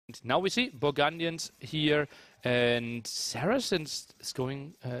Now we see Burgundians here, and Saracens is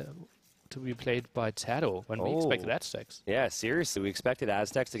going to be played by TaToH when we expected Aztecs. Yeah, seriously, we expected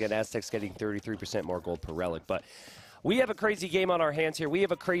Aztecs. Again, Aztecs getting 33% more gold per relic. But we have a crazy game on our hands here. We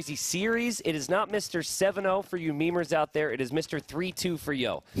have a crazy series. It is not Mr. 7-0 for you memers out there. It is Mr. 3-2 for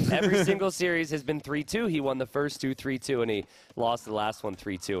Yo. Every single series has been 3-2. He won the first two 3-2, and he lost the last one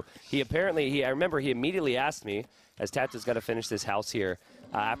 3-2. I remember he immediately asked me, as TaToH's got to finish this house here,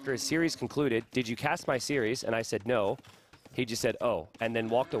 after his series concluded, did you cast my series? And I said no. He just said, oh, and then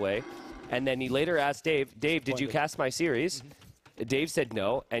walked away. And then he later asked Dave, did you cast my series? Dave said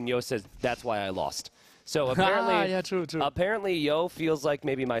no, and Yo says, that's why I lost. So apparently, yeah, true. Apparently, Yo feels like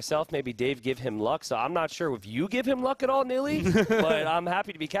maybe myself, maybe Dave give him luck. So I'm not sure if you give him luck at all, NILI, but I'm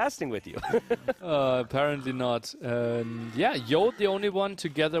happy to be casting with you. Apparently not. Yeah, Yo, the only one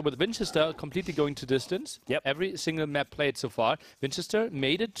together with Vinchester, completely going to distance. Yep. Every single map played so far. Vinchester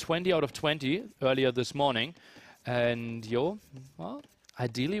made it 20 out of 20 earlier this morning. And Yo, well,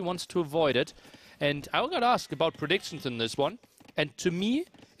 ideally wants to avoid it. And I got asked about predictions in this one. And to me,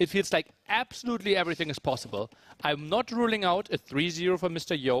 it feels like absolutely everything is possible. I'm not ruling out a 3-0 for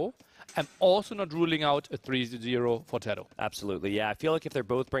Mr. Yo. I'm also not ruling out a 3-0 for TaToH. Absolutely, yeah. I feel like if they're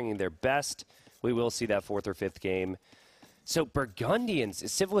both bringing their best, we will see that 4th or 5th game. So Burgundians,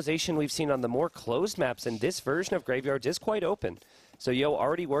 Civilization we've seen on the more closed maps, and this version of Graveyards is quite open. So Yo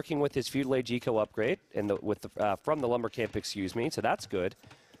already working with his Feudal Age Eco upgrade from the Lumber Camp, excuse me, so that's good.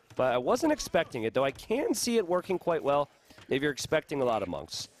 But I wasn't expecting it, though I can see it working quite well if you're expecting a lot of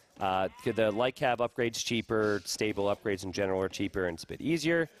monks. The light cab upgrades cheaper, stable upgrades in general are cheaper, and it's a bit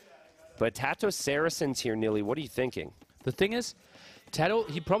easier. But TaToH Saracens here, NILI, what are you thinking? The thing is, TaToH,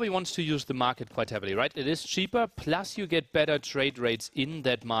 he probably wants to use the market quite heavily, right? It is cheaper, plus you get better trade rates in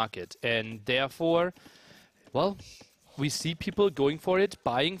that market. And therefore, well, we see people going for it,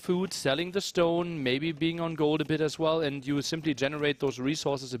 buying food, selling the stone, maybe being on gold a bit as well, and you simply generate those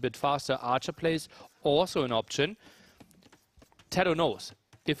resources a bit faster. Archer plays also an option. TaToH knows.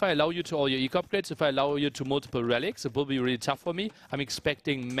 If I allow you to all your eco upgrades, if I allow you to multiple relics, it will be really tough for me. I'm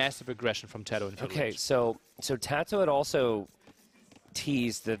expecting massive aggression from TaToH. Okay, so TaToH had also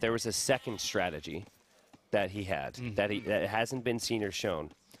teased that there was a second strategy that he had that hasn't been seen or shown.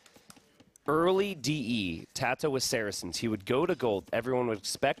 Early DE, TaToH with Saracens, he would go to gold. Everyone would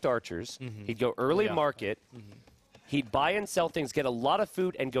expect archers. He'd go early market. He'd buy and sell things, get a lot of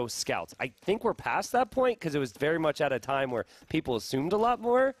food, and go scouts. I think we're past that point because it was very much at a time where people assumed a lot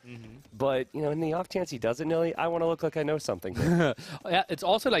more. But, you know, in the off chance he doesn't, NILI, I want to look like I know something. Yeah, it's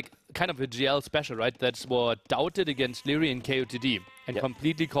also like kind of a GL special, right? That's what doubted against Liereyy in KOTD and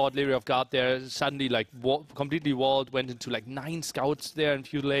completely caught Liereyy off guard there. Suddenly, like, completely walled, went into like 9 scouts there in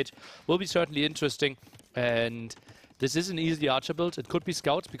Feudal Age. Will be certainly interesting. And this is an easy archer build. It could be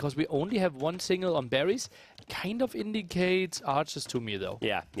scouts because we only have 1 single on berries. Kind of indicates archers to me, though.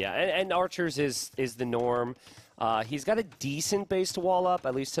 Yeah. And archers is the norm. He's got a decent base to wall up,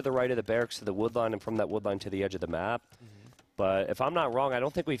 at least to the right of the barracks to the woodline, and from that woodline to the edge of the map. But if I'm not wrong, I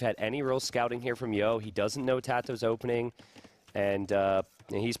don't think we've had any real scouting here from Yo. He doesn't know TaToH's opening, and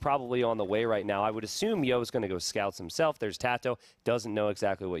he's probably on the way right now. I would assume Yo's going to go scouts himself. There's TaToH. Doesn't know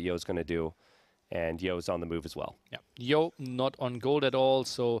exactly what Yo's going to do. And Yo's on the move as well. Yeah, Yo not on gold at all,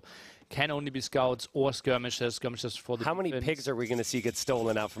 so can only be scouts or skirmishes. Skirmishes for the How many pigs are we going to see get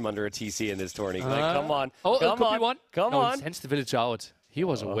stolen out from under a TC in this tourney? Like, come on. Oh, come it could on. be one. Come no, on. He sends the village out. He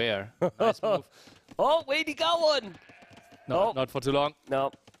was aware. Nice move. Oh, wait, he got one. No, not for too long.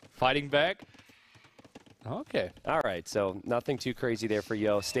 No. Fighting back. Okay. All right, so nothing too crazy there for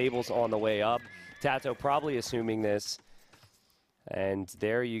Yo. Stables on the way up. TaToH probably assuming this. And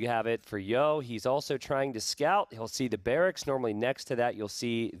there you have it for Yo. He's also trying to scout. He'll see the barracks. Normally next to that, you'll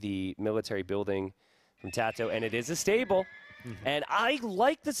see the military building from TaToH. And it is a stable. And I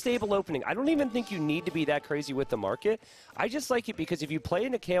like the stable opening. I don't even think you need to be that crazy with the market. I just like it because if you play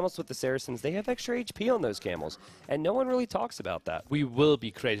into camels with the Saracens, they have extra HP on those camels. And no one really talks about that. We will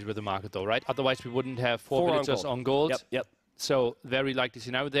be crazy with the market, though, right? Otherwise, we wouldn't have 4 villagers on gold. Yep. So very likely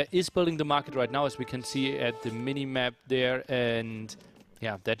scenario. There is building the market right now, as we can see at the mini-map there. And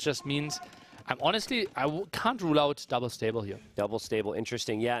yeah, that just means honestly, can't rule out double stable here. Double stable,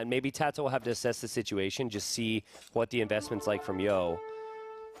 interesting. Yeah, and maybe TaToH will have to assess the situation, just see what the investment's like from Yo.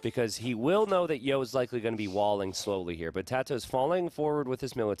 Because he will know that Yo is likely going to be walling slowly here. But TaToH is falling forward with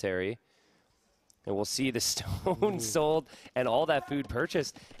his military. And we'll see the stone sold and all that food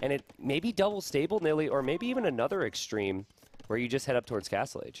purchased. And it may be double stable, NILI, or maybe even another extreme where you just head up towards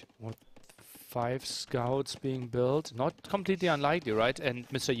Castle Age. 5 scouts being built. Not completely unlikely, right? And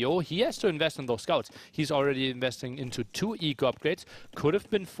Mr. Yo, he has to invest in those scouts. He's already investing into 2 eco upgrades. Could have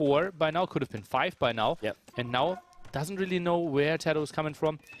been 4 by now, could have been 5 by now. Yep. And now doesn't really know where TaToH is coming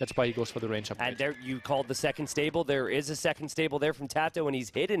from. That's why he goes for the range upgrade. And there, you called the second stable. There is a second stable there from TaToH, and he's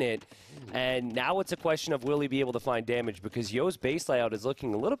hitting it. And now it's a question of will he be able to find damage, because Yo's base layout is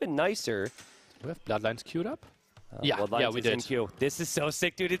looking a little bit nicer. Do we have Bloodlines queued up? Yeah, we did. This is so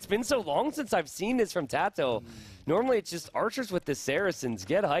sick, dude. It's been so long since I've seen this from TaToH. Normally, it's just archers with the Saracens.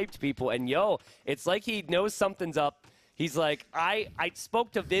 Get hyped, people. And Yo, it's like he knows something's up. He's like, I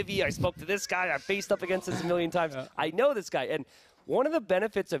spoke to Vivi. I spoke to this guy. I faced up against this a million times. Yeah. I know this guy. And one of the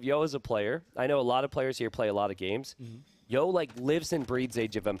benefits of Yo as a player, I know a lot of players here play a lot of games. Yo, like, lives and breathes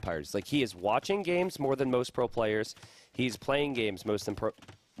Age of Empires. Like, he is watching games more than most pro players. He's playing games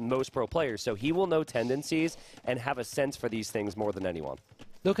most pro players, so he will know tendencies and have a sense for these things more than anyone.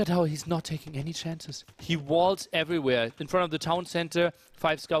 Look at how he's not taking any chances. He walls everywhere. In front of the town center,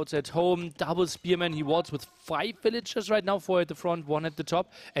 5 scouts at home, double spearman. He walls with 5 villagers right now, 4 at the front, 1 at the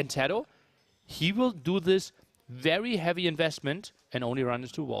top. And TaToH, he will do this very heavy investment and only run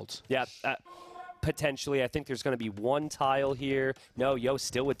his 2 walls. Yeah, potentially. I think there's going to be 1 tile here. No, Yo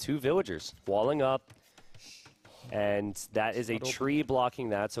still with 2 villagers walling up. And that is a tree blocking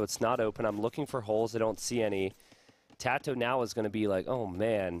that, so it's not open. I'm looking for holes. I don't see any. TaToH now is going to be like, oh,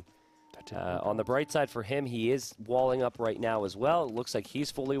 man. On the bright side for him, he is walling up right now as well. It looks like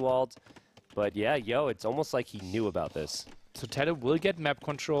he's fully walled. But, yeah, Yo, it's almost like he knew about this. So TaToH will get map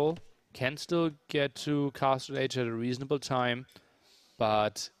control, can still get to Castle Age at a reasonable time,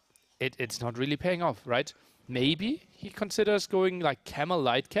 but it's not really paying off, right? Maybe he considers going like Camel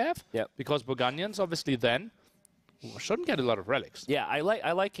Light Cav, because Burgundians obviously then shouldn't get a lot of relics. Yeah, I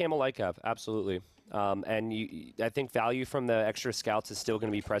like Camel Light Cav, absolutely. And I think value from the extra scouts is still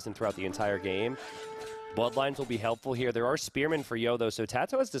going to be present throughout the entire game. Bloodlines will be helpful here. There are spearmen for Yo, though, so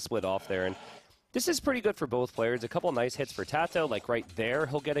TaToH has to split off there. And this is pretty good for both players. A couple nice hits for TaToH, like right there,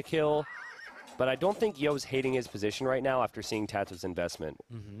 he'll get a kill. But I don't think Yo's hating his position right now after seeing TaToH's investment.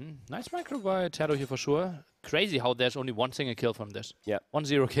 Nice micro by TaToH here for sure. Crazy how there's only 1 single kill from this. Yeah.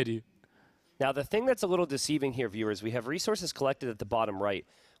 1-0 kitty. Now, the thing that's a little deceiving here, viewers, we have resources collected at the bottom right.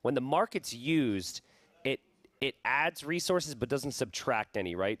 When the market's used, it adds resources but doesn't subtract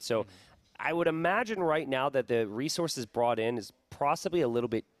any, right? So I would imagine right now that the resources brought in is possibly a little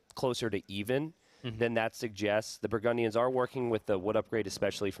bit closer to even than that suggests. The Burgundians are working with the wood upgrade,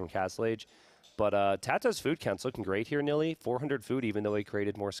 especially from Castle Age. But TaToH's food count's looking great here, NILI. 400 food, even though he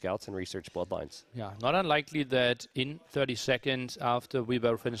created more scouts and researched bloodlines. Yeah, not unlikely that in 30 seconds after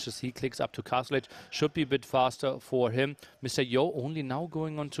TheViper finishes, he clicks up to Castle Age. Should be a bit faster for him. Mr. Yo only now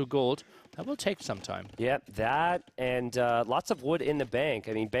going on to gold. That will take some time. Yeah, that and lots of wood in the bank.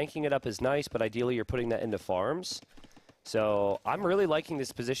 I mean, banking it up is nice, but ideally you're putting that into farms. So I'm really liking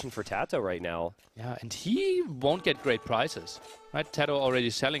this position for TaToH right now. Yeah, and he won't get great prices, right? TaToH already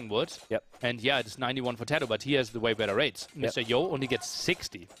selling wood. Yep. And yeah, it's 91 for TaToH, but he has the way better rates. Mr. Yo only gets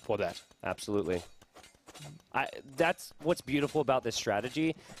 60 for that. Absolutely. That's what's beautiful about this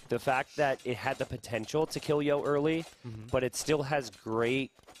strategy. The fact that it had the potential to kill Yo early, but it still has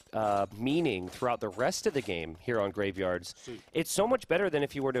great meaning throughout the rest of the game here on Graveyards. It's so much better than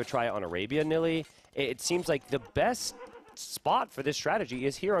if you were to try it on Arabia, NILI. It seems like the best spot for this strategy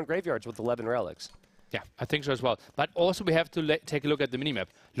is here on Graveyards with 11 relics. Yeah, I think so as well. But also we have to take a look at the minimap.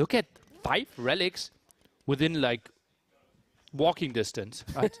 Look at 5 relics within like walking distance,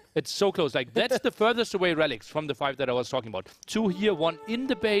 right? It's so close. Like that's the furthest away relics from the 5 that I was talking about. 2 here, 1 in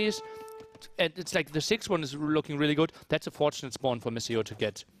the base. And it's like the 6th one is looking really good. That's a fortunate spawn for Mr. Yo to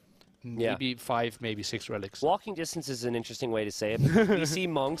get. Maybe 5, maybe 6 relics. Walking distance is an interesting way to say it. We see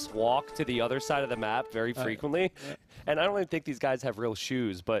monks walk to the other side of the map very frequently. And I don't even think these guys have real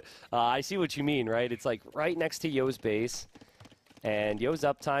shoes, but I see what you mean, right? It's like right next to Yo's base. And Yo's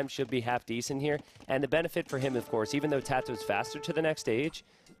uptime should be half decent here. And the benefit for him, of course, even though TaToH's faster to the next stage,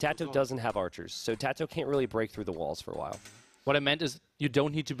 TaToH doesn't have archers. So TaToH can't really break through the walls for a while. What I meant is you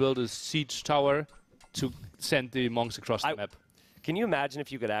don't need to build a siege tower to send the monks across the map. Can you imagine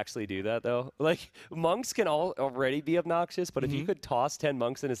if you could actually do that, though? Like, monks can already be obnoxious, but if you could toss 10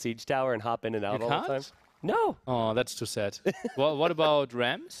 monks in a siege tower and hop in and out all the time? No. Oh, that's too sad. Well, what about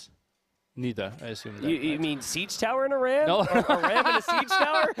rams? Neither, I assume. That, you mean siege tower in a ram? No. A ram in a siege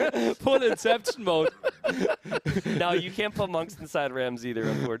tower? Full Inception mode. No, you can't put monks inside rams either,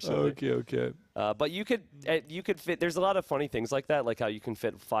 unfortunately. Okay. But you could fit. There's a lot of funny things like that, like how you can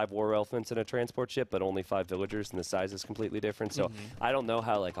fit 5 war elephants in a transport ship, but only 5 villagers, and the size is completely different. So I don't know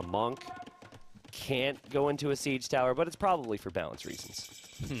how like a monk can't go into a siege tower, but it's probably for balance reasons.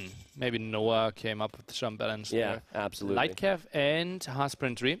 Maybe Noah came up with some balance Yeah, there. absolutely. LeetDesk and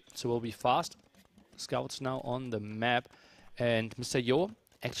Hasprintry, so we'll be fast. Scouts now on the map. And Mr. Yo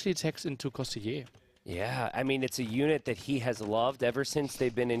actually attacks into Costier. Yeah, I mean, it's a unit that he has loved ever since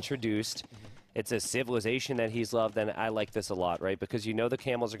they've been introduced. It's a civilization that he's loved, and I like this a lot, right? Because you know the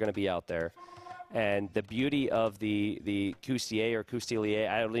camels are going to be out there. And the beauty of the Costier or Coustilier,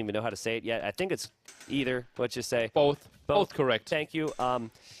 I don't even know how to say it yet. I think it's either, let's just say. Both correct. Thank you.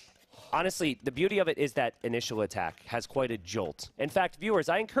 Honestly, the beauty of it is that initial attack has quite a jolt. In fact, viewers,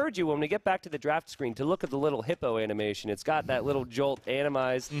 I encourage you when we get back to the draft screen to look at the little hippo animation. It's got that little jolt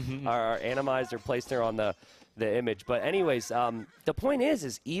animized, or placed there on the image. But anyways, the point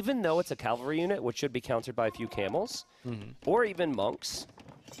is even though it's a cavalry unit, which should be countered by a few camels, or even monks,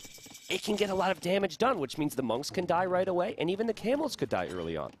 it can get a lot of damage done, which means the monks can die right away, and even the camels could die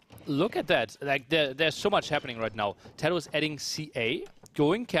early on. Look at that. Like, there's so much happening right now. TaToH is adding CA,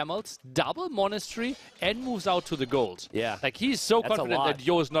 going camels, double monastery, and moves out to the gold. Yeah. Like, he's so That's confident that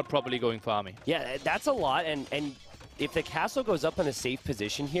Yo is not properly going farming. Yeah, that's a lot, and if the castle goes up in a safe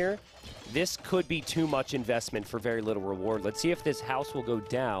position here, this could be too much investment for very little reward. Let's see if this house will go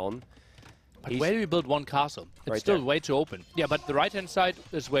down. But where do we build one castle? It's right still there. way too open. Yeah, but the right-hand side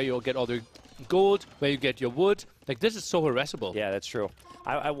is where you'll get all the gold, where you get your wood. Like, this is so harassable. Yeah, that's true.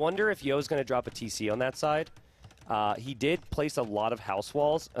 I wonder if Yo's going to drop a TC on that side. He did place a lot of house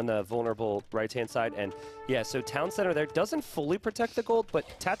walls on the vulnerable right-hand side. And, yeah, so Town Center there doesn't fully protect the gold, but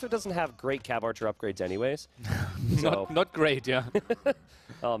TaToH doesn't have great Cav Archer upgrades anyways. So. Not great, yeah.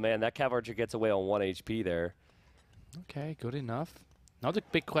 Oh, man, that Cav Archer gets away on 1 HP there. Okay, good enough. Now the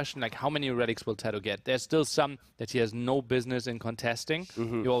big question, like, how many relics will TaToH get? There's still some that he has no business in contesting.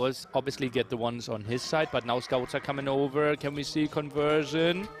 You always obviously get the ones on his side, but now scouts are coming over. Can we see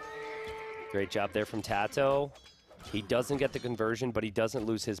conversion? Great job there from TaToH. He doesn't get the conversion, but he doesn't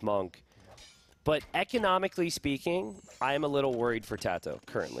lose his monk. But economically speaking, I am a little worried for TaToH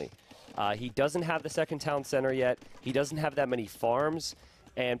currently. He doesn't have the second town center yet. He doesn't have that many farms.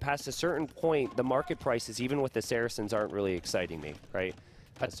 And past a certain point, the market prices, even with the Saracens, aren't really exciting me, right?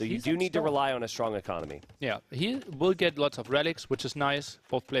 So you do need to rely on a strong economy. Yeah, he will get lots of relics, which is nice.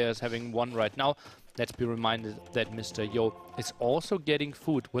 Both players having one right now. Let's be reminded that Mr. Yo is also getting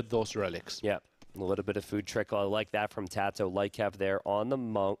food with those relics. Yeah, a little bit of food trickle. I like that from TaToH. Like there on the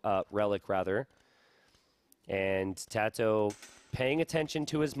monk, relic, rather. And TaToH paying attention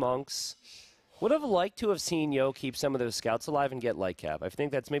to his monks. Would have liked to have seen Yo keep some of those scouts alive and get light cab. I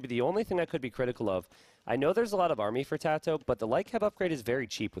think that's maybe the only thing I could be critical of. I know there's a lot of army for TaToH, but the light cab upgrade is very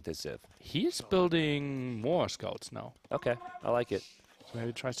cheap with this Civ. He's building more scouts now. Okay, I like it. So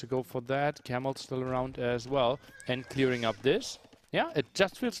maybe tries to go for that. Camel's still around as well. And clearing up this. Yeah, it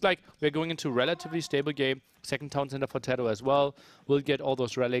just feels like we're going into a relatively stable game. Second town center for TaToH as well. We'll get all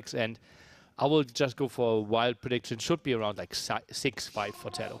those relics, and I will just go for a wild prediction. Should be around like 6-5 for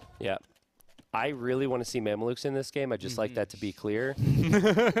TaToH. Yeah. I really want to see Mamelukes in this game. I just like that to be clear.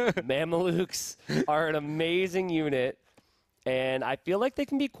 Mamelukes are an amazing unit, and I feel like they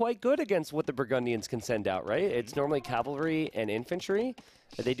can be quite good against what the Burgundians can send out, right? It's normally cavalry and infantry.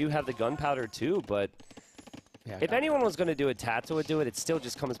 They do have the gunpowder too, but yeah, if anyone was going to do it, TaToH would do it. It still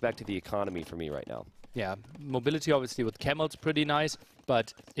just comes back to the economy for me right now. Yeah, mobility obviously with camels pretty nice,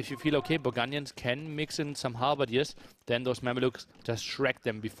 but if you feel okay, Burgundians can mix in some halberdiers, then those Mamelukes just shrek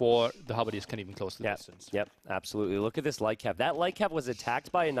them before the halberdiers can even close the distance. Yep, absolutely. Look at this light cab. That light cab was attacked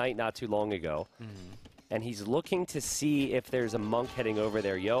by a knight not too long ago, and he's looking to see if there's a monk heading over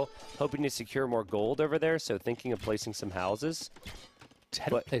there. Yo, hoping to secure more gold over there, so thinking of placing some houses.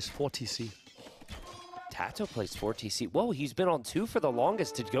 TaToH plays 4 TC. TaToH plays 4 TC. Whoa, he's been on 2 for the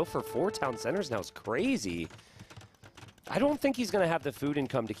longest. To go for 4 town centers now is crazy. I don't think he's going to have the food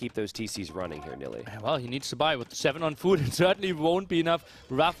income to keep those TCs running here, NILI. Well, he needs to buy. With 7 on food, it certainly won't be enough.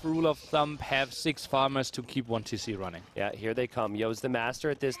 Rough rule of thumb, have 6 farmers to keep 1 TC running. Yeah, here they come. Yo's the master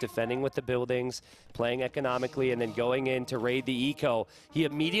at this, defending with the buildings, playing economically, and then going in to raid the eco. He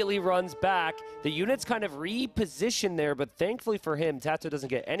immediately runs back. The unit's kind of repositioned there, but thankfully for him, TaToH doesn't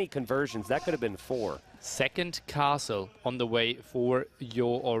get any conversions. That could have been 4. Second castle on the way for Yo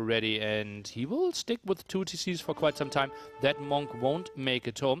already, and he will stick with 2 TCs for quite some time. That monk won't make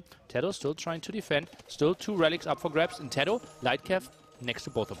it home. TaToH still trying to defend. Still 2 relics up for grabs, and TaToH, light cav, next to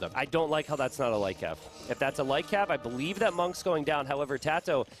both of them. I don't like how that's not a light cav. If that's a light cav, I believe that monk's going down. However,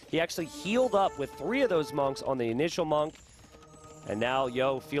 TaToH, he actually healed up with 3 of those monks on the initial monk. And now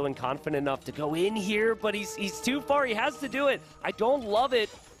Yo feeling confident enough to go in here, but he's too far. He has to do it. I don't love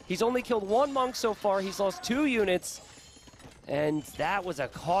it. He's only killed 1 monk so far. He's lost 2 units. And that was a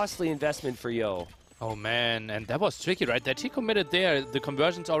costly investment for Yo. Oh man, and that was tricky, right? That he committed there, the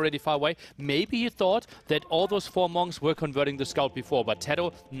conversion's already far away. Maybe he thought that all those 4 monks were converting the scout before, but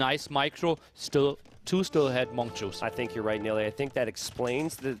TaToH, nice micro, still had monk juice. I think you're right, NILI. I think that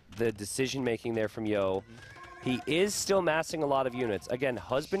explains the decision-making there from Yo. He is still massing a lot of units. Again,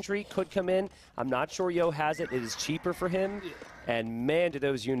 husbandry could come in. I'm not sure Yo has it. It is cheaper for him. And man, do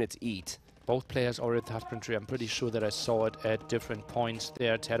those units eat. Both players already had husbandry. I'm pretty sure that I saw it at different points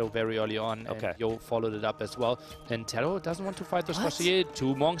there. TaToH very early on, and Yo followed it up as well. And TaToH doesn't want to fight the Scossier.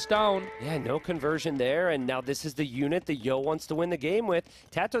 2 monks down. Yeah, no conversion there, and now this is the unit that Yo wants to win the game with.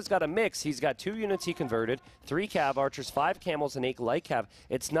 TaToH's got a mix. He's got 2 units he converted, 3 cav archers, 5 camels, and 8 light cav.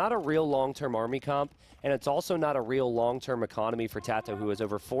 It's not a real long-term army comp, and it's also not a real long-term economy for TaToH, who has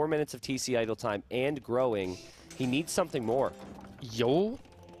over 4 minutes of TC idle time and growing. He needs something more. Yo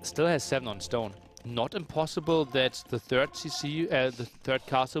still has 7 on stone. Not impossible that the third the third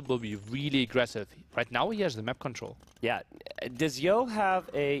castle will be really aggressive. Right now he has the map control. Yeah. Does Yo have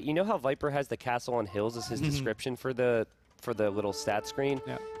a, you know how Viper has the castle on hills as his description for the little stat screen?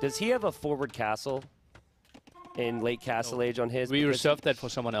 Yeah. Does he have a forward castle in late castle age on his? We reserved that for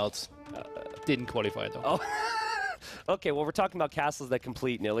someone else. Didn't qualify though. Oh. Okay, well, we're talking about castles that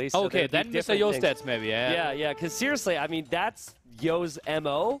complete, NILI. So okay, then Mr. Yo stats maybe, yeah. Yeah, because seriously, I mean, that's Yo's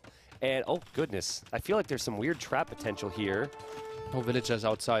MO. And, oh, goodness, I feel like there's some weird trap potential here. No villagers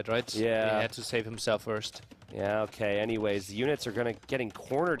outside, right? Yeah. He had to save himself first. Yeah, okay, anyways, the units are getting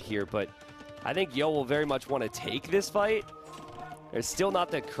cornered here, but I think Yo will very much want to take this fight. There's still not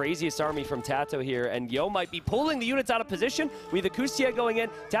the craziest army from TaToH here, and Yo might be pulling the units out of position. We have the Kustier going in.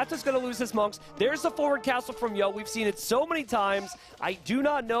 TaToH's going to lose his monks. There's the forward castle from Yo. We've seen it so many times. I do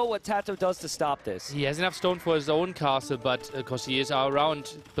not know what TaToH does to stop this. He has enough stone for his own castle, but because he is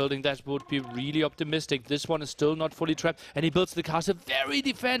around, building that would be really optimistic. This one is still not fully trapped, and he builds the castle very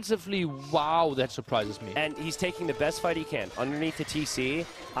defensively. Wow, that surprises me. And he's taking the best fight he can. Underneath the TC,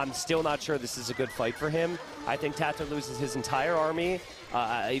 I'm still not sure this is a good fight for him. I think TaToH loses his entire army,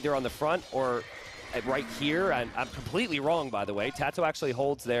 either on the front or right here. I'm completely wrong, by the way. TaToH actually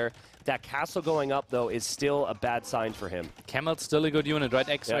holds there. That castle going up, though, is still a bad sign for him. Camel's still a good unit, right?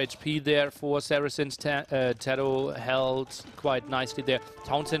 Extra HP there for Saracens. TaToH held quite nicely there.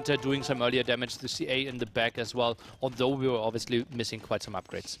 Town Center doing some earlier damage. The CA in the back as well, although we were obviously missing quite some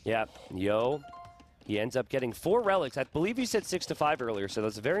upgrades. Yeah, Yo, he ends up getting 4 relics. I believe you said 6 to 5 earlier, so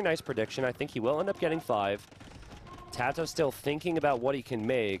that's a very nice prediction. I think he will end up getting 5. TaToH still thinking about what he can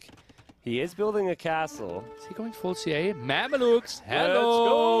make. He is building a castle. Is he going full CA? Mamelukes!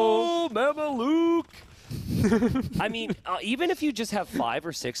 Hello! Let's go, Mameluke! I mean, even if you just have 5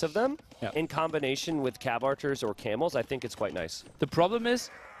 or 6 of them in combination with cav archers or camels, I think it's quite nice. The problem is,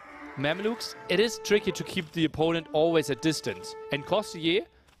 Mamelukes, it is tricky to keep the opponent always at distance. And Costier,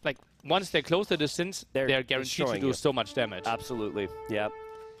 like, once they're close to distance, they're guaranteed to do so much damage. Absolutely, yeah.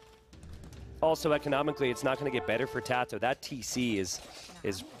 Also, economically, it's not going to get better for TaToH. That TC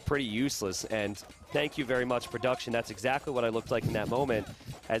is pretty useless. And thank you very much, production. That's exactly what I looked like in that moment.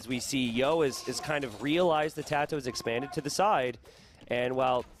 As we see, Yo is kind of realized that TaToH is expanded to the side. And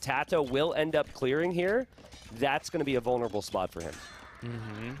while TaToH will end up clearing here, that's going to be a vulnerable spot for him.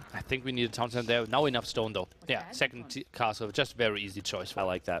 I think we need a town center there. Now enough stone, though. Yeah, second castle. Just very easy choice. I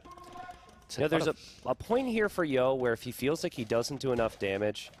like that. You know, there's a point here for Yo where if he feels like he doesn't do enough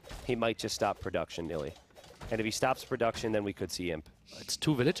damage, he might just stop production, NILI. And if he stops production, then we could see Imp. It's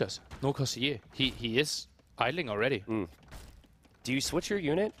 2 villagers. No Costier. He is idling already. Do you switch your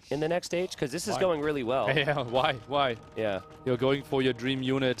unit in the next stage? Because this is going really well. Yeah, why? Why? Yeah. You're going for your dream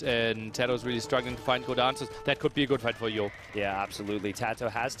unit, and TaToH's really struggling to find good answers. That could be a good fight for Yo. Yeah, absolutely.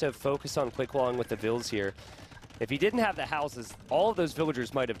 TaToH has to focus on quick walling with the Villes here. If he didn't have the houses, all of those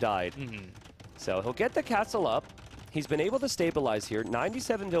villagers might have died. So he'll get the castle up. He's been able to stabilize here.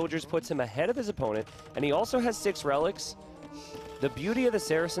 97 villagers puts him ahead of his opponent, and he also has 6 relics. The beauty of the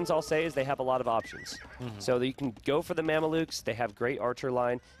Saracens, I'll say, is they have a lot of options. So you can go for the Mamelukes. They have great archer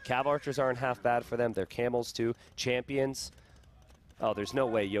line. Cav archers aren't half bad for them. They're camels, too. Champions. Oh, there's no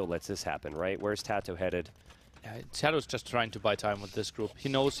way Yo lets this happen, right? Where's TaToH headed? TaToH's just trying to buy time with this group. He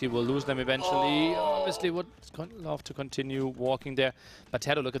knows he will lose them eventually. Obviously would love to continue walking there. But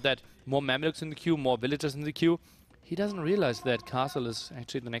TaToH, look at that. More Mamelukes in the queue, more villagers in the queue. He doesn't realize that castle is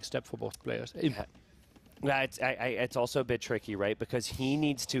actually the next step for both players. Yeah, it's also a bit tricky, right? Because he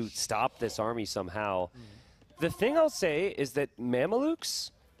needs to stop this army somehow. The thing I'll say is that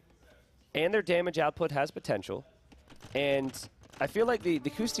Mamelukes and their damage output has potential. And I feel like the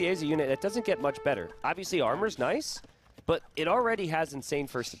Kustier is a unit that doesn't get much better. Obviously, armor's nice, but it already has insane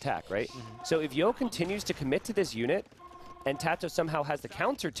first attack, right? So if Yo continues to commit to this unit, and TaToH somehow has the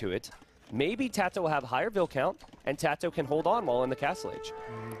counter to it, maybe TaToH will have higher Vill count, and TaToH can hold on while in the Castle Age.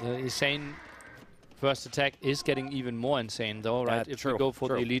 The insane first attack is getting even more insane, though, right? If you go for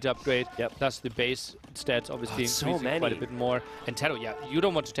the elite upgrade, plus the base stats obviously increasing quite a bit more. And TaToH, yeah, you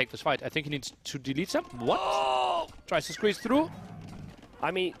don't want to take this fight. I think he needs to delete some. What? Oh! Tries to squeeze through. I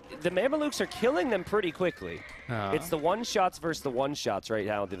mean, the Mamelukes are killing them pretty quickly. It's the one-shots versus the one-shots right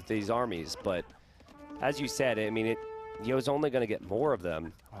now with these armies. But as you said, I mean, Yo's only going to get more of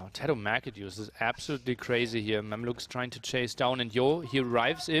them. Oh, TaToH market use is absolutely crazy here. Mamelukes trying to chase down, and Yo, he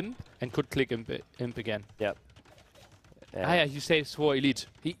arrives in and could click imp again. Yep. Yeah, he saves for elite.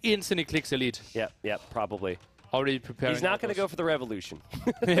 He instantly clicks elite. Yep, probably. Already preparing. He's not going to go for the revolution.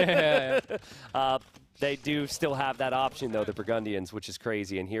 Yeah. They do still have that option, though, the Burgundians, which is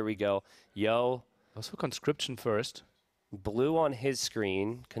crazy. And here we go. Yo. Also conscription first. Blue on his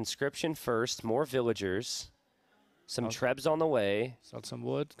screen. Conscription first. More villagers. Some trebs on the way. Salt some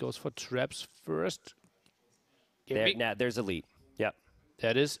wood. Goes for trebs first. There's elite. Yep.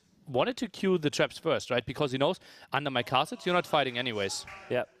 That is. Wanted to queue the traps first, right? Because he knows under my castles, you're not fighting anyways.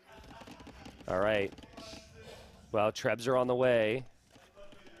 Yep. All right. Well, trebs are on the way.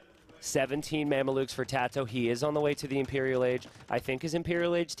 17 Mamelukes for TaToH. He is on the way to the Imperial Age. I think his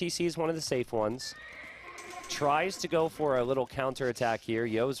Imperial Age TC is one of the safe ones. Tries to go for a little counterattack here.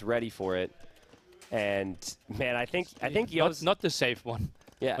 Yo's ready for it. And, man, I think Yo's... Not the safe one.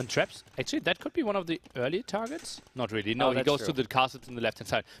 Yeah. On traps, actually, that could be one of the early targets. Not really. No, he goes to the castles on the left-hand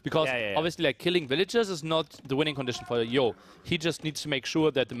side. Because obviously, like, killing villagers is not the winning condition for Yo. He just needs to make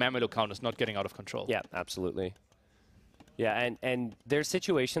sure that the Mameluke count is not getting out of control. Yeah, absolutely. Yeah, and there's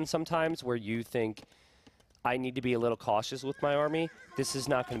situations sometimes where you think, I need to be a little cautious with my army. This is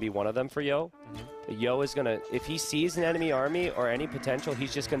not going to be one of them for Yo. Yo is going to, if he sees an enemy army or any potential,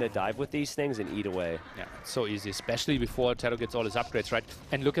 he's just going to dive with these things and eat away. Yeah, it's so easy, especially before TaToH gets all his upgrades, right?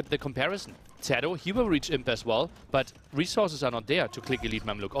 And look at the comparison. TaToH, he will reach Imp as well, but resources are not there to click Elite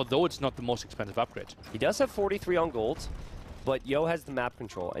Mameluke, although it's not the most expensive upgrade. He does have 43 on gold, but Yo has the map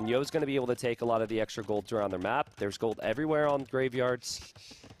control, and Yo's going to be able to take a lot of the extra gold around their map. There's gold everywhere on graveyards.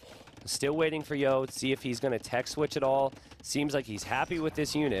 Still waiting for Yo to see if he's going to tech switch at all. Seems like he's happy with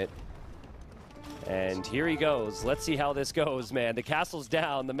this unit. And here he goes. Let's see how this goes, man. The castle's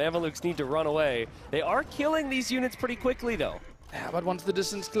down. The Mamelukes need to run away. They are killing these units pretty quickly, though. Yeah, but once the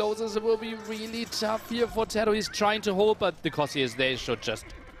distance closes, it will be really tough here for TaToH. He's trying to hold, but the Cossiers, they should just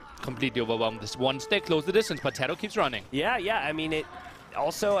completely overwhelm this once they close the distance. But TaToH keeps running. Yeah. I mean,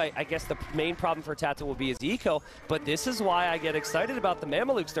 also, I guess the main problem for TaToH will be his eco, but this is why I get excited about the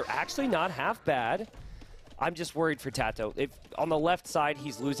Mamelukes. They're actually not half bad. I'm just worried for TaToH. If on the left side,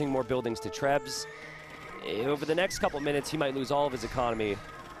 he's losing more buildings to trebs. Over the next couple minutes, he might lose all of his economy.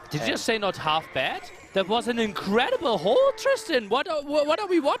 Did you just say not half bad? That was an incredible hold, Tristan. What are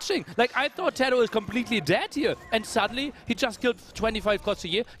we watching? Like, I thought TaToH is completely dead here. And suddenly, he just killed 25 costs a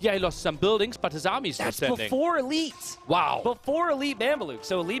year. Yeah, he lost some buildings, but his army's still standing. That's before Elite. Wow. Before Elite Mameluke.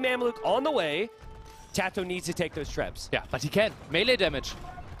 So Elite Mameluke on the way. TaToH needs to take those trebs. Yeah, but he can. Melee damage.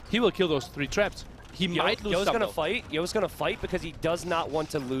 He will kill those 3 trebs. He might lose some, Yo's going to fight because he does not want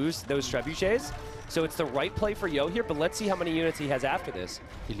to lose those trebuchets. So it's the right play for Yo here, but let's see how many units he has after this.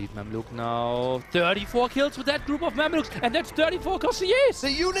 Elite Mameluke now. 34 kills with that group of Mamelukes, and that's 34 Cossiers.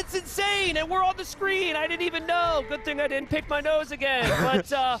 The unit's insane, and we're on the screen. I didn't even know. Good thing I didn't pick my nose again.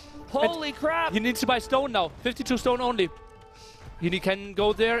 But holy crap. He needs to buy stone now. 52 stone only. He can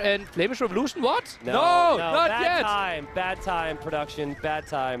go there and Flemish Revolution. What? No, not yet. Bad time, production. Bad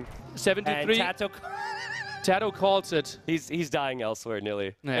time. 73. And TaToH calls it. He's dying elsewhere,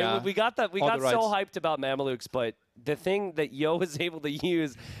 NILI. Yeah. We got so hyped about Mamelukes, but the thing that Yo was able to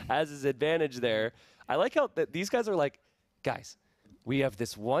use as his advantage there, I like how these guys are like, guys, we have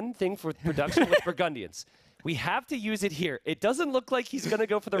this one thing for production with Burgundians. We have to use it here. It doesn't look like he's going to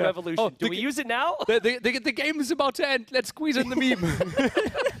go for the revolution. Do we use it now? The game is about to end. Let's squeeze in the meme.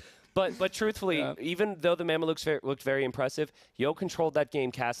 But truthfully, even though the Mamelukes looked very impressive, Yo controlled that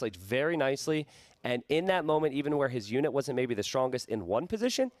game Castle Age very nicely. And in that moment, even where his unit wasn't maybe the strongest in one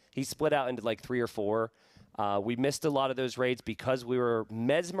position, he split out into like 3 or 4. We missed a lot of those raids because we were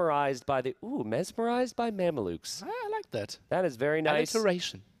mesmerized by mesmerized by Mamelukes. I like that. That is very nice.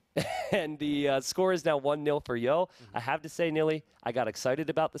 Alliteration. And the score is now 1-0 for Yo. I have to say, NILI, I got excited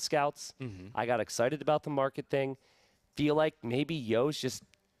about the scouts. I got excited about the market thing. Feel like maybe Yo's just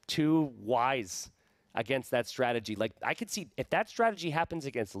too wise against that strategy. Like, I could see if that strategy happens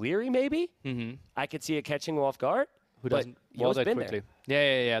against Liereyy, maybe I could see it catching him off guard. Who doesn't wall that quickly?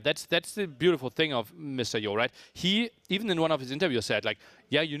 Yeah. That's the beautiful thing of Mr. Yo, right? He, even in one of his interviews, said, like,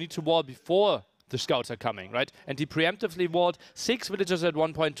 yeah, you need to wall before the scouts are coming, right? And he preemptively walled 6 villagers at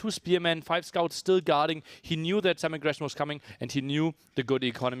one point, 2 spearmen, 5 scouts still guarding. He knew that some aggression was coming, and he knew the good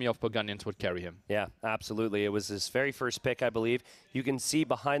economy of Burgundians would carry him. Yeah, absolutely. It was his very first pick, I believe. You can see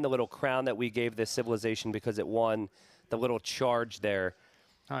behind the little crown that we gave this civilization because it won the little charge there.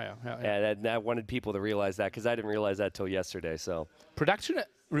 Oh, yeah. And I wanted people to realize that because I didn't realize that till yesterday. So production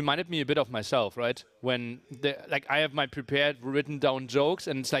reminded me a bit of myself, right? When I have my prepared, written down jokes,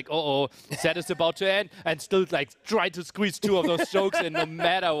 and it's like, set is about to end, and still like try to squeeze 2 of those jokes in no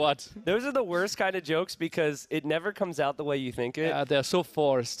matter what. Those are the worst kind of jokes because it never comes out the way you think it. Yeah, they're so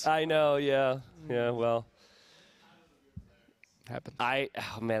forced. I know, yeah. Yeah, well. Happens.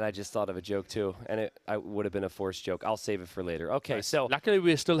 Oh man, I just thought of a joke too, and it would have been a forced joke. I'll save it for later. Okay, right. So. Luckily,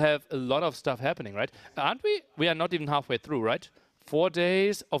 we still have a lot of stuff happening, right? Aren't we? We are not even halfway through, right? 4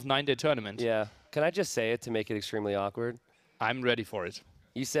 days of 9-day tournament. Yeah. Can I just say it to make it extremely awkward? I'm ready for it.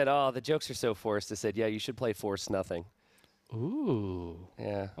 You said, oh, the jokes are so forced. I said, yeah, you should play Force Nothing. Ooh.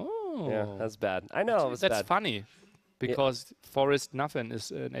 Yeah. Oh. Yeah, that's bad. I know, it was that's bad. funny, because Forest Nothing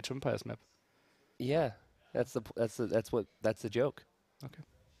is an Age of Empires map. Yeah. That's the joke. Okay.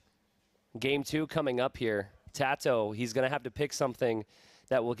 Game 2 coming up here. TaToH, he's going to have to pick something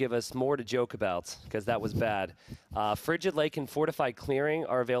that will give us more to joke about, because that was bad. Frigid Lake and Fortified Clearing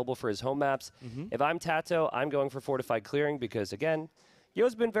are available for his home maps. If I'm TaToH, I'm going for Fortified Clearing because, again,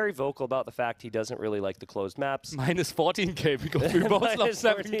 Yo's been very vocal about the fact he doesn't really like the closed maps. Minus 14k because we both love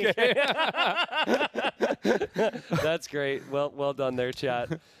 7k. That's great. Well done there,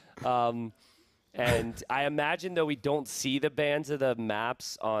 chat. And I imagine, though we don't see the bans of the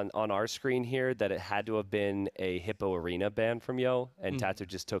maps on our screen here, that it had to have been a Hippo Arena ban from Yo, and TaToH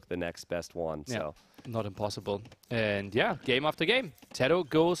just took the next best one. Yeah, so not impossible. And yeah, game after game. TaToH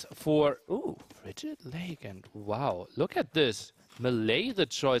goes for Frigid Lake, and wow, look at this. Melee the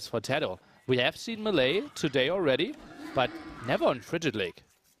choice for TaToH. We have seen Melee today already, but never on Frigid Lake.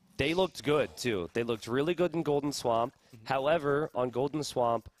 They looked good, too. They looked really good in Golden Swamp. However, on Golden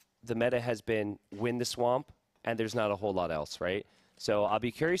Swamp, the meta has been win the swamp, and there's not a whole lot else, right? So I'll be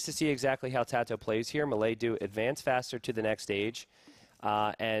curious to see exactly how TaToH plays here. Melee do advance faster to the next stage.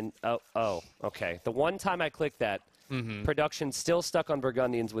 Okay. The one time I clicked that, production still stuck on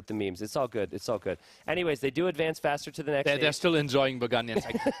Burgundians with the memes. It's all good. It's all good. Anyways, they do advance faster to the next stage. They're still enjoying Burgundians.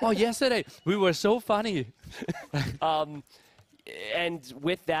 Like, oh, yesterday we were so funny. And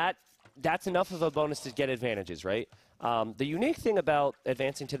with that, that's enough of a bonus to get advantages, right? The unique thing about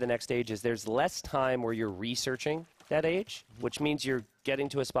advancing to the next stage is there's less time where you're researching that age, which means you're getting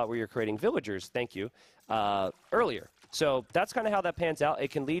to a spot where you're creating villagers, earlier. So that's kind of how that pans out.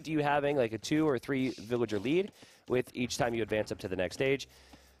 It can lead to you having like a 2 or 3 villager lead with each time you advance up to the next stage.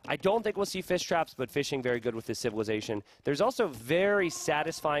 I don't think we'll see fish traps, but fishing very good with this civilization. There's also very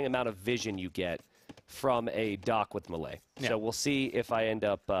satisfying amount of vision you get from a dock with Melee. Yeah. So we'll see if I end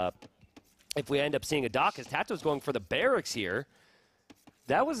up... if we end up seeing a dock, as TaToH's going for the barracks here,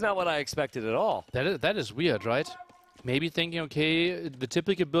 that was not what I expected at all. That is weird, right? Maybe thinking, okay, the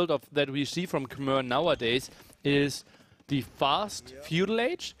typical build that we see from Khmer nowadays is the fast feudal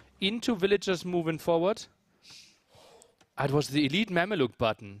age into villagers moving forward. It was the elite Mameluke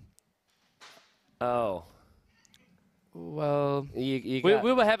button. Oh. Well, we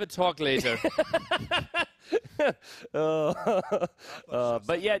will have a talk later.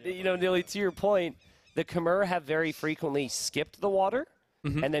 But yeah, NILI, to your point, the Khmer have very frequently skipped the water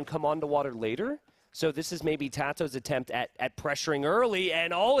and then come onto water later. So this is maybe TaToH's attempt at pressuring early,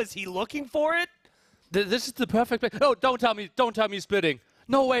 and is he looking for it? This is the perfect play. Oh, don't tell me he's splitting.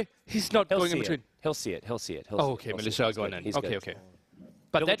 No way, he's not going in between. He'll see it. Okay, Militia going in. Okay.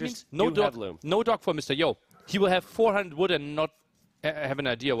 But that means no dock for Mr. Yo. He will have 400 wood and not have an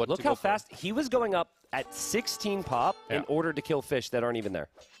idea what to go for. Look how fast he was going up at 16 pop in order to kill fish that aren't even there.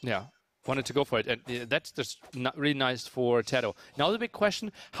 Yeah, wanted to go for it. And that's just really nice for TaToH. Now the big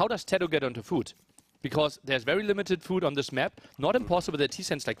question, how does TaToH get onto food? Because there's very limited food on this map. Not impossible that he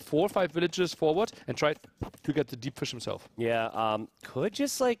sends like 4 or 5 villages forward and try to get the deep fish himself. Yeah, could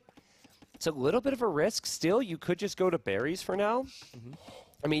just it's a little bit of a risk still. You could just go to berries for now.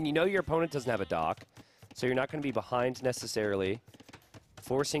 I mean, your opponent doesn't have a dock, so you're not going to be behind necessarily.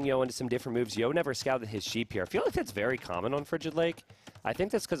 Forcing Yo into some different moves. Yo never scouted his sheep here. I feel like that's very common on Frigid Lake. I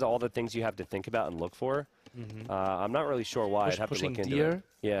think that's because of all the things you have to think about and look for. I'm not really sure why. I'd have to look into it.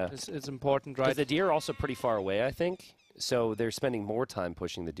 Yeah, it's important, right? Because the deer are also pretty far away, I think. So they're spending more time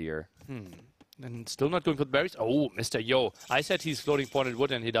pushing the deer. And still not going for the berries. Oh, Mr. Yo. I said he's floating 400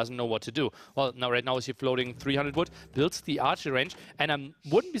 wood and he doesn't know what to do. Well, right now is he floating 300 wood, builds the archer range, and I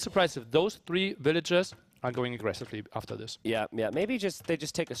wouldn't be surprised if those 3 villagers are going aggressively after this. Yeah, maybe they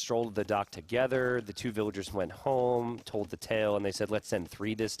just take a stroll to the dock together. The two villagers went home, told the tale, and they said, let's send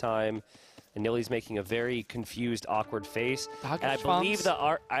 3 this time. And NILI's making a very confused, awkward face. And I believe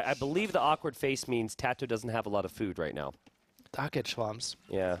the awkward face means TaToH doesn't have a lot of food right now. Dark Edge farms.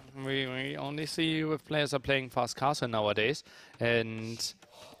 Yeah. We only see if players are playing fast castle nowadays, and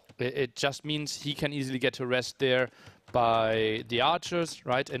it just means he can easily get to rest there by the archers,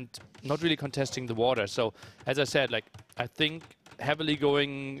 right, and not really contesting the water. So, as I said, like, I think heavily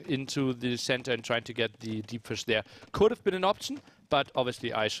going into the center and trying to get the deep fish there could have been an option, but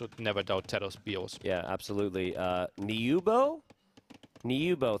obviously I should never doubt TaToH's BOs. Yeah, absolutely.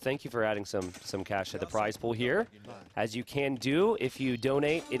 Niubo, thank you for adding some cash to the prize pool here. As you can do, if you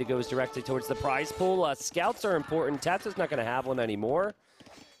donate, it goes directly towards the prize pool. Scouts are important. TaToH's not going to have one anymore.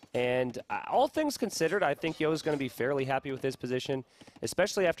 And all things considered, I think Yo's going to be fairly happy with his position,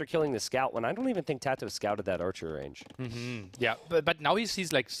 especially after killing the scout, when I don't even think TaToH scouted that archer range. Yeah, but now he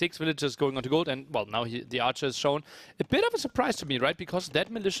sees like 6 villagers going onto gold, and, well, now the archer is shown. A bit of a surprise to me, right? Because that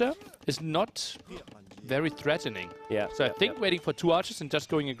militia is not very threatening. Yeah. So I think waiting for 2 archers and just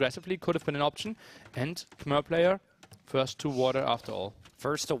going aggressively could have been an option. And Khmer player, first to water after all.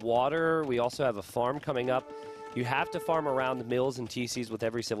 First to water. We also have a farm coming up. You have to farm around the mills and TCs with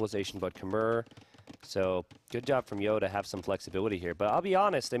every civilization but Khmer. So good job from Yo to have some flexibility here. But I'll be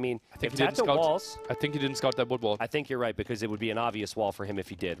honest, I mean, if TaToH walls... I think he didn't scout that wood wall. I think you're right, because it would be an obvious wall for him if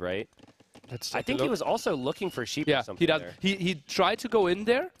he did, right? I think he was also looking for sheep or something. Yeah, he tried to go in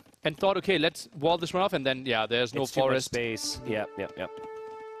there and thought, okay, let's wall this one off, and then, yeah, there's no forest. Too much space. Yep.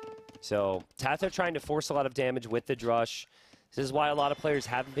 So TaToH trying to force a lot of damage with the Drush. This is why a lot of players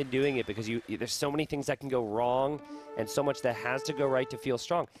haven't been doing it, because there's so many things that can go wrong and so much that has to go right to feel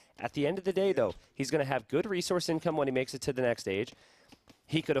strong. At the end of the day, though, he's going to have good resource income when he makes it to the next stage.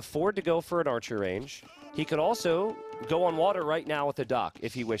 He could afford to go for an archer range. He could also go on water right now with the dock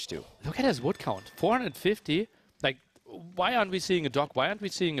if he wished to. Look at his wood count, 450. Like, why aren't we seeing a dock? Why aren't we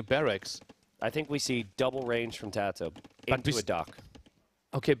seeing a barracks? I think we see double range from TaToH into a dock.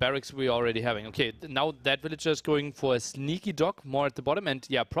 Okay, barracks we're already having. Okay, now that villager is going for a sneaky dock more at the bottom, and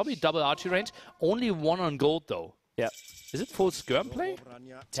yeah, probably double archery range. Only 1 on gold though. Yeah. Is it full skirm play?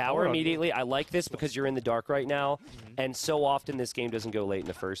 Tower immediately. I like this because you're in the dark right now, and so often this game doesn't go late in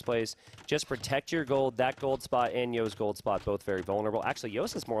the first place. Just protect your gold. That gold spot and Yo's gold spot, both very vulnerable. Actually,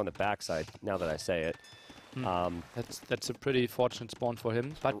 Yo's is more on the backside now that I say it. That's a pretty fortunate spawn for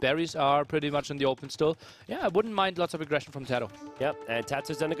him. But berries are pretty much in the open still. Yeah, I wouldn't mind lots of aggression from TaToH. Yep, and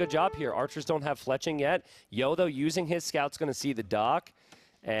TaToH's done a good job here. Archers don't have fletching yet. Yo, though, using his scout's going to see the dock.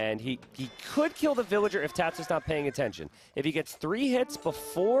 And he could kill the villager if TaToH's not paying attention. If he gets 3 hits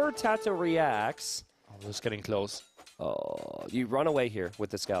before TaToH reacts... Oh, this is getting close. Oh, you run away here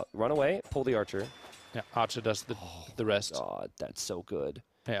with the scout. Run away, pull the archer. Yeah, archer does the rest. God, that's so good.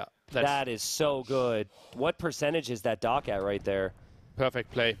 Yeah. That is so good. What percentage is that dock at right there?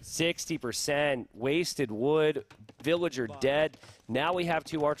 Perfect play. 60%. Wasted wood. Villager dead. Now we have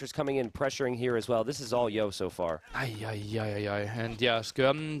 2 archers coming in, pressuring here as well. This is all Yo so far. And yeah,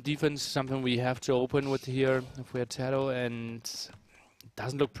 skirm defense is something we have to open with here if we're TaToH, and it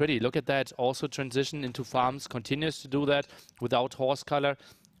doesn't look pretty. Look at that. Also transition into farms. Continues to do that without horse color.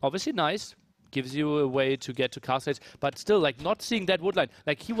 Obviously nice. Gives you a way to get to castle, but still, like, not seeing that wood line.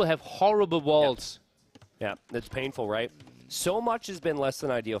 Like, he will have horrible walls. Yeah, that's painful, right? So much has been less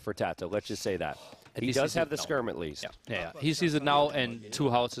than ideal for TaToH, let's just say that. He does have the skirm at least. Yeah. He sees it now, and 2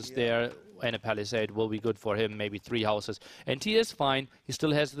 houses there and a palisade will be good for him, maybe 3 houses. And he is fine. He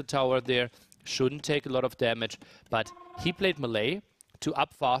still has the tower there. Shouldn't take a lot of damage, but he played melee to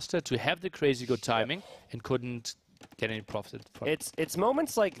up faster, to have the crazy good timing, and couldn't get any profit from it. It's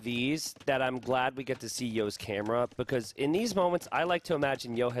moments like these that I'm glad we get to see Yo's camera, because in these moments, I like to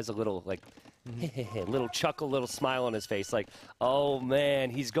imagine Yo has a little, like, little chuckle, little smile on his face, like, oh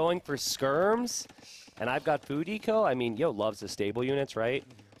man, he's going for skirms, and I've got food eco. I mean, Yo loves the stable units, right?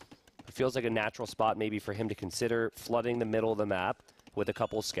 It feels like a natural spot maybe for him to consider flooding the middle of the map with a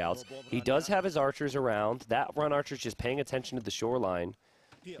couple of scouts. He does have his archers around. That run archer's just paying attention to the shoreline,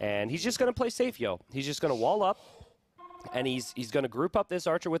 and he's just going to play safe, Yo. He's just going to wall up, and he's going to group up this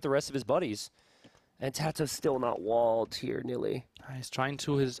archer with the rest of his buddies. And TaToH's still not walled here, NILI. He's trying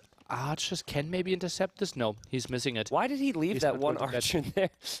to. His archers can maybe intercept this. No, he's missing it. Why did he leave that one archer there?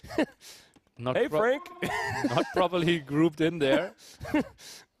 Hey, Frank! Not properly grouped in there.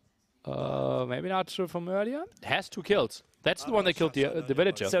 Maybe an archer from earlier. Has 2 kills. That's the one that killed the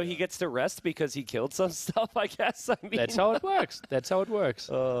villager. So he gets to rest because he killed some stuff, I guess. I mean, that's how it works. That's how it works.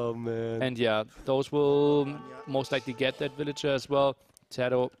 Oh, man. And yeah, those will most likely get that villager as well.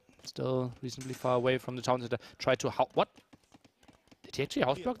 TaToH Still reasonably far away from the town center. Try to what? Did he actually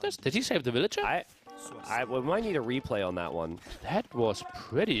house block this? Did he save the villager? We might need a replay on that one. That was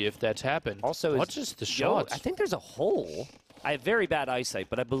pretty if that happened. Also, what is the shot? I think there's a hole. I have very bad eyesight,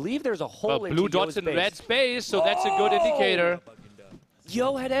 but I believe there's a hole in blue dots in red space, so that's a good indicator.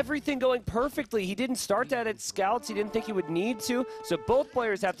 Yo had everything going perfectly. He didn't start that at scouts. He didn't think he would need to. So both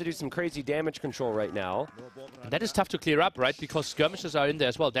players have to do some crazy damage control right now. And that is tough to clear up, right? Because skirmishes are in there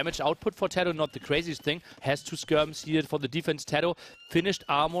as well. Damage output for TaToH, not the craziest thing. Has 2 skirms here for the defense. TaToH finished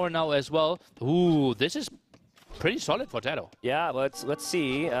armor now as well. Ooh, this is pretty solid for TaToH. Yeah, let's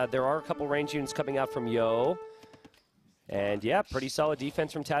see. There are a couple range units coming out from Yo. And yeah, pretty solid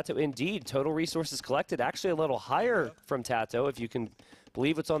defense from TaToH indeed. Total resources collected actually a little higher from TaToH, if you can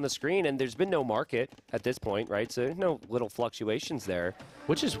believe what's on the screen. And there's been no market at this point, right? So no little fluctuations there.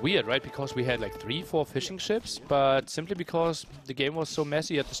 Which is weird, right? Because we had like 3-4 fishing ships, but simply because the game was so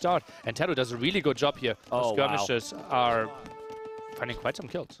messy at the start. And TaToH does a really good job here. The skirmishes are finding quite some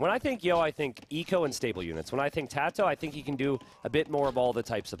kills. When I think Yo, I think eco and stable units. When I think TaToH, I think he can do a bit more of all the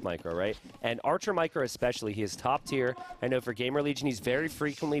types of micro, right? And Archer micro especially, he is top tier. I know for Gamer Legion, he's very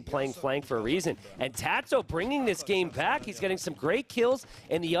frequently playing flank for a reason. And TaToH bringing this game back. He's getting some great kills,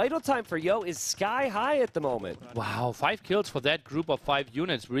 and the idle time for Yo is sky high at the moment. Wow, 5 kills for that group of 5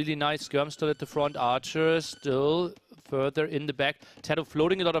 units. Really nice. Skirm still at the front. Archer still further in the back. TaToH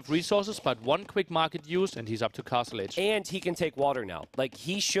floating a lot of resources, but 1 quick market use, and he's up to Castle Age. And he can take water now. Like,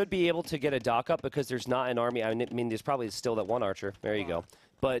 he should be able to get a dock up because there's not an army. I mean, there's probably still that 1 archer. There you go.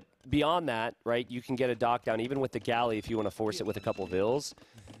 But beyond that, right, you can get a dock down, even with the galley if you want to force it with a couple of vills.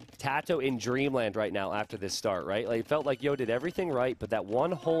 TaToH in dreamland right now after this start, right? Like, it felt like Yo did everything right, but that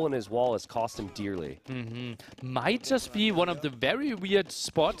 1 hole in his wall has cost him dearly. Might just be one of the very weird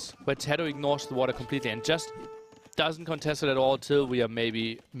spots where TaToH ignores the water completely and just doesn't contest it at all till we are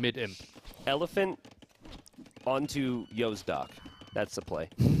maybe mid-imp. Elephant onto Yo's dock. That's the play.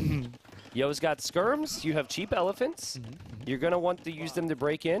 Yo's got skirms. You have cheap elephants. You're going to want to use them to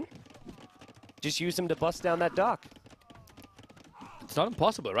break in. Just use them to bust down that dock. It's not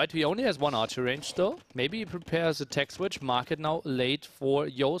impossible, right? He only has 1 archer range still. Maybe he prepares a tech switch. Market now late for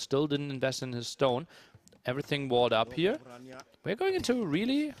Yo. Still didn't invest in his stone. Everything walled up here. We're going into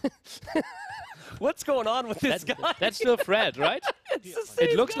really... What's going on with this guy? That's still Fred, right?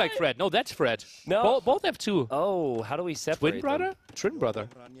 It looks like Fred. No, that's Fred. No. Both have 2. Oh, how do we separate Twin brother? them? Twin brother.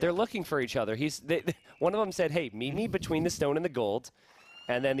 They're looking for each other. One of them said, hey, meet me between the stone and the gold.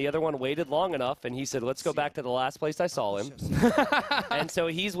 And then the other one waited long enough, and he said, let's go back to the last place I saw him. And so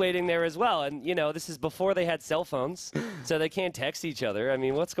he's waiting there as well. And, you know, this is before they had cell phones, so they can't text each other. I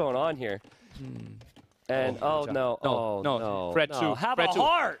mean, what's going on here? And, no. Fred, too. Have Fred a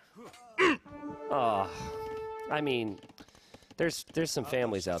heart! I mean, there's some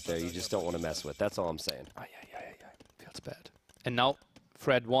families out there you just don't want to mess with. That's all I'm saying. Feels bad. And now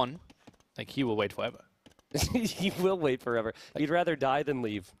Fred won. Like, he will wait forever. He will wait forever. He'd rather die than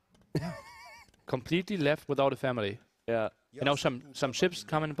leave. Completely left without a family. Yeah. And now some ships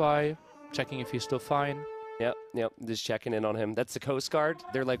coming by, checking if he's still fine. Yep. Just checking in on him. That's the Coast Guard.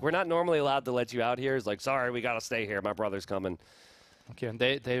 They're like, we're not normally allowed to let you out here. He's like, sorry, we got to stay here. My brother's coming. Okay, and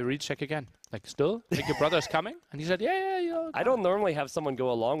they recheck again. Like, still? Like, your brother's coming? And he said, yeah. I don't normally have someone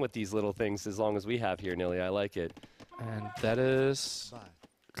go along with these little things as long as we have here, NILI. I like it. And that is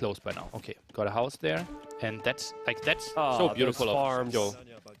closed by now. Okay, got a house there. And that's so beautiful of farms. Yo.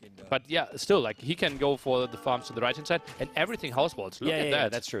 But yeah, still, like, he can go for the farms to the right-hand side, and everything house walls. Look at that. Yeah,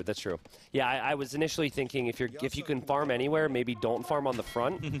 that's true. Yeah, I was initially thinking if you can farm anywhere, maybe don't farm on the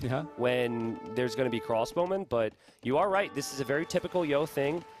front when there's going to be crossbowmen. But you are right. This is a very typical Yo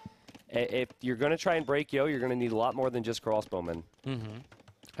thing. If you're going to try and break Yo, you're going to need a lot more than just crossbowmen.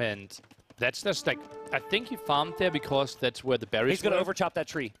 And that's just like, I think he farmed there because that's where the berries He's going to overchop that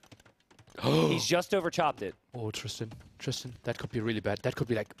tree. He's just overchopped it. Oh, Tristan, that could be really bad. That could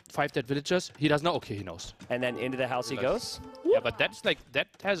be like 5 dead villagers. He does not. Okay, he knows. And then into the house he goes. Yeah, but that's like, that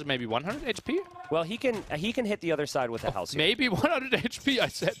has maybe 100 HP. Well, he can hit the other side with the house. Maybe 100 HP. I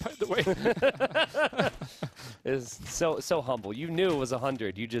said, by the way. Is so humble. You knew it was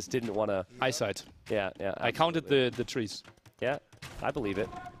 100. You just didn't want to. Eyesight. Yeah. I counted the trees. Yeah, I believe it.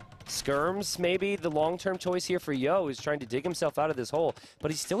 Skirms, maybe the long-term choice here for Yo, who's trying to dig himself out of this hole.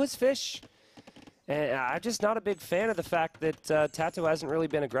 But he still has fish. And I'm just not a big fan of the fact that TaToH hasn't really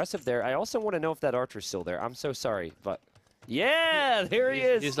been aggressive there. I also want to know if that archer's still there. I'm so sorry, but... Yeah, there he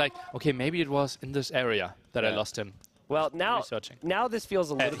is! He's like, okay, maybe it was in this area that I lost him. Well, now this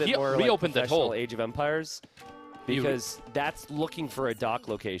feels a little bit more like professional Age of Empires. Because that's looking for a dock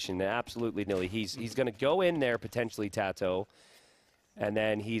location. Absolutely, NILI. He's going to go in there, potentially, TaToH. And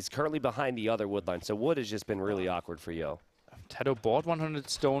then he's currently behind the other wood line. So wood has just been really awkward for Yo. TaToH bought 100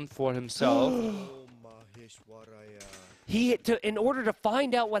 stone for himself. In order to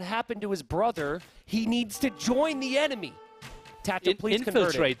find out what happened to his brother, he needs to join the enemy. TaToH, please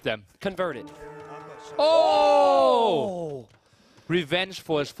infiltrate them. Convert it. Oh! Revenge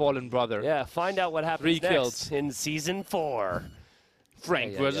for his fallen brother. Yeah, find out what happens 3 kills next in Season 4.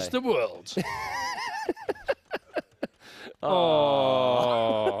 Frank versus the world.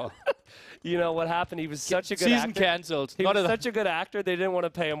 Oh. You know what happened? He was such a good Season actor. cancelled. He was such a good actor, they didn't want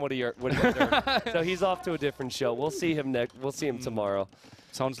to pay him what he earned. So he's off to a different show. We'll see him next. We'll see him tomorrow.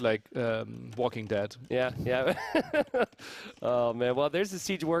 Sounds like Walking Dead. Yeah, yeah. Oh, man. Well, there's the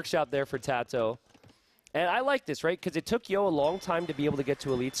Siege Workshop there for TaToH. And I like this, right? Because it took Yo a long time to be able to get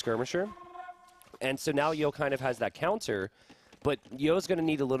to Elite Skirmisher. And so now Yo kind of has that counter. But Yo's going to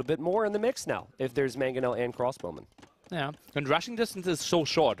need a little bit more in the mix now if there's Mangonel and Crossbowman. Yeah, and rushing distance is so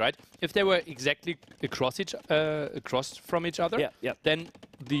short, right? If they were exactly across from each other, then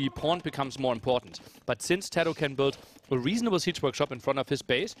the pawn becomes more important. But since TaToH can build a reasonable siege workshop in front of his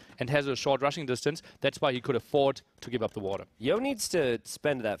base and has a short rushing distance, that's why he could afford to give up the water. Yo needs to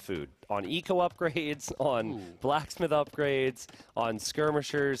spend that food on eco upgrades, on blacksmith upgrades, on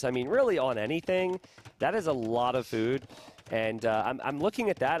skirmishers. I mean, really on anything. That is a lot of food. And I'm looking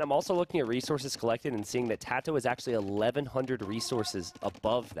at that. I'm also looking at resources collected and seeing that TaToH is actually 1,100 resources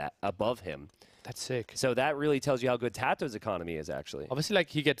above him. That's sick. So that really tells you how good TaToH's economy is, actually. Obviously, like,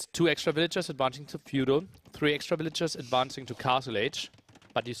 he gets 2 extra villagers advancing to feudal, 3 extra villagers advancing to castle age,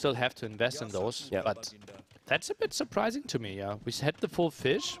 but you still have to invest in those. Yep. But that's a bit surprising to me. Yeah, we had the full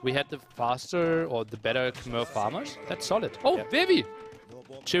fish, we had the faster or the better Khmer farmers. That's solid. Oh, Vivi,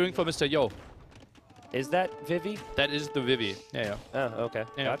 cheering for Mr. Yo. Is that Vivi? That is the Vivi. Yeah. Oh, okay.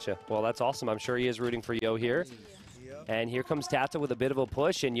 Yeah. Gotcha. Well, that's awesome. I'm sure he is rooting for Yo here. And here comes TaToH with a bit of a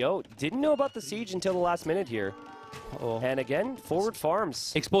push. And Yo didn't know about the siege until the last minute here. And again, forward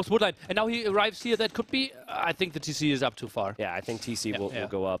farms. Exposed woodline. And now he arrives here. That could be... I think the TC is up too far. Yeah, I think TC will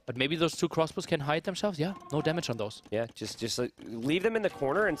go up. But maybe those 2 crossbows can hide themselves? Yeah, no damage on those. Yeah, just leave them in the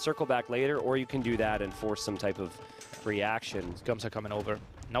corner and circle back later, or you can do that and force some type of reaction. Skirms are coming over.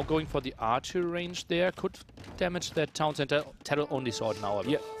 Now going for the archer range there. Could damage that town center. TaToH only saw it now.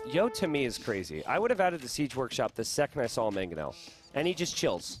 Yeah, Yo to me is crazy. I would have added the Siege Workshop the second I saw Mangonel. And he just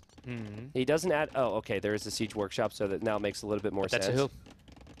chills. He doesn't add... Oh, okay, there is the Siege Workshop, so that now makes a little bit more sense. That's a hill.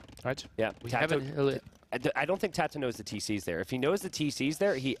 Right? Yeah. We have a hill. I don't think TaToH knows the TC's there. If he knows the TC's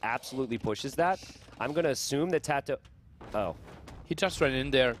there, he absolutely pushes that. I'm going to assume that TaToH... Oh. He just ran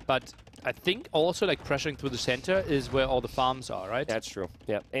in there, but I think also like pressuring through the center is where all the farms are, right? That's true.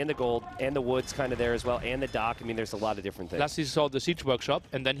 Yeah, and the gold, and the wood's kind of there as well, and the dock. I mean, there's a lot of different things. Plus he saw the siege workshop,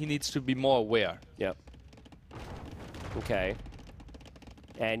 and then he needs to be more aware. Yep. Okay.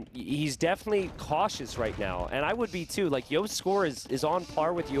 And he's definitely cautious right now. And I would be too. Like, Yo's score is on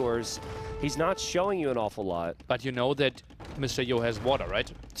par with yours. He's not showing you an awful lot. But you know that Mr. Yo has water,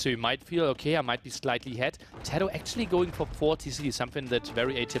 right? So you might feel, okay, I might be slightly ahead. TaToH actually going for 4 TC is something that's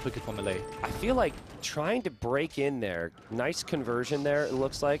very atypical for Melee. I feel like trying to break in there. Nice conversion there, it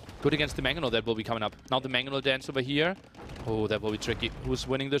looks like. Good against the Mangonel that will be coming up. Now the Mangonel dance over here. Oh, that will be tricky. Who's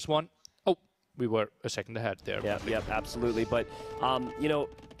winning this one? We were a second ahead there. Yep, absolutely. But, you know,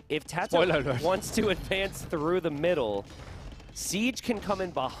 if TaToH wants to advance through the middle, Siege can come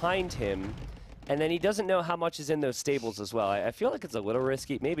in behind him, and then he doesn't know how much is in those stables as well. I feel like it's a little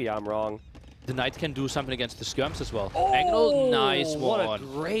risky. Maybe I'm wrong. The Knight can do something against the Skirms as well. Oh, Mangonel, nice one. What a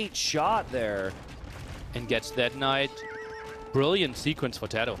great shot there. And gets that Knight. Brilliant sequence for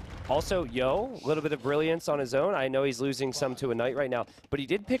TaToH. Also, Yo, a little bit of brilliance on his own. I know he's losing some to a Knight right now, but he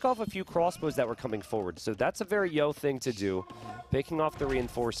did pick off a few crossbows that were coming forward. So that's a very Yo thing to do, picking off the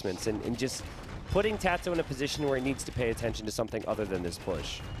reinforcements and just putting TaToH in a position where he needs to pay attention to something other than this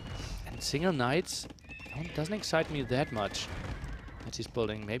push. And single Knights doesn't excite me that much that he's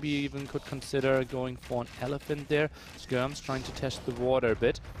building. Maybe he even could consider going for an elephant there. Skirms trying to test the water a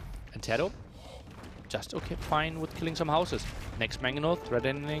bit. And TaToH just okay, fine with killing some houses. Next Mangonel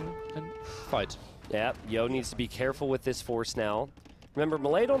threatening and fight. Yeah, Yo needs to be careful with this force now. Remember,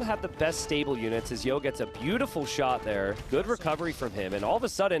 Melee don't have the best stable units as Yo gets a beautiful shot there. Good recovery from him. And all of a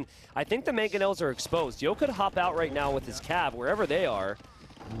sudden, I think the Mangonels are exposed. Yo could hop out right now with his cav, wherever they are,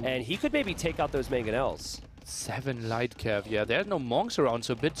 and he could maybe take out those Mangonels. 7 light cav. Yeah, there are no monks around,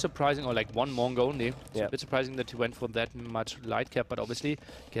 so a bit surprising, or like 1 monk only. So a bit surprising that he went for that much light cav, but obviously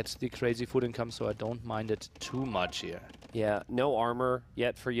gets the crazy food income, so I don't mind it too much here. Yeah, no armor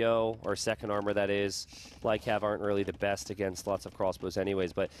yet for Yo, or second armor that is. Light cav aren't really the best against lots of crossbows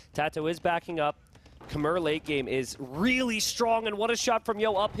anyways, but TaToH is backing up. Khmer late game is really strong, and what a shot from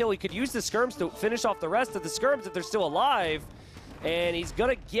Yo uphill. He could use the skirms to finish off the rest of the skirms if they're still alive, and he's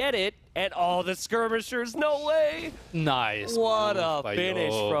gonna get it, and oh, the skirmishers, no way! Nice. What a by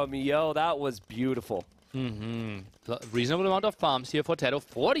finish Yo. from Yo, that was beautiful. Reasonable amount of farms here for TaToH.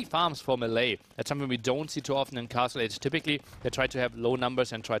 40 farms for Melee. That's something we don't see too often in Castle Age. Typically, they try to have low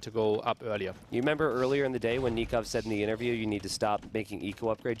numbers and try to go up earlier. You remember earlier in the day when Nicov said in the interview, you need to stop making eco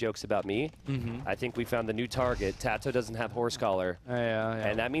upgrade jokes about me? I think we found the new target. TaToH doesn't have horse collar. Yeah.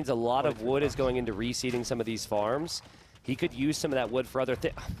 And that means a lot of wood is going into reseeding some of these farms. He could use some of that wood for other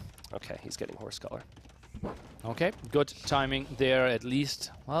things. Okay, he's getting horse collar. Okay, good timing there at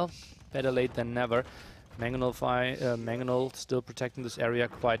least. Well, better late than never. Mangonel still protecting this area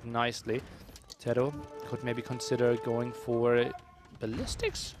quite nicely. TaToH could maybe consider going for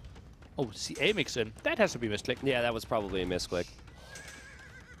ballistics. Oh, CA mix in. That has to be misclick. Yeah, that was probably a misclick.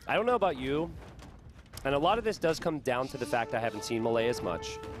 I don't know about you, and a lot of this does come down to the fact I haven't seen Melee as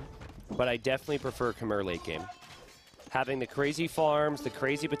much, but I definitely prefer Khmer late game. Having the crazy farms, the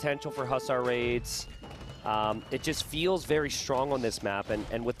crazy potential for Hussar raids, it just feels very strong on this map,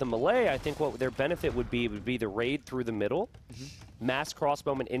 and with the Melee, I think what their benefit would be the raid through the middle, mass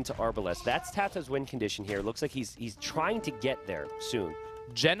crossbowman into Arbalest. That's TaToH's win condition here. Looks like he's trying to get there soon.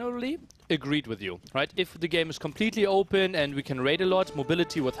 Generally, agreed with you, right? If the game is completely open and we can raid a lot,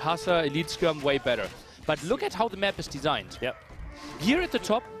 mobility with Hussar, Elite Skirm, way better. But look at how the map is designed. Yep. Here at the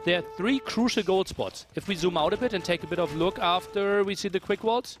top, there are 3 crucial gold spots. If we zoom out a bit and take a bit of look after we see the quick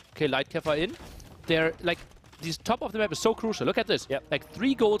walls, okay, Lightcav are in. They're like, this top of the map is so crucial. Look at this. Yep. Like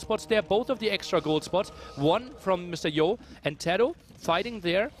 3 gold spots there, both of the extra gold spots. One from Mr. Yo, and TaToH fighting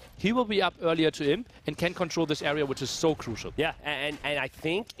there. He will be up earlier to him and can control this area, which is so crucial. Yeah, and I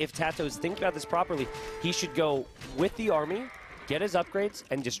think if TaToH is thinking about this properly, he should go with the army, get his upgrades,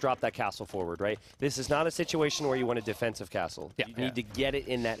 and just drop that castle forward, right? This is not a situation where you want a defensive castle. Yeah. You need to get it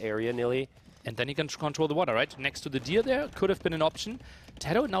in that area, NILI. And then he can control the water, right? Next to the deer there, could have been an option.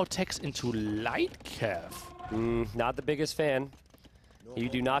 TaToH now techs into Lightcav. Not the biggest fan. You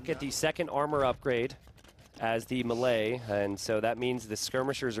do not get the second armor upgrade as the Melee, and so that means the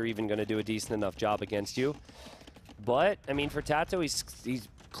skirmishers are even going to do a decent enough job against you. But, I mean, for TaToH, he's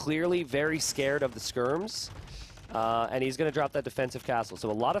clearly very scared of the skirms, and he's going to drop that defensive castle. So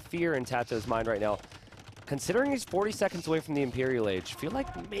a lot of fear in TaToH's mind right now. Considering he's 40 seconds away from the Imperial Age, I feel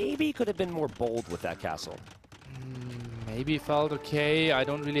like maybe he could have been more bold with that castle. Maybe felt okay. I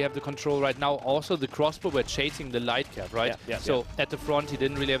don't really have the control right now. Also, the crossbow were chasing the Lightcav, right? Yeah, so at the front, he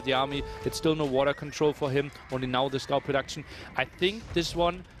didn't really have the army. It's still no water control for him. Only now the scout production. I think this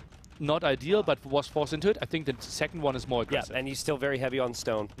one, not ideal, but was forced into it. I think the second one is more aggressive. Yeah, and he's still very heavy on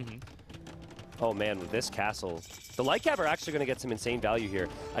stone. Oh man, with this castle. The Lightcav are actually going to get some insane value here.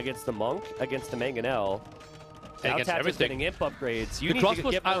 Against the Monk, against the Mangonel. Now Against TaToH's everything. getting imp upgrades. You The need to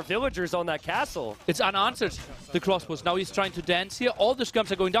crossbows get more villagers on that castle. It's unanswered, the crossbows. Now he's trying to dance here. All the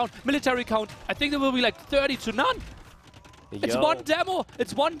skirms are going down. Military count, I think there will be like 30 to none. It's one demo.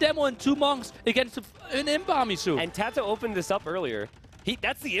 It's one demo and 2 monks against an imp army soon. And TaToH opened this up earlier.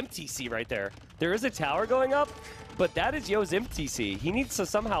 That's the imp TC right there. There is a tower going up, but that is Yo's imp TC. He needs to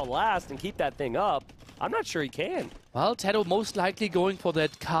somehow last and keep that thing up. I'm not sure he can. Well, TaToH most likely going for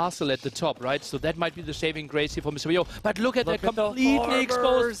that castle at the top, right? So that might be the saving grace here for Mr. Yo. But look at that completely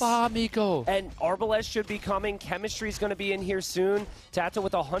exposed farm, Miko. And Arbalest should be coming. Chemistry's going to be in here soon. TaToH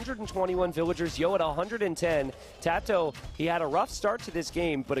with 121 villagers. Yo at 110. TaToH, he had a rough start to this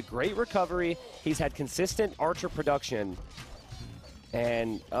game, but a great recovery. He's had consistent archer production.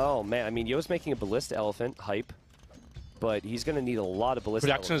 And, oh man, I mean, Yo's making a ballista elephant. Hype. But he's going to need a lot of ballista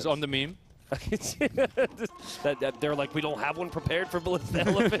Production elephants. is on the meme. They're like, we don't have one prepared for ballista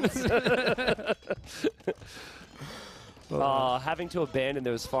elephants. Having to abandon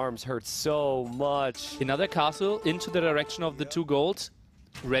those farms hurts so much. Another castle into the direction of the 2 golds,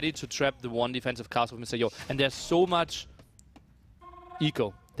 ready to trap the 1 defensive castle of Mr. Yo. And there's so much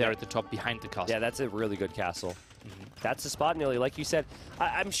eco there at the top behind the castle. Yeah, that's a really good castle. That's the spot, NILI. Like you said,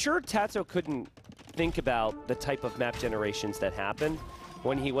 I'm sure TaToH couldn't think about the type of map generations that happened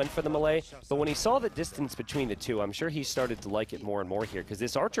when he went for the Melee, but when he saw the distance between the 2, I'm sure he started to like it more and more here, because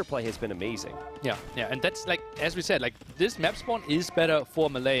this archer play has been amazing. Yeah, and that's like, as we said, like this map spawn is better for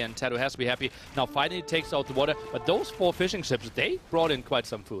Melee, and TaToH has to be happy. Now finally takes out the water, but those 4 fishing ships, they brought in quite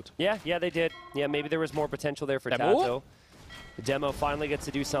some food. Yeah, they did. Yeah, maybe there was more potential there for Demo? TaToH. The demo finally gets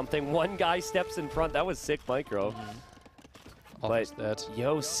to do something. One guy steps in front. That was sick micro. But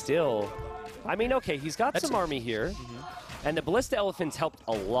Yo still, I mean, okay, he's got some army here. And the ballista elephants helped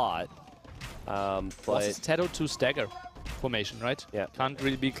a lot. But TaToH to stagger. formation, right? Yeah. Can't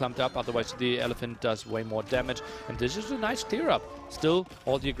really be clumped up, otherwise the elephant does way more damage. And this is a nice clear up. Still,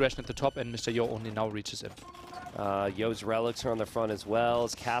 all the aggression at the top, and Mr. Yo only now reaches in. Yo's relics are on the front as well.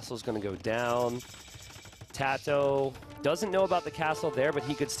 His castle's going to go down. TaToH doesn't know about the castle there, but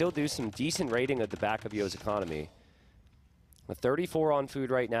he could still do some decent raiding at the back of Yo's economy. A 34 on food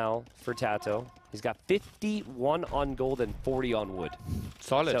right now for TaToH. He's got 51 on gold and 40 on wood.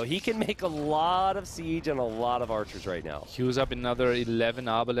 Solid. So he can make a lot of siege and a lot of archers right now. Queues up another 11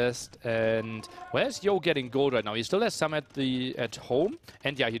 Arbalest, and where's Yo getting gold right now? He still has some at home,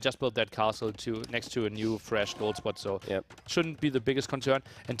 and yeah, he just built that castle next to a new fresh gold spot, so shouldn't be the biggest concern.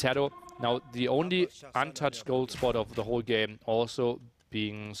 And TaToH, now the only untouched gold spot of the whole game, also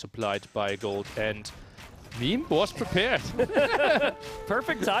being supplied by gold, and Meme was prepared.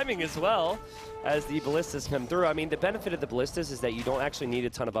 Perfect timing as well as the ballistas come through. I mean, the benefit of the ballistas is that you don't actually need a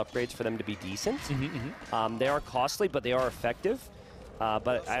ton of upgrades for them to be decent. They are costly, but they are effective.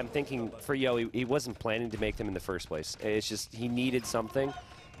 But I'm thinking for Yo, he wasn't planning to make them in the first place. It's just he needed something.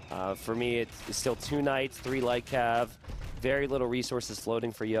 For me, it's still 2 knights, 3 light cav, very little resources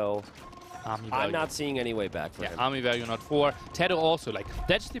floating for Yo. I'm not seeing any way back for him. Army value not 4. TaToH also, like,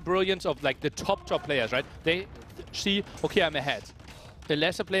 that's the brilliance of, like, the top players, right? They see, okay, I'm ahead. The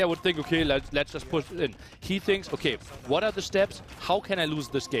lesser player would think, okay, let's just push it in. He thinks, okay, what are the steps? How can I lose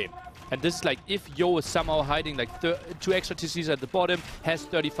this game? And this is like, if Yo is somehow hiding like 2 extra TCs at the bottom, has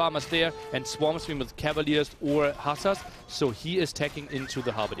 30 farmers there, and swarms me with cavaliers or hussars, so he is tacking into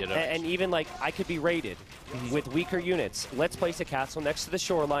the halberdier direction. And even like, I could be raided with weaker units. Let's place a castle next to the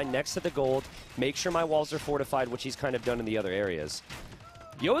shoreline, next to the gold, make sure my walls are fortified, which he's kind of done in the other areas.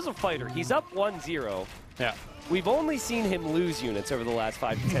 Yo is a fighter. He's up 1-0. Yeah. We've only seen him lose units over the last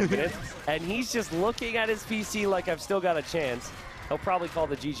 5 to 10 minutes, and he's just looking at his PC like I've still got a chance. He'll probably call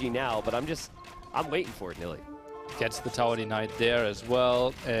the GG now, but I'm waiting for it, NILI. Gets the Tower Denied there as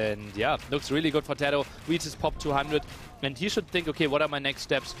well, and yeah, looks really good for TaToH. Reaches pop 200, and he should think, okay, what are my next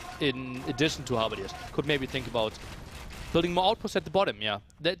steps in addition to halberdiers? Could maybe think about building more outposts at the bottom, yeah.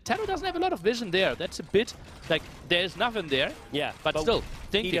 TaToH doesn't have a lot of vision there. That's a bit, like, there's nothing there. Yeah. But still,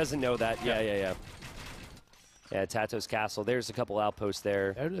 thinking. He doesn't know that. Yeah, TaToH's castle. There's a couple outposts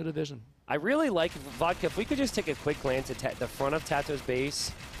there. Very little vision. I really like, Vodka, if we could just take a quick glance at the front of TaToH's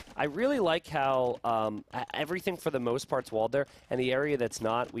base. I really like how everything for the most part's walled there, and the area that's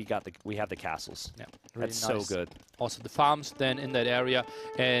not, we have the castles. Yeah, really that's nice. so good. Also the farms then in that area,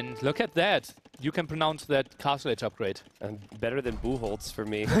 and look at that. You can pronounce that castle age upgrade. Better than Buchholz for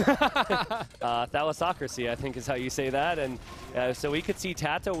me. Thalassocracy, I think is how you say that. And so we could see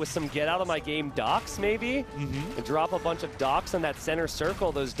TaToH with some get out of my game docks maybe. And drop a bunch of docks in that center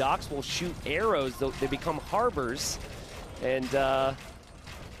circle. Those docks will shoot arrows. They become harbors. And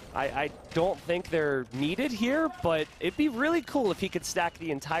I don't think they're needed here, but it'd be really cool if he could stack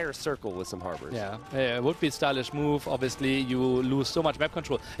the entire circle with some harbors. Yeah, it would be a stylish move. Obviously, you lose so much map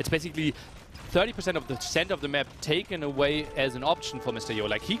control. It's basically 30% of the center of the map taken away as an option for Mr. Yo.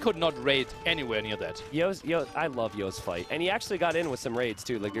 Like, he could not raid anywhere near that. I love Yo's fight. And he actually got in with some raids,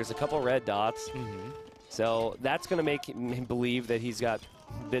 too. Like, there's a couple red dots. So that's going to make him believe that he's got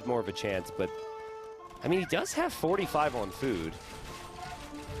a bit more of a chance. But, I mean, he does have 45 on food.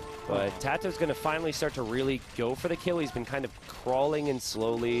 But TaToH's going to finally start to really go for the kill. He's been kind of crawling in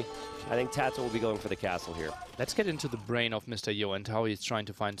slowly. I think TaToH will be going for the castle here. Let's get into the brain of Mr. Yo and how he's trying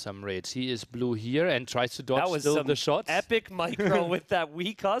to find some raids. He is blue here and tries to dodge still the shots. Epic micro with that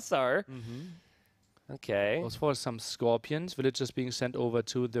weak hussar. Okay. Goes for some scorpions. Villagers being sent over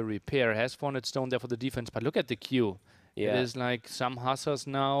to the repair. Has 400 stone there for the defense, but look at the queue. Yeah. It is like some hussars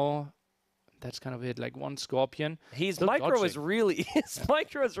now. That's kind of it, like 1 scorpion. His micro is really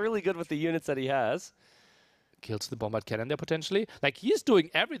good with the units that he has. Kills the bombard cannon there potentially. Like, he's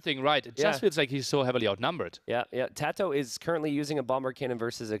doing everything right. It just feels like he's so heavily outnumbered. Yeah. TaToH is currently using a bombard cannon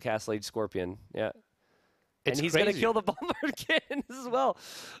versus a Castle Age Scorpion. Yeah. And he's going to kill the bombard cannon as well.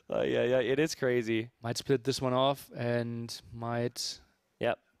 Yeah, it is crazy. Might split this one off and might...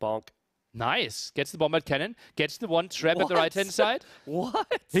 Yep, bonk. Nice. Gets the bombard cannon. Gets the 1 trap at the right-hand side.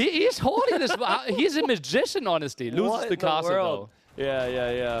 What? He is holding this. He's a magician, honestly. Loses the castle, though.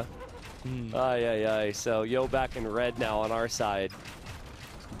 Yeah. So Yo back in red now on our side.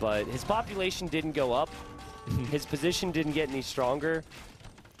 But his population didn't go up. His position didn't get any stronger.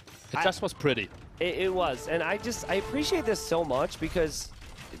 It just was pretty. It was. And I appreciate this so much because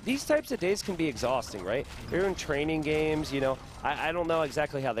these types of days can be exhausting, right? They're in training games, you know. I don't know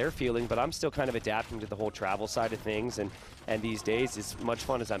exactly how they're feeling, but I'm still kind of adapting to the whole travel side of things. And these days, as much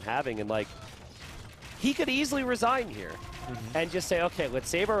fun as I'm having. And, like, he could easily resign here and just say, okay, let's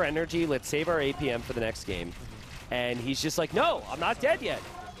save our energy. Let's save our APM for the next game. And he's just like, no, I'm not dead yet.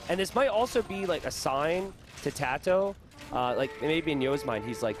 And this might also be like a sign to TaToH, like maybe in Yo's mind,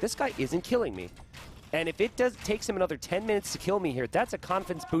 he's like, this guy isn't killing me. And if it takes him another 10 minutes to kill me here, that's a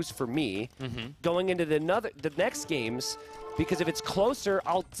confidence boost for me going into the next games, because if it's closer,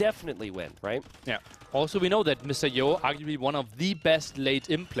 I'll definitely win, right? Yeah. Also, we know that Mr. Yo, arguably one of the best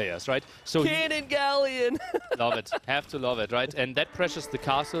late-in players, right? So Cannon Galleon! Love it. Have to love it, right? And that pressures the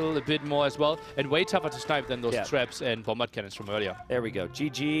castle a bit more as well, and way tougher to snipe than those traps and bombard cannons from earlier. There we go.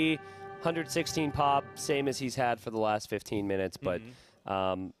 GG, 116 pop, same as he's had for the last 15 minutes, but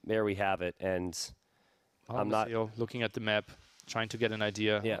there we have it. And I'm not looking at the map, trying to get an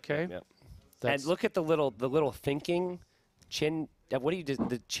idea. Yeah, okay. Yeah. And look at the little thinking chin. What do you do?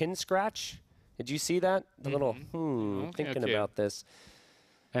 The chin scratch? Did you see that? The little thinking about this.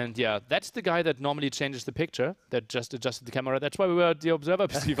 And yeah, that's the guy that normally changes the picture, that just adjusted the camera. That's why we were at the observer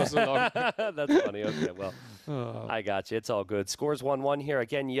PC for so long. That's funny. Okay, well, I got you. It's all good. Scores 1-1 here.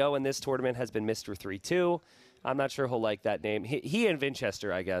 Again, Yo in this tournament has been Mr. 3-2. I'm not sure he'll like that name. He and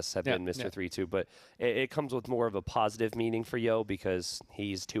Vinchester, I guess, have been Mr. 3-2, but it comes with more of a positive meaning for Yo because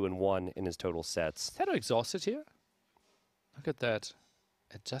he's 2-1 in his total sets. Is TaToH exhausted here? Look at that.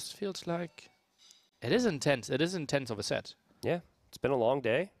 It just feels like it is intense. It is intense of a set. Yeah, it's been a long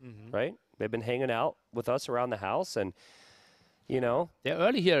day, right? They've been hanging out with us around the house, and you know they're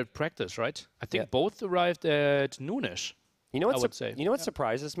early here at practice, right? I think both arrived at noonish. You know what? I would say. You know what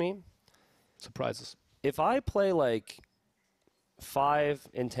surprises me? Surprises. If I play like 5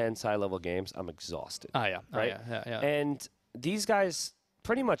 intense high-level games, I'm exhausted. Right? Yeah. And these guys,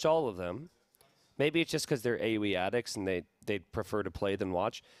 pretty much all of them, maybe it's just because they're AoE addicts and they prefer to play than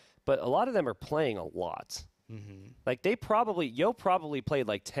watch, but a lot of them are playing a lot. Like Yo probably played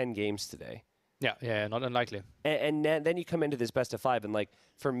like 10 games today. Yeah, not unlikely. And then you come into this best of 5, and like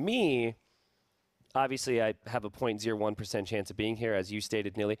for me, obviously, I have a 0.01% chance of being here, as you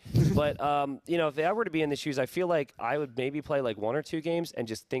stated, NILI. But, you know, if I were to be in the shoes, I feel like I would maybe play like 1 or 2 games and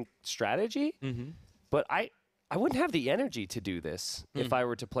just think strategy. But I wouldn't have the energy to do this if I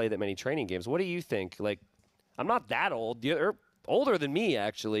were to play that many training games. What do you think? Like, I'm not that old. You're older than me,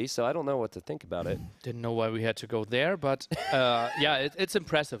 actually, so I don't know what to think about it. Didn't know why we had to go there, but yeah, it's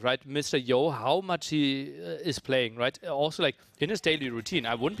impressive, right? Mr. Yo, how much he is playing, right? Also, like, in his daily routine,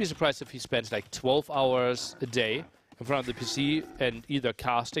 I wouldn't be surprised if he spends like 12 hours a day in front of the PC and either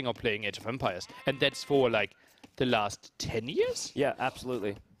casting or playing Age of Empires. And that's for like the last 10 years? Yeah,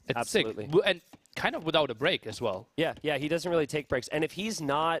 absolutely. It's absolutely. Sick. And kind of without a break as well. Yeah, he doesn't really take breaks. And if he's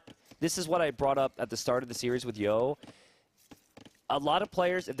not, this is what I brought up at the start of the series with Yo. A lot of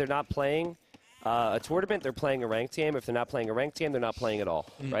players, if they're not playing a tournament, they're playing a ranked game. If they're not playing a ranked game, they're not playing at all,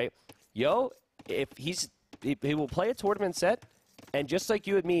 right? Yo, if he will play a tournament set, and just like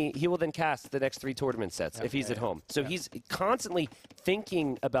you and me, he will then cast the next 3 tournament sets if he's at home. So he's constantly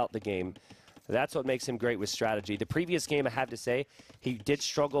thinking about the game. That's what makes him great with strategy. The previous game, I have to say, he did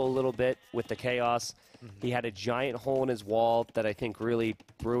struggle a little bit with the chaos. He had a giant hole in his wall that I think really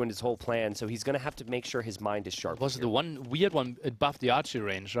ruined his whole plan. So he's going to have to make sure his mind is sharp. Was it the one weird one? It buffed the archery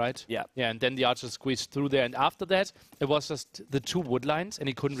range, right? Yeah. Yeah, and then the archers squeezed through there. And after that, it was just the 2 wood lines, and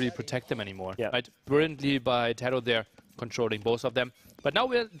he couldn't really protect them anymore. Yeah. Right? Brilliantly by TaToH there, controlling both of them. But now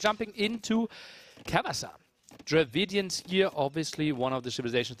we're jumping into Kawasan. Dravidians here, obviously one of the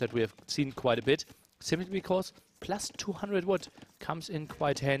civilizations that we have seen quite a bit, simply because plus 200 wood comes in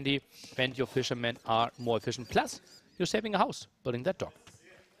quite handy, and your fishermen are more efficient. Plus, you're saving a house, building that dock.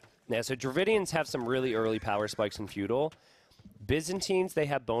 Yeah, so Dravidians have some really early power spikes in Feudal. Byzantines, they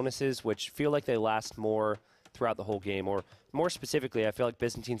have bonuses which feel like they last more throughout the whole game, or more specifically, I feel like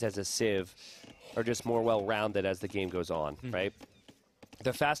Byzantines as a civ are just more well-rounded as the game goes on, right?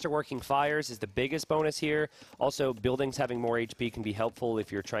 The faster working fires is the biggest bonus here. Also, buildings having more HP can be helpful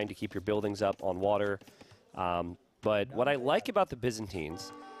if you're trying to keep your buildings up on water. But what I like about the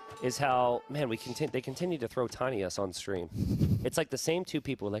Byzantines is how, man, they continue to throw Tiny us on stream. It's like the same 2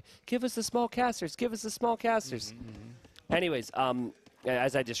 people like, give us the small casters, give us the small casters. Anyways,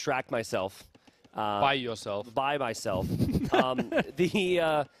 as I distract myself. By yourself. By myself.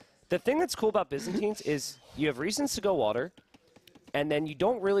 The thing that's cool about Byzantines is you have reasons to go water, and then you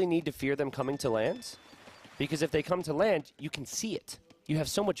don't really need to fear them coming to land, because if they come to land, you can see it. You have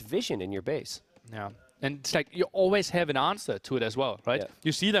so much vision in your base. Yeah. And it's like you always have an answer to it as well, right? Yeah.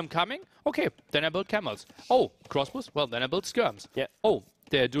 You see them coming, okay, then I build camels. Oh, crossbows, well, then I build skirms. Yeah. Oh,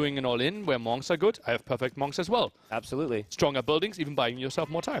 they're doing an all-in where monks are good. I have perfect monks as well. Absolutely. Stronger buildings, even buying yourself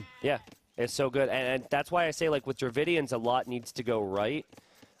more time. Yeah, it's so good. And that's why I say, like, with Dravidians, a lot needs to go right.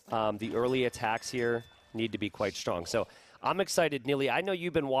 The early attacks here need to be quite strong. So I'm excited, NILI. I know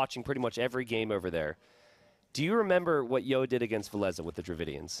you've been watching pretty much every game over there. Do you remember what Yo did against Villese with the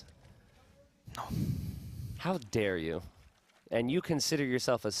Dravidians? No. How dare you? And you consider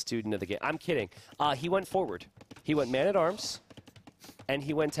yourself a student of the game. I'm kidding. He went forward. He went man-at-arms, and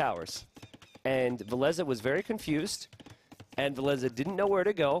he went towers. And Villese was very confused, and Villese didn't know where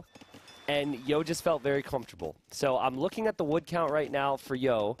to go, and Yo just felt very comfortable. So I'm looking at the wood count right now for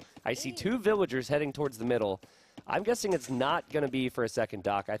Yo. I see 2 villagers heading towards the middle. I'm guessing it's not going to be for a second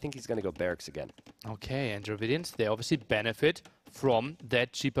dock. I think he's going to go barracks again. Okay, and Dravidians, they obviously benefit from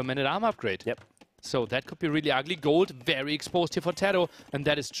that cheaper man-at-arm upgrade. Yep. So that could be really ugly. Gold, very exposed here for TaToH, and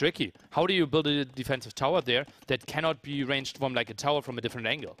that is tricky. How do you build a defensive tower there that cannot be ranged from like a tower from a different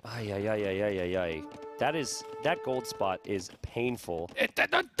angle? Ay. That gold spot is painful.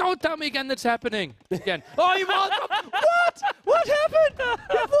 Don't tell me again that's happening. Again. Oh, he walled up. What? What happened?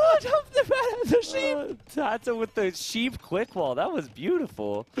 He walled up the sheep. TaToH with the sheep quick wall. That was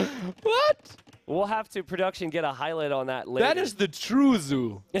beautiful. What? We'll have to, production, get a highlight on that later. That is the true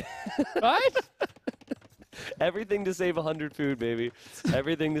zoo. Right? Everything to save 100 food, baby.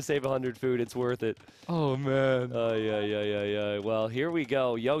 Everything to save 100 food. It's worth it. Oh, man. Yeah. Well, here we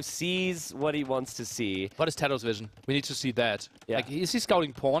go. Yo sees what he wants to see. What is TaToH's vision? We need to see that. Yeah. Like, is he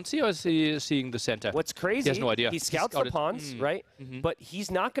scouting pawns here or is he seeing the center? What's crazy, he has no idea. He scouts the pawns, right? But he's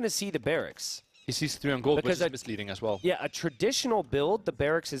not going to see the barracks. He sees 3 on gold, Because which is misleading as well. Yeah, a traditional build, the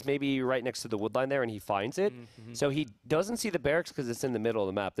barracks is maybe right next to the wood line there, and he finds it. So he doesn't see the barracks because it's in the middle of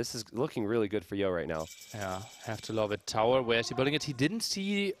the map. This is looking really good for Yo right now. Yeah, have to love it. Tower, where is he building it? He didn't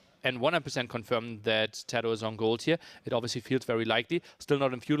see and 100% confirmed that TaToH is on gold here. It obviously feels very likely. Still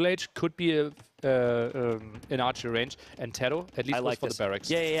not in feudal age. Could be an archer range. And TaToH, at least like for the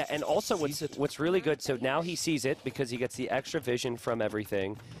barracks. Yeah. And also what's really good, so now he sees it because he gets the extra vision from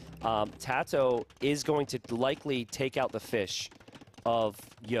everything. TaToH is going to likely take out the fish of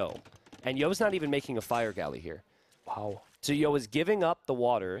Yo. And Yo's not even making a fire galley here. Wow. So Yo is giving up the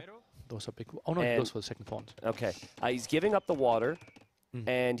water. Those are big. Oh, no, he goes for the second pond. Okay. He's giving up the water.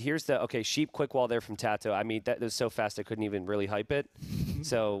 And here's the, sheep quick wall there from TaToH. I mean, that was so fast I couldn't even really hype it.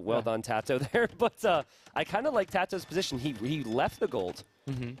 So well done, TaToH there. But I kind of like TaToH's position. He left the gold.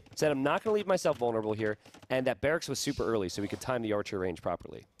 Said, I'm not going to leave myself vulnerable here. And that barracks was super early, so we could time the archer range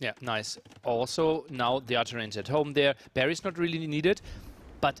properly. Yeah, nice. Also, now the archer range at home there. Berry's not really needed,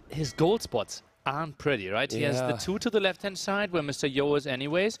 but his gold spots aren't pretty, right? He has the 2 to the left-hand side, where Mr. Yo is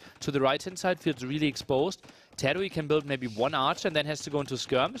anyways. To the right-hand side, feels really exposed. TaToH can build maybe 1 archer and then has to go into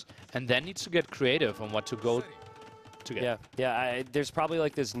skirms, and then needs to get creative on what to go to get. Yeah. There's probably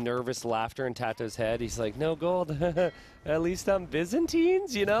like this nervous laughter in TaToH's head. He's like, no gold. At least I'm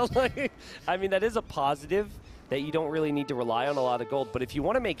Byzantines, you know? Like, I mean, that is a positive that you don't really need to rely on a lot of gold. But if you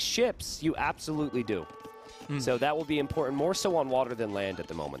want to make ships, you absolutely do. So that will be important, more so on water than land at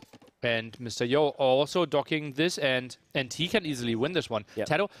the moment. And Mr. Yo also docking this, and he can easily win this one. Yep.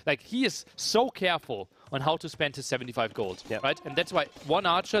 TaToH, like, he is so careful on how to spend his 75 gold, right? And that's why 1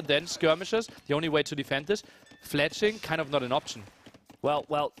 archer, then skirmishers, the only way to defend this. Fletching, kind of not an option. Well,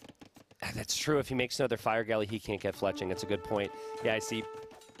 that's true. If he makes another fire galley, he can't get fletching. That's a good point. Yeah, I see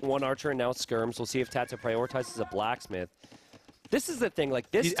 1 archer and now skirms. We'll see if TaToH prioritizes a blacksmith. This is the thing, like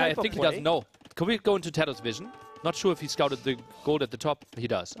this type of play. I think he doesn't know. Can we go into TaToH's vision? Not sure if he scouted the gold at the top. He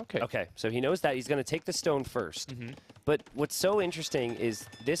does. Okay, so he knows that. He's going to take the stone first. But what's so interesting is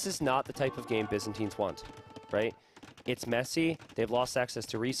this is not the type of game Byzantines want, right? It's messy, they've lost access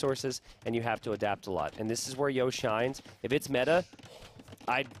to resources, and you have to adapt a lot. And this is where Yo shines. If it's meta,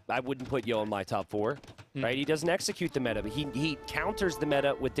 I wouldn't put Yo in my top 4, right? He doesn't execute the meta, but he counters the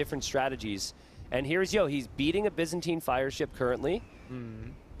meta with different strategies. And here's Yo. He's beating a Byzantine fire ship currently.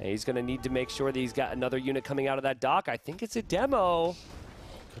 And he's going to need to make sure that he's got another unit coming out of that dock. I think it's a demo.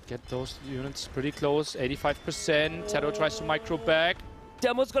 Could get those units pretty close. 85%. TaToH tries to micro back.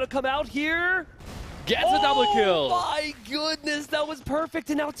 Demo's going to come out here. Gets a double kill. Oh my goodness, that was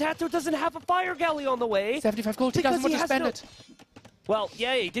perfect. And now TaToH doesn't have a fire galley on the way. 75 gold. He doesn't want to spend it. Well,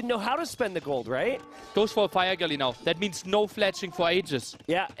 yeah, he didn't know how to spend the gold, right? Goes for a fire galley now. That means no fletching for ages.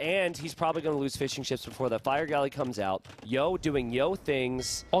 Yeah, and he's probably going to lose fishing ships before the fire galley comes out. Yo doing Yo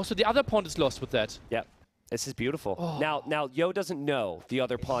things. Also, the other pond is lost with that. Yep. This is beautiful. Now, Yo doesn't know the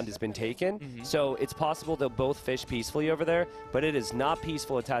other pond has been taken, so it's possible they'll both fish peacefully over there, but it is not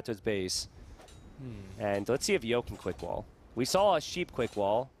peaceful at TaToH's base. And let's see if Yo can quick wall. We saw a sheep quick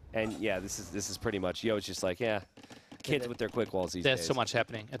wall, and yeah, this is pretty much Yo's just like, yeah. Kids with their quick walls these days. There's so much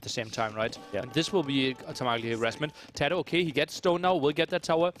happening at the same time, right? Yeah. And this will be some ugly harassment. TaToH, okay, he gets stone now, will get that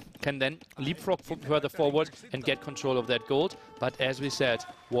tower, can then leapfrog further forward and get control of that gold. But as we said,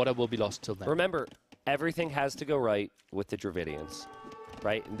 water will be lost till then. Remember, everything has to go right with the Dravidians,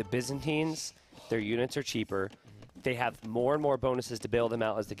 right? And the Byzantines, Their units are cheaper. They have more and more bonuses to bail them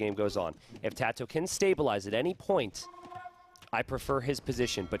out as the game goes on. If TaToH can stabilize at any point, I prefer his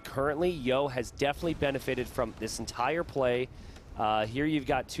position. But currently, Yo has definitely benefited from this entire play. Here you've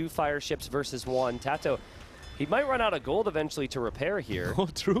got 2 fire ships versus 1. TaToH, he might run out of gold eventually to repair here. Oh,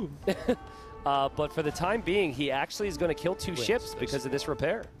 true. But for the time being, he actually is going to kill 2 ships because of this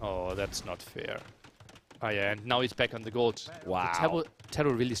repair. Oh, that's not fair. Oh, yeah, and now he's back on the gold. Wow. Did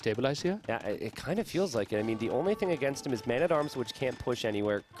TaToH really stabilize here? Yeah, it kind of feels like it. I mean, the only thing against him is Man-at-Arms, which can't push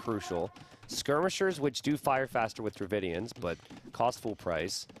anywhere, crucial. Skirmishers, which do fire faster with Dravidians, but cost full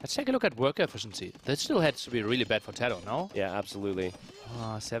price. Let's take a look at worker efficiency. That still had to be really bad for TaToH, no? Yeah, absolutely.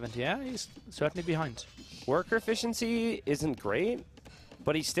 70, yeah, he's certainly behind. Worker efficiency isn't great,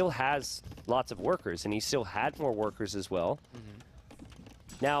 but he still has lots of workers, and he still had more workers as well.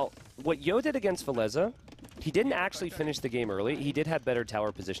 Now, what Yo did against Villese, he didn't actually finish the game early. He did have better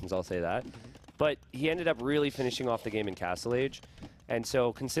tower positions, I'll say that. But he ended up really finishing off the game in Castle Age. And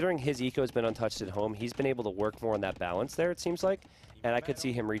so, considering his eco has been untouched at home, he's been able to work more on that balance there, it seems like. And I could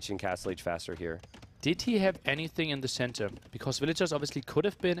see him reaching Castle Age faster here. Did he have anything in the center? Because villagers obviously could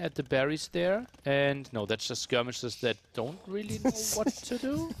have been at the berries there. And no, that's just skirmishers that don't really know what to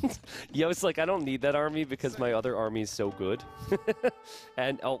do. Yo's like, I don't need that army because my other army is so good.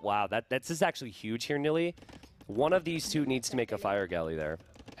 And, oh, wow, that's just actually huge here, NILI. One of these 2 needs to make a fire galley there.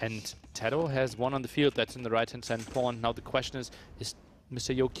 And TaToH has 1 on the field that's in the right-hand side pawn. Now the question is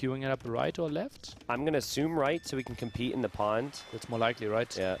Mr. Yo queuing it up right or left? I'm going to assume right so we can compete in the pond. That's more likely,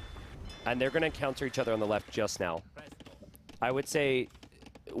 right? Yeah. And they're going to counter each other on the left just now. I would say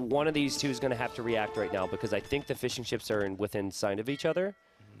one of these 2 is going to have to react right now because I think the fishing ships are within sight of each other.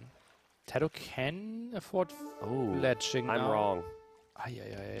 TaToH can afford fletching I'm now. wrong.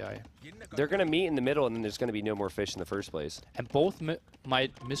 They're going to meet in the middle, and then there's going to be no more fish in the first place. And both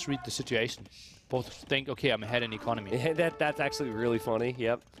might misread the situation. Both think, okay, I'm ahead in economy. That's actually really funny,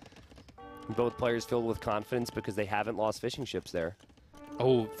 yep. Both players filled with confidence because they haven't lost fishing ships there.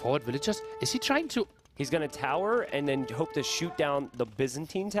 Oh, forward villagers? Is he trying to... He's going to tower and then hope to shoot down the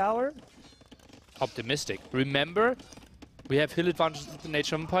Byzantine tower? Optimistic. Remember, we have hill advantages with the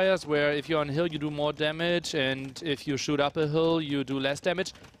nature empires, where if you're on a hill, you do more damage, and if you shoot up a hill, you do less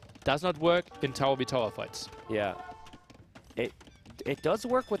damage. Does not work in tower v tower fights. Yeah. It does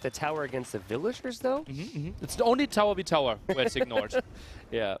work with the tower against the villagers, though? It's the only tower v tower where it's ignored.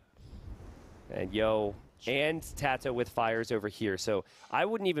 Yeah. And Yo... and TaToH with fires over here. So I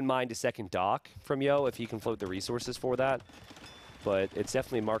wouldn't even mind a second dock from Yo if he can float the resources for that. But it's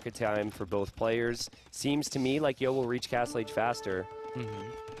definitely market time for both players. Seems to me like Yo will reach Castle Age faster.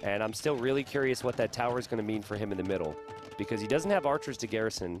 And I'm still really curious what that tower is going to mean for him in the middle. Because he doesn't have archers to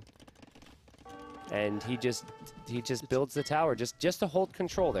garrison. And he just builds the tower just to hold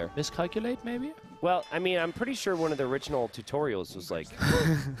control there. Miscalculate, maybe? Well, I mean, I'm pretty sure one of the original tutorials was like...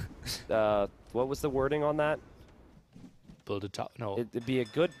 what was the wording on that? Build a tower. No. It'd be a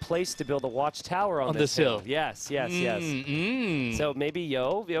good place to build a watchtower on this hill. Yes. So maybe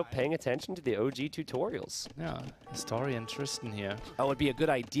Yo paying attention to the OG tutorials. Yeah, historian Tristan here. Oh, it'd be a good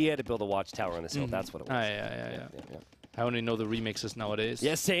idea to build a watchtower on this hill. That's what it was. Yeah. I only know the remixes nowadays.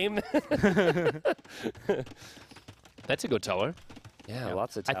 Yeah, same. That's a good tower. Yeah,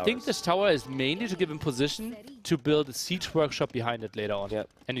 lots of towers. I think this tower is mainly to give him position to build a siege workshop behind it later on. Yep.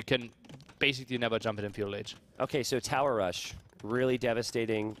 And you can basically never jump it in field age. Okay, so tower rush. Really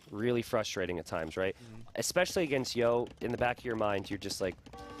devastating, really frustrating at times, right? Especially against Yo. In the back of your mind, you're just like,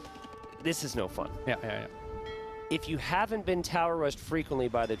 this is no fun. Yeah. If you haven't been tower rushed frequently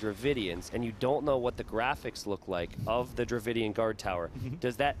by the Dravidians and you don't know what the graphics look like of the Dravidian guard tower,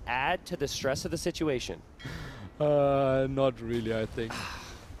 does that add to the stress of the situation? Not really, I think.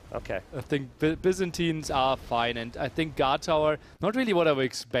 Okay. I think Byzantines are fine, and I think guard tower, not really what I would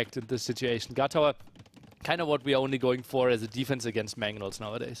expect in this situation. Guard tower, kind of what we're only going for as a defense against Mangonels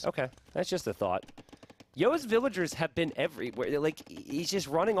nowadays. Okay, that's just a thought. Yo's villagers have been everywhere. Like, he's just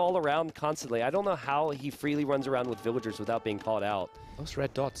running all around constantly. I don't know how he freely runs around with villagers without being caught out. Those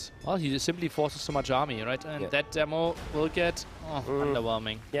red dots. Well, he just simply forces so much army, right? And that demo will get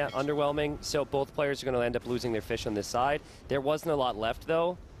underwhelming. Yeah, underwhelming. So both players are going to end up losing their fish on this side. There wasn't a lot left,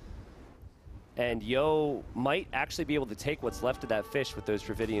 though. And Yo might actually be able to take what's left of that fish with those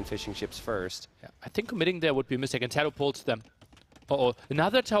Dravidian fishing ships first. Yeah, I think committing there would be a mistake, and TaToH pulls them. Uh-oh,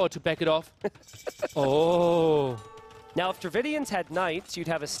 another tower to back it off. Oh. Now, if Dravidians had knights, you'd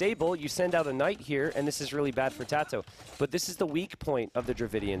have a stable, you send out a knight here, and this is really bad for TaToH. But this is the weak point of the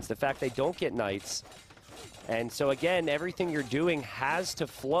Dravidians, the fact they don't get knights. And so, again, everything you're doing has to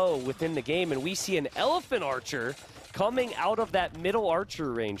flow within the game, and we see an elephant archer coming out of that middle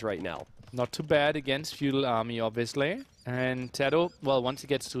archer range right now. Not too bad against Feudal Army, obviously. And TaToH, well, once he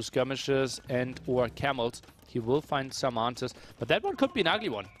gets to skirmishes and or camels, he will find some answers. But that one could be an ugly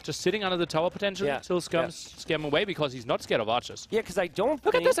one. Just sitting under the tower potentially until skirms scare him away because he's not scared of archers. Yeah, because I don't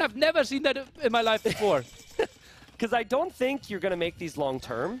Look at this, I've never seen that in my life before. Because I don't think you're going to make these long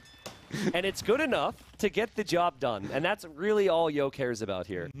term. And it's good enough to get the job done. And that's really all Yo cares about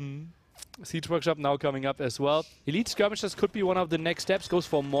here. Siege Workshop now coming up as well. Elite Skirmishers could be one of the next steps. Goes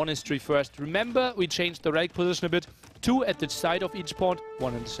for Monastery first. Remember, we changed the relic position a bit. 2 at the side of each pawn,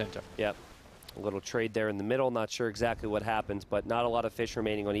 1 in the center. Yep. A little trade there in the middle. Not sure exactly what happens, but not a lot of fish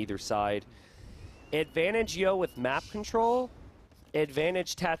remaining on either side. Advantage Yo with map control.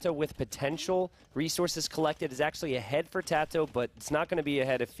 Advantage TaToH with potential. Resources collected is actually ahead for TaToH, but it's not going to be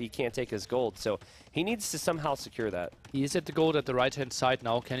ahead if he can't take his gold. So he needs to somehow secure that. He is at the gold at the right-hand side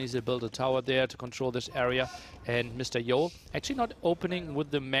now. Can he build a tower there to control this area? And Mr. Yo actually not opening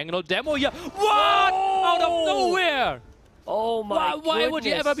with the Mangonel demo here. What? Out of nowhere! Oh my goodness. Why would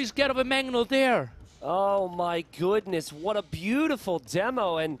you ever be scared of a Mangonel there? Oh my goodness, what a beautiful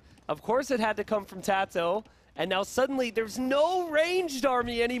demo. And of course it had to come from TaToH. And now suddenly there's no ranged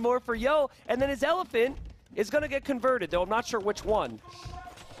army anymore for Yo. And then his elephant is going to get converted, though I'm not sure which one.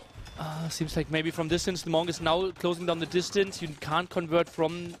 Seems like maybe from distance. The Monk is now closing down the distance. You can't convert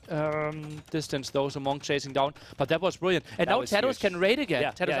from distance, though, so Monk chasing down. But that was brilliant. And now TaToH can raid again.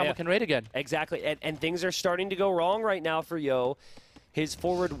 Yeah, TaToH's armor can raid again. Exactly. And things are starting to go wrong right now for Yo. His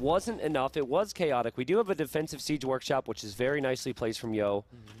forward wasn't enough. It was chaotic. We do have a defensive siege workshop, which is very nicely placed from Yo.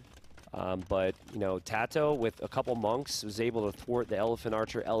 But, you know, TaToH with a couple monks was able to thwart the elephant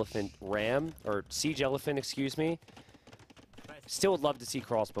archer, elephant ram, or siege elephant, excuse me. Still would love to see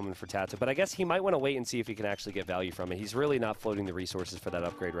crossbowmen for TaToH, but I guess he might want to wait and see if he can actually get value from it. He's really not floating the resources for that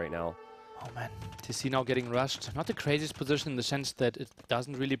upgrade right now. Oh man, TC now getting rushed. Not the craziest position in the sense that it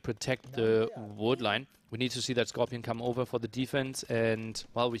doesn't really protect the wood line. We need to see that Scorpion come over for the defense, and,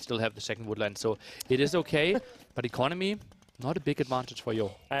 well, we still have the second wood line, so it is okay. But economy, not a big advantage for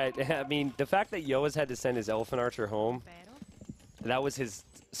Yo. I mean, the fact that Yo has had to send his elephant archer home, that was his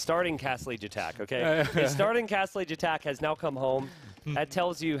starting Castle Age attack, okay? His starting Castle Age attack has now come home. That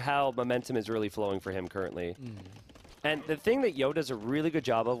tells you how momentum is really flowing for him currently. And the thing that Yo does a really good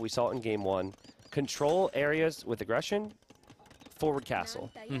job of, we saw it in Game 1, control areas with aggression, forward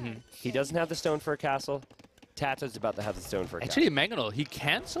castle. He doesn't have the stone for a castle. TaToH's about to have the stone for a Actually, castle. Mangonel, he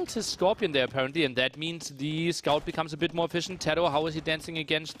cancelled his Scorpion there apparently, and that means the Scout becomes a bit more efficient. TaToH, how is he dancing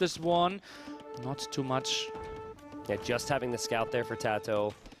against this one? Not too much. Yeah, just having the scout there for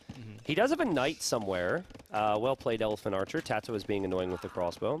TaToH. He does have a knight somewhere. Well played, Elephant Archer. TaToH is being annoying with the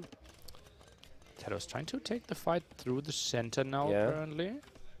crossbow. TaToH's trying to take the fight through the center now, apparently.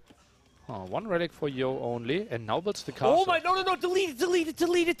 Oh, 1 relic for Yo only, and now builds the castle. Oh my, no, delete it, delete it,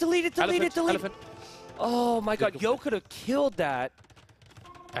 delete it, delete it, delete it, delete it. Oh my god, Yo could have killed that.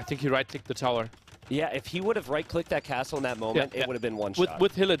 I think he right-clicked the tower. Yeah, if he would have right-clicked that castle in that moment, it would have been one shot.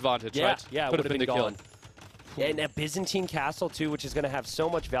 With hill advantage, right? Yeah, it could would have been the gone. kill. And a Byzantine castle, too, which is going to have so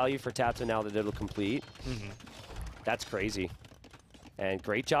much value for TaToH now that it'll complete. That's crazy. And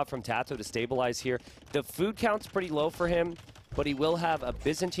great job from TaToH to stabilize here. The food count's pretty low for him, but he will have a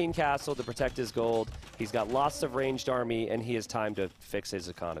Byzantine castle to protect his gold. He's got lots of ranged army, and he has time to fix his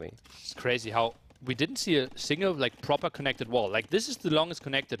economy. It's crazy how we didn't see a single, like, proper connected wall. Like, this is the longest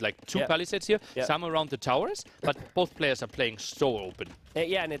connected, like, 2 palisades here, some around the towers, but both players are playing so open.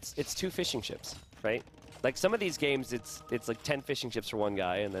 Yeah, and it's 2 fishing ships, right? Like, some of these games, it's like 10 fishing ships for one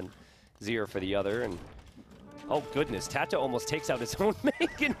guy and then 0 for the other. And oh, goodness, TaToH almost takes out his own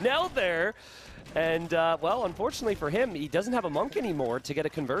Mangonel there. And, well, unfortunately for him, he doesn't have a monk anymore to get a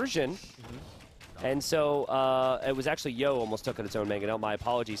conversion. And so it was actually Yo almost took out its own Mangonel. My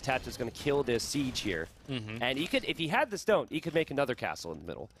apologies. TaToH's going to kill this siege here. And he could, if he had the stone, he could make another castle in the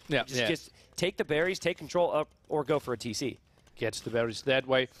middle. Just take the berries, take control up, or go for a TC. Gets the berries that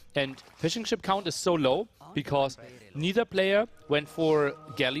way. And fishing ship count is so low because neither player went for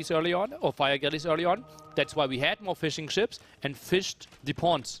galleys early on or fire galleys early on. That's why we had more fishing ships and fished the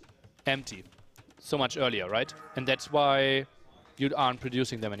pawns empty so much earlier, right? And that's why you aren't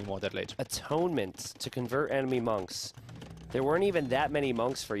producing them anymore that late. Atonement to convert enemy monks. There weren't even that many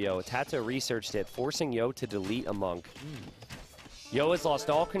monks for Yo. TaToH researched it, forcing Yo to delete a monk. Yo has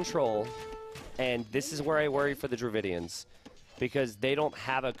lost all control, and this is where I worry for the Dravidians, because they don't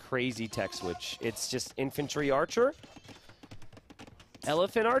have a crazy tech switch. It's just infantry archer.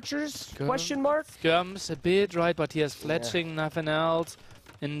 Elephant archers? Question mark? Skirms a bit, right? But he has fletching, nothing else.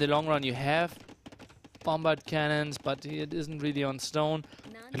 In the long run, you have bombard cannons, but it isn't really on stone.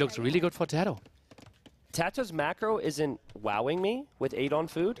 It looks really good for TaToH. TaToH's macro isn't wowing me with 8 on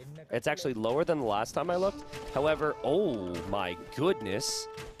food. It's actually lower than the last time I looked. However, oh my goodness.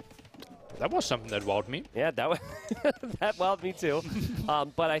 That was something that wowed me. Yeah, that that wowed me too.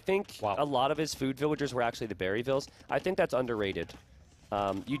 But I think a lot of his food villagers were actually the Berryvilles. I think that's underrated.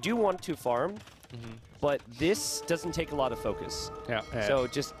 You do want to farm, but this doesn't take a lot of focus. Yeah. So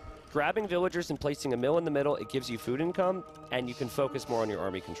just grabbing villagers and placing a mill in the middle, it gives you food income, and you can focus more on your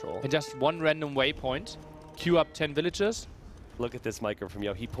army control. And just one random waypoint, queue up 10 villagers. Look at this micro from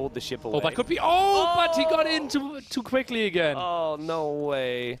Yo. He pulled the ship away. Oh, but could be. Oh, but he got in too quickly again. Oh, no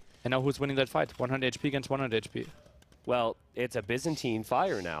way. And now who's winning that fight? 100 HP against 100 HP. Well, it's a Byzantine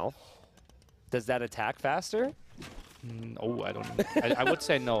fire now. Does that attack faster? Oh, I don't know. I would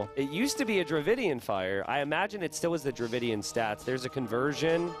say no. It used to be a Dravidian fire. I imagine it still is the Dravidian stats. There's a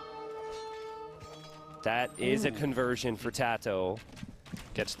conversion. That is a conversion for TaToH.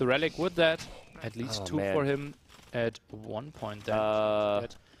 Gets the relic with that. At least 2 man. for him at 1 point. Then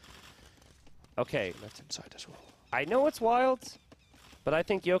okay. Left hand side as well. I know it's wild, but I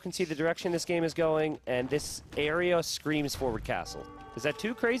think Yo can see the direction this game is going, and this area screams forward castle. Is that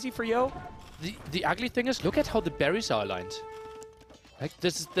too crazy for Yo? The ugly thing is, look at how the berries are aligned. Like,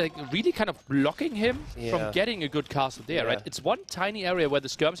 this is like really kind of blocking him from getting a good castle there, right? It's one tiny area where the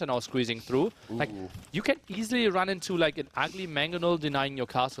skirms are now squeezing through. Like, you can easily run into like an ugly mangonel denying your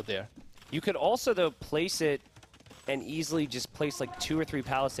castle there. You could also, though, place it and easily just place like 2 or 3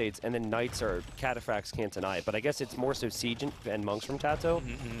 palisades, and then knights or cataphracts can't deny it. But I guess it's more so siege and monks from TaToH.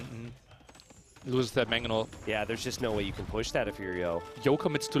 Loses that mangonel. Yeah, there's just no way you can push that if you're Yo. Yo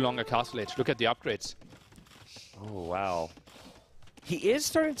commits to longer castle age. Look at the upgrades. Oh, wow. He is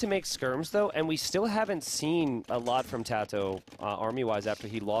starting to make skirms, though, and we still haven't seen a lot from TaToH army-wise after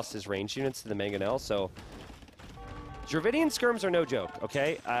he lost his range units to the Mangonel, so Dravidian skirms are no joke,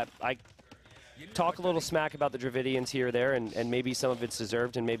 okay? I talk a little smack about the Dravidians here or there, and maybe some of it's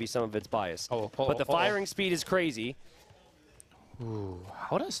deserved and maybe some of it's biased. But the firing speed is crazy. Ooh,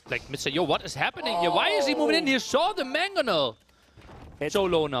 how does, like, Mr. Yo, what is happening here? Why is he moving in? He saw the mangonel. It's so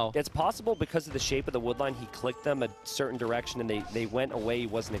low now. It's possible because of the shape of the woodline, he clicked them a certain direction and they went away he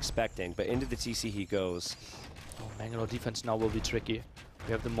wasn't expecting, but into the TC he goes. Oh, mangonel defense now will be tricky.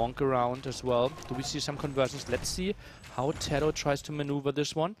 We have the monk around as well. Do we see some conversions? Let's see how TaToH tries to maneuver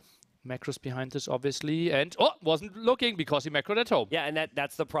this one. Macros behind this, obviously, and wasn't looking because he macroed at home. Yeah, and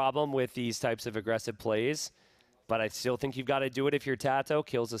that's the problem with these types of aggressive plays. But I still think you've got to do it if you're TaToH.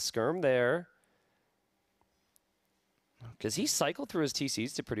 Kills a skirm there. Does he cycle through his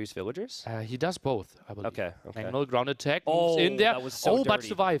TCs to produce villagers? He does both, I believe. Okay. Mangonel ground attack, moves in there. That was so dirty. But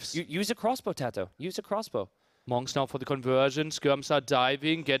survives. Use a crossbow, TaToH. Use a crossbow. Monks now for the conversion. Skirms are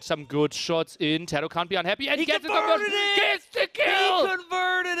diving. Get some good shots in. TaToH can't be unhappy. And he gets the conversion. Gets the kill! He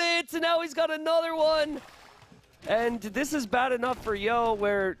converted it! And now he's got another one. And this is bad enough for Yo,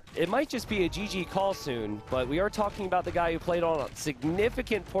 where it might just be a GG call soon. But we are talking about the guy who played on a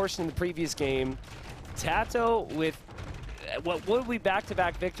significant portion in the previous game. TaToH with what would be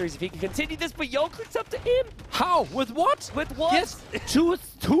back-to-back victories if he can continue this, but Yo clicks up to him. How? With what? With what? Yes,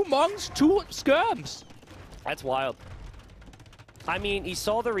 two monks, 2 skirms. That's wild. I mean, he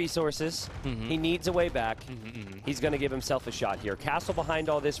saw the resources. He needs a way back. He's going to give himself a shot here. Castle behind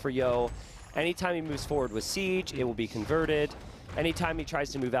all this for Yo. Anytime he moves forward with siege, it will be converted. Anytime he tries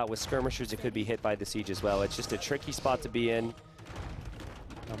to move out with skirmishers, it could be hit by the siege as well. It's just a tricky spot to be in.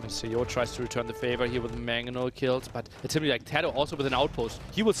 Mr. Yo tries to return the favor here with the mangonel kills, but it's simply like TaToH also with an outpost.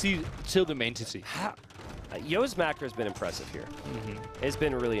 He will see till the main TC. Yo's macro has been impressive here. It's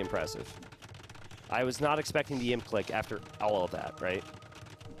been really impressive. I was not expecting the imp click after all of that, right?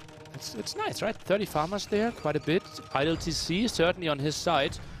 It's nice, right? 30 farmers there, quite a bit. Idle TC certainly on his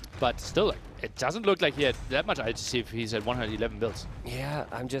side, but still, like, it doesn't look like he had that much idle TC if he's at 111 builds. Yeah,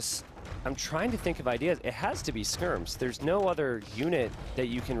 I'm trying to think of ideas. It has to be skirms. There's no other unit that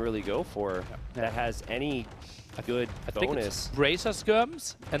you can really go for that has any good bonus. I think it's Bracer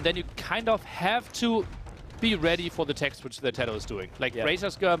skirms, and then you kind of have to be ready for the text which the TaToH is doing. Like Bracer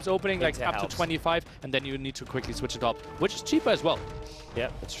skirms opening like up to 25, and then you need to quickly switch it up, which is cheaper as well.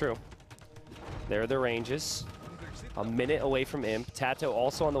 Yeah, that's true. There are the ranges. A minute away from Imp. TaToH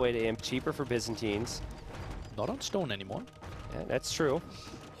also on the way to Imp. Cheaper for Byzantines. Not on stone anymore. Yeah, that's true.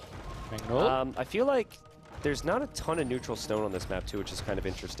 I feel like there's not a ton of neutral stone on this map too, which is kind of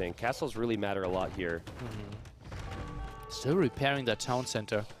interesting. Castles really matter a lot here. Still repairing that town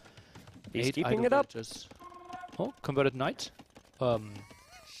center. He's keeping it up. Oh, converted knight.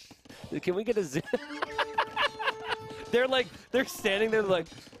 Can we get a zoom? They're standing there like,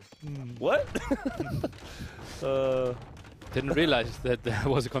 what? Didn't realize that there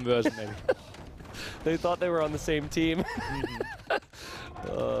was a conversion maybe. They thought they were on the same team. I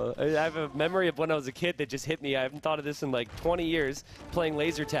have a memory of when I was a kid that just hit me. I haven't thought of this in like 20 years, playing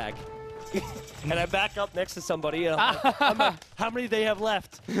laser tag. And I back up next to somebody, and I'm like, how many do they have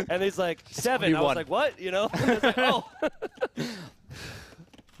left? And he's like, 7. I was like, what? You know? And I was like,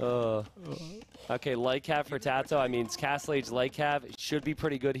 oh. Okay, Lightcap for TaToH. I mean, it's Castle Age Lightcap. It should be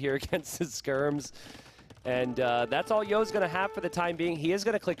pretty good here against the Skirms. And that's all Yo's going to have for the time being. He is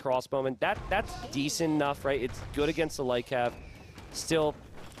going to click Crossbowman. That's decent enough, right? It's good against the Lightcap. Still,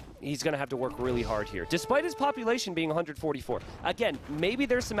 he's going to have to work really hard here, despite his population being 144. Again, maybe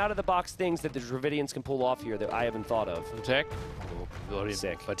there's some out-of-the-box things that the Dravidians can pull off here that I haven't thought of. Attack. Very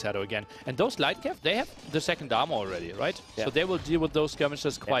sick for TaToH again. And those Lightcap, they have the second armor already, right? Yeah. So they will deal with those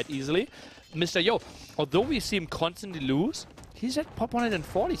skirmishes quite easily. Mr. Yo, although we see him constantly lose, he's at pop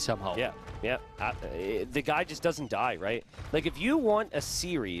 140 somehow. Yeah, yeah. The guy just doesn't die, right? Like, if you want a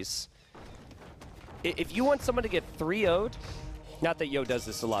series, if you want someone to get 3-0'd, not that Yo does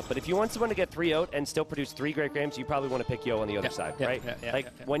this a lot, but if you want someone to get 3-0'd and still produce 3 great games, you probably want to pick Yo on the other side, right?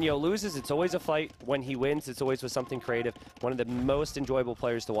 When Yo loses, it's always a fight. When he wins, it's always with something creative. One of the most enjoyable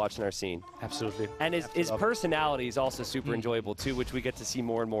players to watch in our scene. Absolutely. And his personality is also super enjoyable, too, which we get to see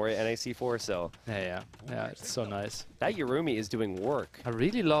more and more at NAC 4, so. Yeah, it's so nice. That Yerumi is doing work. I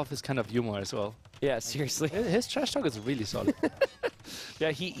really love his kind of humor as well. Yeah, seriously. His trash talk is really solid. Yeah,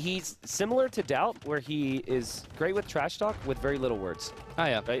 he's similar to Doubt, where he is great with trash talk with very little words. Ah,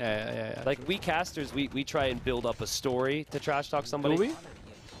 yeah. Right? Yeah. Like, we casters, we try and build up a story to trash talk somebody. Do we?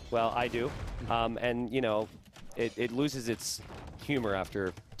 Well, I do. And, you know, it loses its humor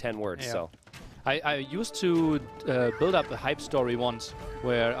after 10 words, so. I used to build up a hype story once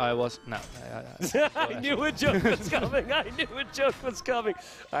where I was... No. I knew a joke was coming. I knew a joke was coming.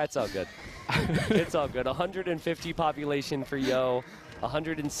 All right, it's all good. It's all good. 150 population for Yo.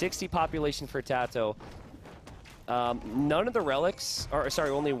 160 population for TaToH. None of the relics, or sorry,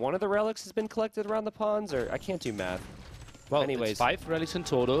 only one of the relics has been collected around the ponds, or I can't do math. Well, anyways, it's 5 relics in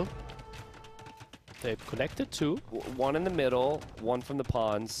total. They've collected 2. One in the middle, one from the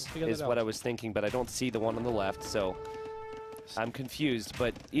ponds is what out. I was thinking, but I don't see the one on the left, so I'm confused.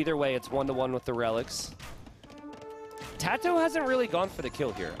 But either way, it's 1-to-1 with the relics. TaToH hasn't really gone for the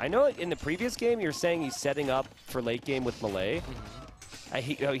kill here. I know in the previous game you're saying he's setting up for late game with Melee.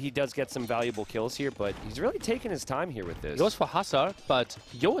 He does get some valuable kills here, but he's really taking his time here with this. He goes for Hussar, but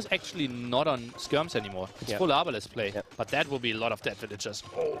Yo is actually not on Skirms anymore. It's full Arbalest play, but that will be a lot of dead villagers.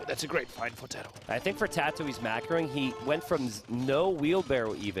 Oh, that's a great find for TaToH. I think for TaToH, he's macroing. He went from no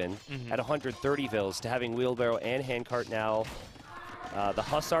wheelbarrow even at 130 vills to having wheelbarrow and handcart now. The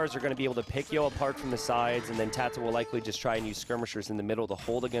Hussars are going to be able to pick Yo apart from the sides, and then TaToH will likely just try and use skirmishers in the middle to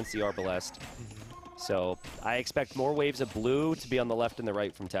hold against the Arbalest. So I expect more waves of blue to be on the left and the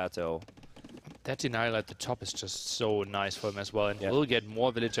right from TaToH. That denial at the top is just so nice for him as well, and he'll get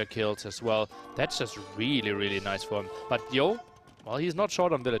more villager kills as well. That's just really, really nice for him. But Yo, well, he's not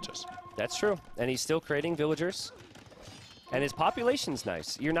short on villagers. That's true, and he's still creating villagers. And his population's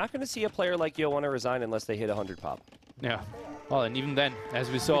nice. You're not going to see a player like Yo want to resign unless they hit 100 pop. Yeah. Well, and even then,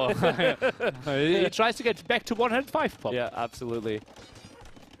 as we saw, he tries to get back to 105 pop. Yeah, absolutely.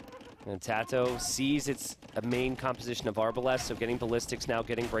 And TaToH sees its main composition of Arbalest, so getting Ballistics now,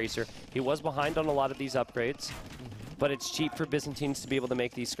 getting Bracer. He was behind on a lot of these upgrades, but it's cheap for Byzantines to be able to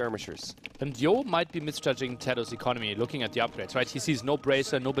make these skirmishers. And Yo might be misjudging TaToH's economy looking at the upgrades, right? He sees no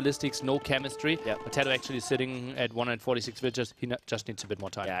Bracer, no Ballistics, no Chemistry. But TaToH actually sitting at 146 villages. He just needs a bit more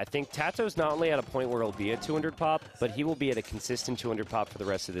time. Yeah, I think TaToH's not only at a point where he'll be at 200 pop, but he will be at a consistent 200 pop for the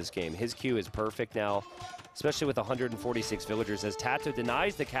rest of this game. His queue is perfect now, especially with 146 villagers, as TaToH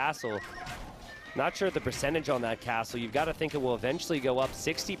denies the castle. Not sure the percentage on that castle. You've got to think it will eventually go up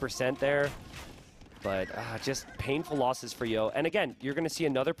 60% there. But just painful losses for Yo. And again, you're going to see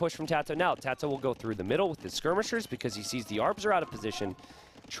another push from TaToH. Now, TaToH will go through the middle with the skirmishers because he sees the ARBs are out of position.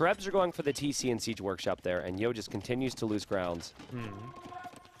 Trebs are going for the TC and Siege Workshop there, and Yo just continues to lose grounds.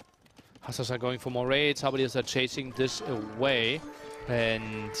 Hussars are going for more raids. Habaliers are chasing this away.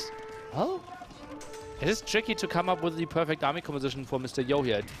 And, well, it is tricky to come up with the perfect army composition for Mr. Yo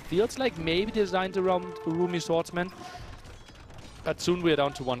here. It feels like maybe designed around Urumi Swordsman. But soon we are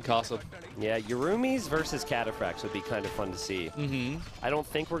down to 1 castle. Yeah, Yurumis versus Cataphracts would be kind of fun to see. I don't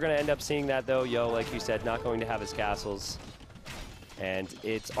think we're going to end up seeing that, though. Yo, like you said, not going to have his castles. And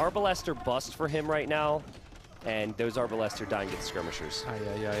it's Arbalest or bust for him right now. And those Arbalest are dying to the skirmishers.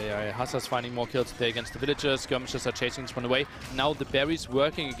 Yeah. Hussars finding more kills today against the villagers. Skirmishers are chasing this one away. Now the berries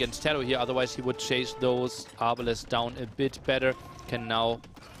working against TaToH here. Otherwise he would chase those Arbalests down a bit better. Can now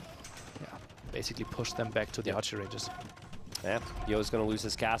basically push them back to the archer ranges. Yeah, Yo's going to lose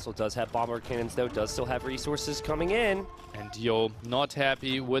his castle. Does have bomber cannons, though. Does still have resources coming in. And Yo not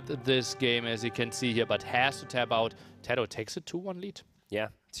happy with this game, as you can see here, but has to tap out. TaToH takes a 2-1 lead. Yeah,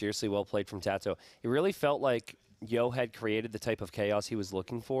 seriously well played from TaToH. It really felt like Yo had created the type of chaos he was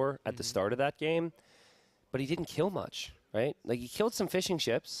looking for at the start of that game, but he didn't kill much, right? Like, he killed some fishing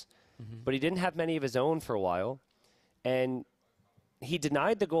ships, but he didn't have many of his own for a while. And he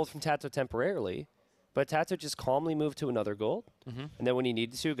denied the gold from TaToH temporarily, but TaToH just calmly moved to another gold. And then when he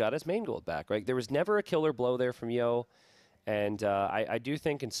needed to, got his main gold back, right? There was never a killer blow there from Yo. And I do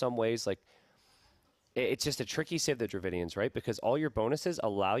think in some ways, like, it's just a tricky Civ, the Dravidians, right? Because all your bonuses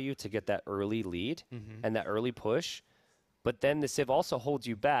allow you to get that early lead and that early push. But then the Civ also holds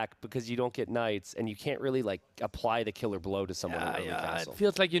you back because you don't get knights and you can't really, like, apply the killer blow to someone in early castle. It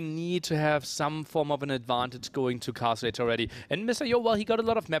feels like you need to have some form of an advantage going to Castle Age already. And Mr. Yo, well, he got a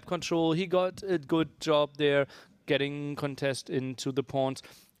lot of map control. He got a good job there getting contest into the pawns.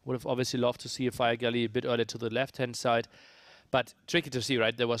 Would have obviously loved to see a Fire Galley a bit earlier to the left-hand side. But tricky to see,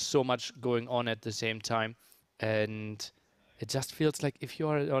 right? There was so much going on at the same time. And it just feels like if you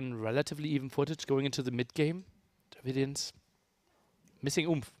are on relatively even footage going into the mid-game, Dravidians missing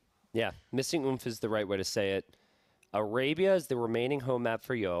oomph. Yeah, missing oomph is the right way to say it. Arabia is the remaining home map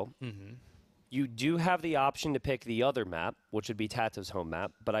for Yo. You do have the option to pick the other map, which would be TaToH's home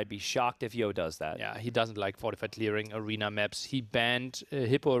map, but I'd be shocked if Yo does that. Yeah, he doesn't like fortified clearing arena maps. He banned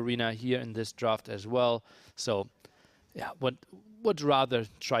Hippo Arena here in this draft as well. So, yeah, would rather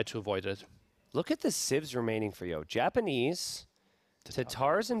try to avoid it. Look at the civs remaining for Yo. Japanese,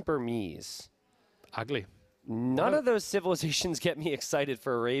 Tatars, and Burmese. Ugly. None of those civilizations get me excited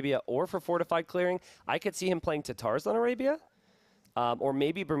for Arabia or for fortified clearing. I could see him playing Tatars on Arabia, or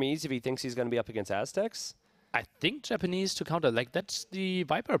maybe Burmese if he thinks he's going to be up against Aztecs. I think Japanese to counter, like that's the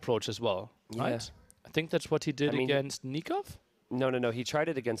Viper approach as well, right? I think that's what he did against Nicov. No. He tried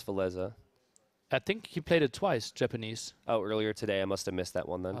it against Villese. I think he played it twice, Japanese. Oh, earlier today. I must have missed that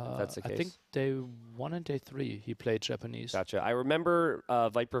one then, if that's the case. I think day 1 and day 3 he played Japanese. Gotcha. I remember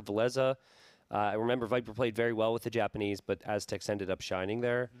Viper Villese. I remember Viper played very well with the Japanese, but Aztecs ended up shining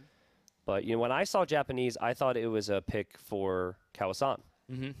there. But, you know, when I saw Japanese, I thought it was a pick for Kawasan.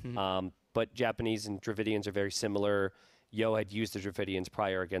 But Japanese and Dravidians are very similar. Yo had used the Dravidians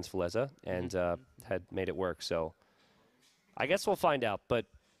prior against Villese and had made it work. So I guess we'll find out. But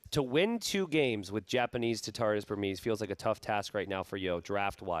to win 2 games with Japanese, Tatars, Burmese feels like a tough task right now for Yo,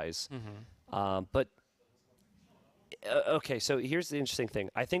 draft-wise. But, okay, so here's the interesting thing.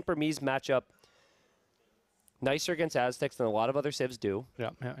 I think Burmese matchup nicer against Aztecs than a lot of other civs do.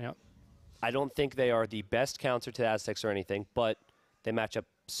 Yeah. I don't think they are the best counter to the Aztecs or anything, but they match up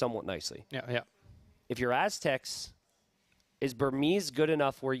somewhat nicely. Yeah. If you're Aztecs, is Burmese good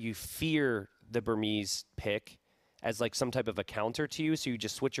enough where you fear the Burmese pick as like some type of a counter to you, so you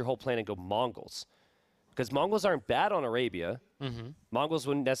just switch your whole plan and go Mongols? Because Mongols aren't bad on Arabia. Mongols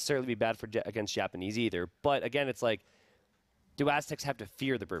wouldn't necessarily be bad for against Japanese either. But again, it's like, do Aztecs have to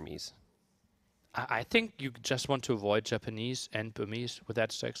fear the Burmese? I think you just want to avoid Japanese and Burmese with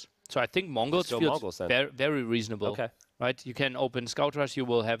Aztecs. So I think Mongols feels very reasonable. Okay. Right? You can open Scout Rush, you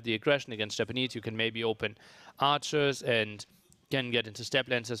will have the aggression against Japanese. You can maybe open Archers and can get into Step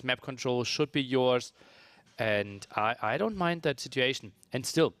Lancers. Map control should be yours. And I don't mind that situation. And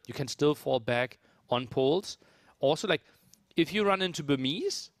still, you can still fall back on poles. Also, like, if you run into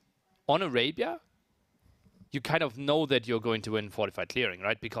Burmese on Arabia, you kind of know that you're going to win fortified clearing,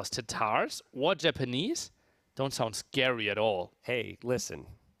 right? Because Tatars or Japanese don't sound scary at all. Hey, listen.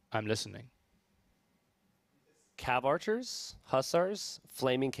 I'm listening. Cav Archers, Hussars,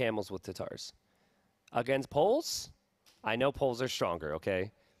 Flaming Camels with Tatars. Against Poles, I know Poles are stronger,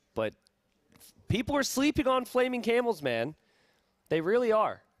 okay? But people are sleeping on Flaming Camels, man. They really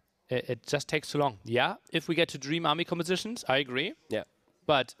are. It just takes too long. Yeah, if we get to Dream Army compositions, I agree. Yeah.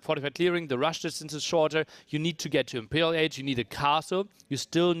 But fortified clearing, the rush distance is shorter. You need to get to Imperial Age. You need a castle. You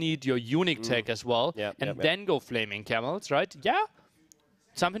still need your unique tech as well. And then go Flaming Camels, right? Yeah.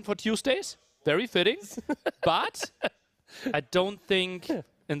 Something for Tuesdays. Very fitting. But I don't think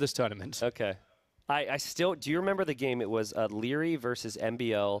in this tournament. Okay. I still... Do you remember the game? It was Liereyy versus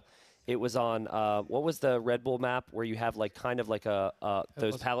MBL. It was on... what was the Red Bull map where you have like kind of like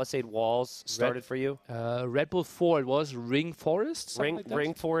those palisade walls started for you? Red Bull 4, it was Ring Forest?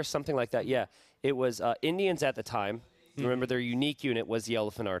 Ring Forest, something like that, yeah. It was Indians at the time. Remember, their unique unit was the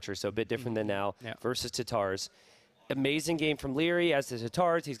Elephant Archer, so a bit different than now, versus Tatars. Amazing game from Liereyy as the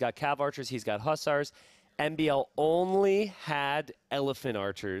Tatars. He's got Cav Archers, he's got Hussars. MBL only had elephant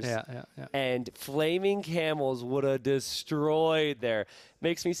archers. Yeah. And flaming camels would have destroyed there.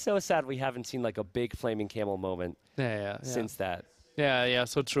 Makes me so sad we haven't seen like a big flaming camel moment since that. Yeah,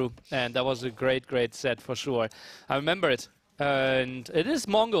 so true. And that was a great set for sure. I remember it. And it is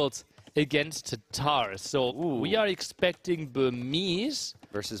Mongols against TaToH. So we are expecting Burmese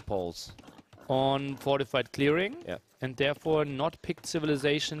versus Poles on fortified clearing. Yeah. And therefore not picked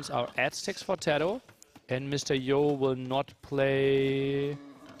civilizations are Aztecs for TaToH. And Mr. Yo will not play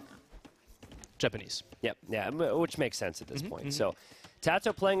Japanese. Yep, yeah, which makes sense at this point. So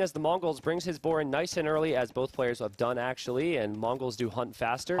TaToH playing as the Mongols brings his board in nice and early, as both players have done actually, and Mongols do hunt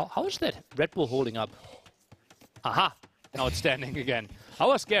faster. How is that Red Bull holding up? Aha! Now it's standing again. I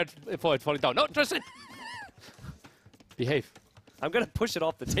was scared for it falling down. No, Tristan! Behave. I'm going to push it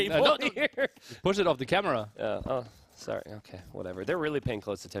off the table here. Push it off the camera. Oh, sorry. Okay, whatever. They're really paying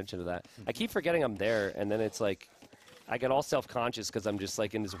close attention to that. I keep forgetting I'm there, and then it's like I get all self-conscious because I'm just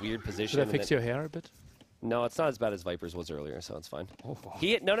like in this weird position. Should I fix your hair a bit? No, it's not as bad as Viper's was earlier, so it's fine. Oh.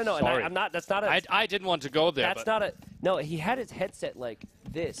 No. And I'm not. That's not a. I didn't want to go there. That's not a. No, he had his headset like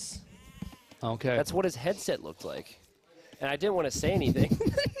this. Okay. That's what his headset looked like, and I didn't want to say anything.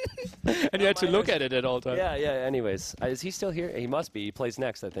 And you had to look at it at all times. Yeah. Anyways, is he still here? He must be. He plays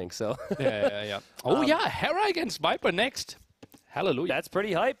next, I think. So. Yeah. Oh yeah, Hera against Viper next. Hallelujah. That's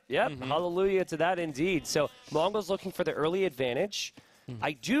pretty hype. Yep. Hallelujah to that indeed. So Mongols looking for the early advantage.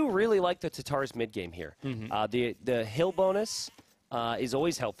 I do really like the TaToH's mid game here. The hill bonus is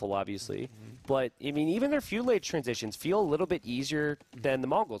always helpful, obviously. But, I mean, even their feud late transitions feel a little bit easier than the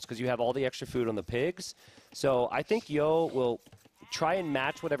Mongols because you have all the extra food on the pigs. So I think Yo will try and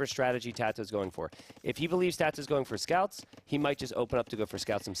match whatever strategy TaToH's going for. If he believes TaToH's going for scouts, he might just open up to go for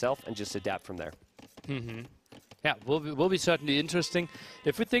scouts himself and just adapt from there. Yeah, will be certainly interesting.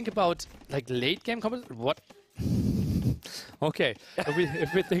 If we think about, like, late game combat, what... Okay,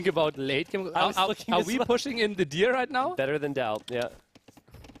 if we think about late game, are we pushing in the deer right now? Better than doubt, yeah.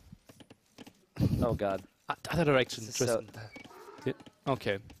 Oh God. Other direction, So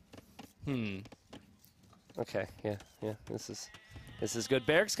okay. Okay, yeah. This is good.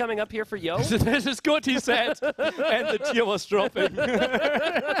 Berg's coming up here for Yo. This is good, he said, and the deer was dropping.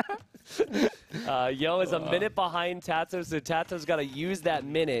 Yo is a minute behind TaToH, so TaToH's got to use that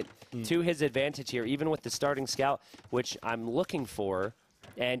minute to his advantage here, even with the starting scout, which I'm looking for,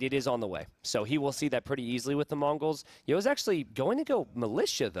 and it is on the way. So he will see that pretty easily with the Mongols. Yo's actually going to go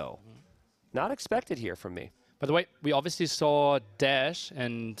militia, though. Not expected here from me. By the way, we obviously saw Dash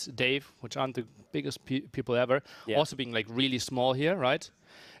and Dave, which aren't the biggest people ever, also being like really small here, right?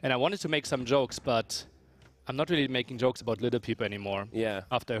 And I wanted to make some jokes, but I'm not really making jokes about little people anymore. Yeah.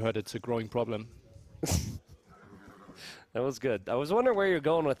 After I heard it's a growing problem. That was good. I was wondering where you're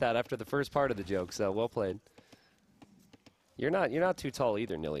going with that after the first part of the joke, so well played. You're not too tall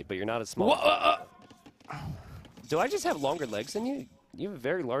either, NILI, but you're not as small. Do I just have longer legs than you? You have a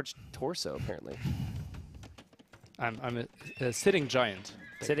very large torso, apparently. I'm a sitting giant.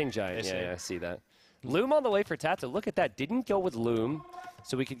 Sitting giant, yeah, I see that. Loom on the way for TaToH. Look at that. Didn't go with Loom,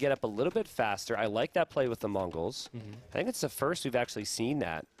 so we could get up a little bit faster. I like that play with the Mongols. I think it's the first we've actually seen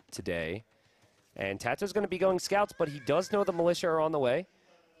that today. And TaToH's going to be going scouts, but he does know the militia are on the way.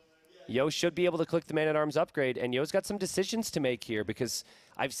 Yo should be able to click the Man-at-Arms upgrade, and Yo's got some decisions to make here because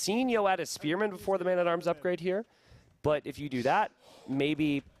I've seen Yo add a Spearman before the Man-at-Arms upgrade here. But if you do that,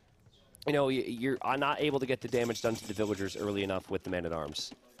 maybe, you know, you're not able to get the damage done to the villagers early enough with the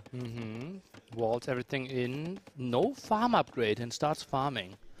Man-at-Arms. Walls everything in. No farm upgrade and starts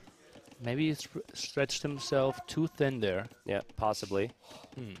farming. Maybe he stretched himself too thin there. Yeah, possibly.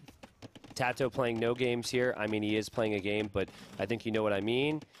 TaToH playing no games here. I mean, he is playing a game, but I think you know what I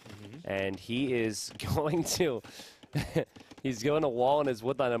mean. And he is going to... He's going to wall in his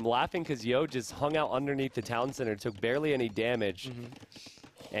woodline. I'm laughing because Yo just hung out underneath the town center, took barely any damage.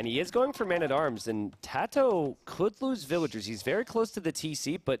 And he is going for Man-at-Arms, and TaToH could lose villagers. He's very close to the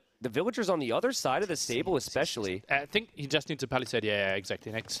TC, but the villagers on the other side of the stable especially. I think he just needs a palisade, yeah,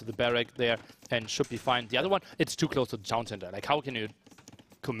 exactly, next to the barrack there, and should be fine. The other one, it's too close to the town center. Like, how can you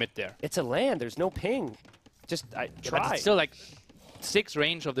commit there? It's a land. There's no ping. Just try. But it's still like 6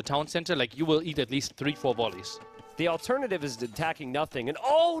 range of the town center. Like, you will eat at least 3-4 volleys. The alternative is attacking nothing, and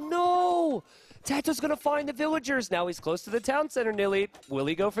oh no! TaToH's going to find the villagers. Now he's close to the town center, NILI. Will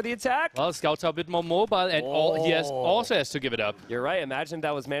he go for the attack? Well, scouts are a bit more mobile, and he also has to give it up. You're right. Imagine if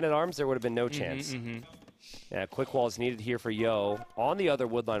that was Man-at-Arms, there would have been no chance. Yeah, quick wall is needed here for Yo on the other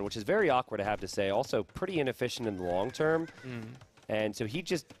woodline, which is very awkward, I have to say. Also pretty inefficient in the long term. And so he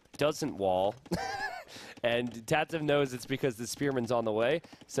just doesn't wall. And TaToH knows it's because the Spearman's on the way.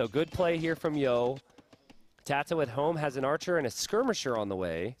 So good play here from Yo. TaToH at home has an archer and a skirmisher on the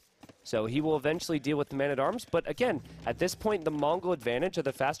way. So he will eventually deal with the man-at-arms. But again, at this point, the Mongol advantage of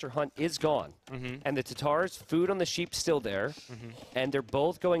the faster hunt is gone. And the Tatars, food on the sheep still there. And they're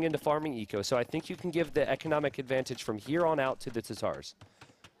both going into farming eco. So I think you can give the economic advantage from here on out to the Tatars.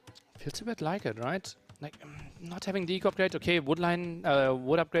 Feels a bit like it, right? Like, not having the eco upgrade. Okay, wood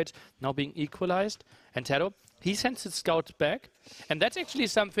upgrade now being equalized. And TaToH, he sends his scout back. And that's actually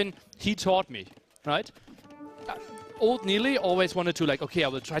something he taught me, right? Old NILI always wanted to, like, okay, I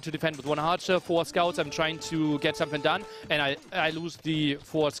will try to defend with 1 archer, 4 scouts, I'm trying to get something done, and I lose the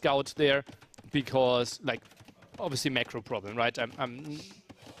 4 scouts there because, like, obviously macro problem, right?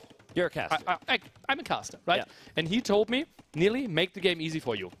 You're a caster. I'm a caster, right? Yeah. And he told me, NILI, make the game easy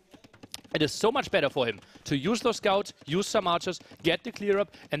for you. It is so much better for him to use those scouts, use some archers, get the clear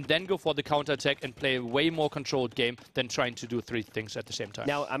up, and then go for the counter-attack and play a way more controlled game than trying to do 3 things at the same time.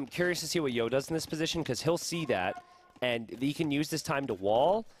 Now, I'm curious to see what Yo does in this position, because he'll see that, and he can use this time to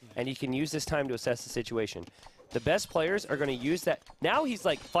wall, and he can use this time to assess the situation. The best players are going to use that. Now he's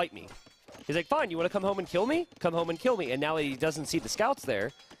like, fight me. He's like, fine, you want to come home and kill me? Come home and kill me. And now he doesn't see the scouts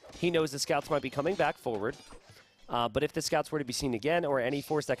there. He knows the scouts might be coming back forward. But if the scouts were to be seen again, or any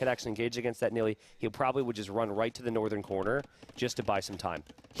force that could actually engage against that NILI, he probably would just run right to the northern corner just to buy some time.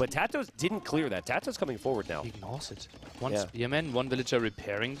 But TaToH didn't clear that. TaToH's coming forward now. He ignores it. One spearman, 1 villager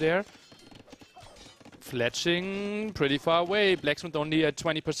repairing there. Fletching pretty far away. Blacksmith only at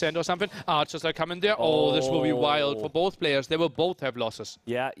 20% or something. Archers are coming there. Oh, this will be wild for both players. They will both have losses.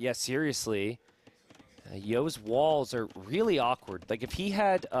 Yeah, seriously. Yo's walls are really awkward. Like, if he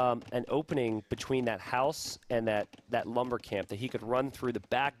had an opening between that house and that lumber camp that he could run through the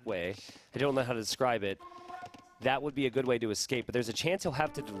back way, I don't know how to describe it, that would be a good way to escape. But there's a chance he'll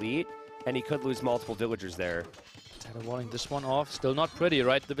have to delete, and he could lose multiple villagers there. TaToH walling this one off. Still not pretty,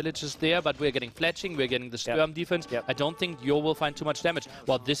 right? The village is there, but we're getting fletching, we're getting the skirm defense. I don't think Yo will find too much damage.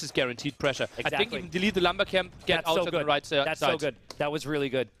 Well, this is guaranteed pressure. Exactly. I think even delete the lumber camp, get out to the right side. That's so good. That was really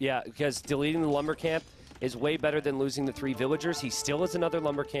good. Yeah, because deleting the lumber camp is way better than losing the 3 villagers. He still has another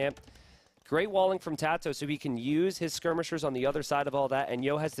lumber camp. Great walling from TaToH, so he can use his skirmishers on the other side of all that, and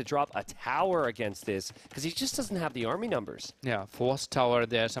Yo has to drop a tower against this, because he just doesn't have the army numbers. Yeah, forced tower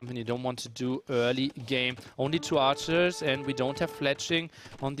there, something you don't want to do early game. Only 2 archers, and we don't have fletching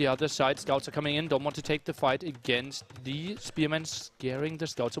on the other side. Scouts are coming in, don't want to take the fight against the spearmen, scaring the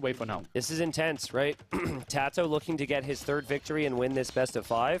scouts away for now. This is intense, right? TaToH looking to get his 3rd victory and win this best of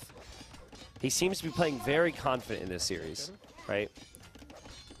 5. He seems to be playing very confident in this series, right?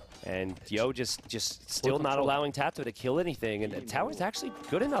 And Yo just still not allowing TaToH to kill anything. And the tower's actually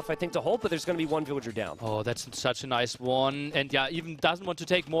good enough, I think, to hold, but there's going to be 1 villager down. Oh, that's such a nice one. And yeah, even doesn't want to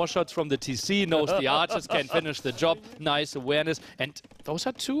take more shots from the TC, knows the archers can finish the job. Nice awareness. And those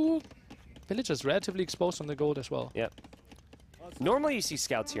are 2 villagers relatively exposed on the gold as well. Yeah. Normally you see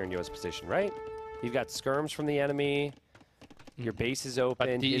scouts here in Yo's position, right? You've got skirms from the enemy. Your base is open.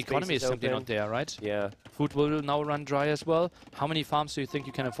 But the economy is simply not there, right? Yeah. Food will now run dry as well. How many farms do you think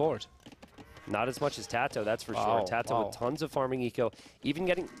you can afford? Not as much as TaToH, that's for sure. TaToH with tons of farming eco. Even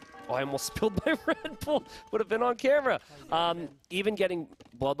getting... Oh, I almost spilled my Red Bull. Would have been on camera. Even getting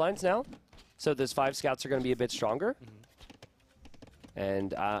bloodlines now. So those 5 scouts are going to be a bit stronger.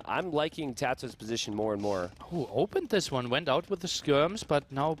 And I'm liking TaToH's position more and more. Oh, opened this one, went out with the skirms, but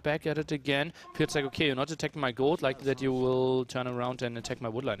now back at it again. Feels like, okay, you're not attacking my gold, like that you will turn around and attack my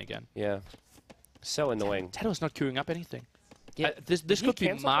woodline again. Yeah. So annoying. TaToH's not queuing up anything. Yeah. This could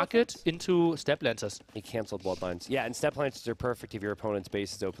be market into step lancers. He canceled bloodlines. Yeah, and step lancers are perfect if your opponent's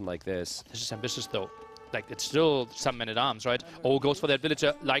base is open like this. This is ambitious, though. Like, it's still some men-at-arms, right? Oh, goes for that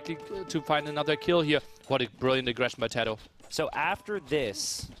villager, likely to find another kill here. What a brilliant aggression by TaToH. So after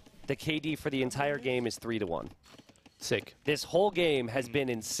this, the KD for the entire game is 3-1. Sick. This whole game has been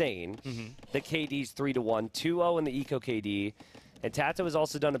insane. The KD's 3-1, 2-0 in the eco KD. And TaToH has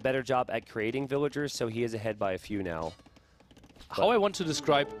also done a better job at creating villagers, so he is ahead by a few now. How I want to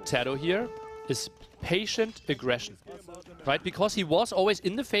describe TaToH here is patient aggression, right? Because he was always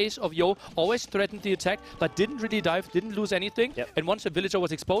in the face of Yo, always threatened the attack, but didn't really dive, didn't lose anything. And once a villager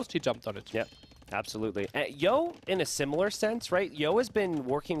was exposed, he jumped on it. Yep. Absolutely. Yo, in a similar sense, right? Yo has been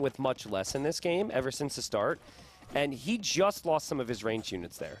working with much less in this game ever since the start, and he just lost some of his range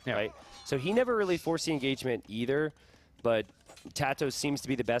units there, right? So he never really forced the engagement either, but TaToH seems to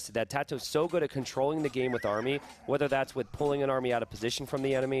be the best at that. TaToH's so good at controlling the game with army, whether that's with pulling an army out of position from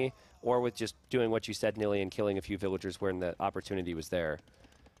the enemy or with just doing what you said, NILI, and killing a few villagers when the opportunity was there.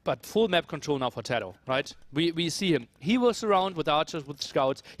 But full map control now for TaToH, right? We see him. He will surround with archers, with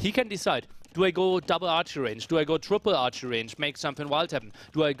scouts. He can decide, do I go double archer range? Do I go triple archer range, make something wild happen?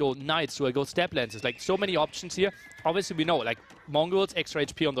 Do I go knights? Do I go step lancers? Like, so many options here. Obviously, we know, like, Mongols, extra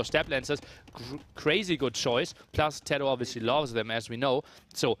HP on those step lancers, crazy good choice. Plus, TaToH obviously loves them, as we know.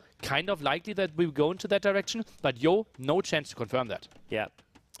 So, kind of likely that we go into that direction. But Yo, no chance to confirm that. Yeah.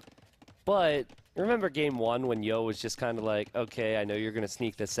 But remember game 1 when Yo was just kind of like, okay, I know you're going to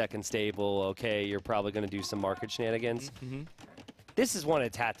sneak the second stable. Okay, you're probably going to do some market shenanigans. This is one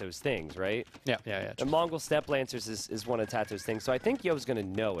of TaToH's things, right? Yeah. The Mongol Step Lancers is one of TaToH's things. So I think Yo's going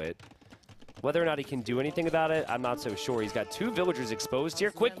to know it. Whether or not he can do anything about it, I'm not so sure. He's got 2 villagers exposed here.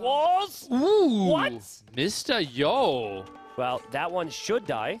 Quick walls! Ooh! What? Mr. Yo! Well, that one should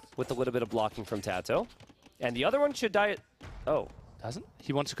die with a little bit of blocking from TaToH. And the other one should die at... Oh. Doesn't?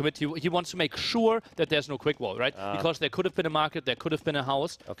 He wants to commit. He wants to make sure that there's no quick wall, right? Because there could have been a market, there could have been a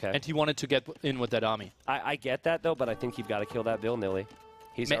house, and he wanted to get in with that army. I get that, though, but I think you've got to kill that Nili.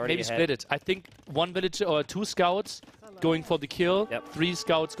 He's already maybe ahead. split it. I think 1 villager or 2 scouts going for the kill, 3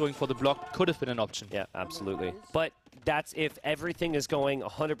 scouts going for the block could have been an option. Yeah, absolutely. But that's if everything is going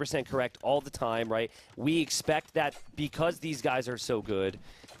 100% correct all the time, right? We expect that because these guys are so good,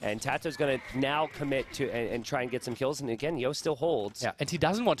 and TaToH's going to now commit to and try and get some kills. And again, Yo still holds. Yeah, and he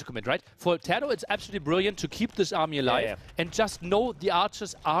doesn't want to commit, right? For TaToH, it's absolutely brilliant to keep this army alive and just know the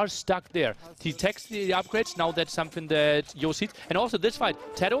archers are stuck there. He takes the upgrades. Now that's something that Yo sees. And also this fight,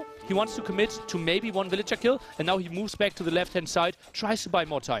 TaToH, he wants to commit to maybe 1 villager kill, and now he moves back to the left-hand side, tries to buy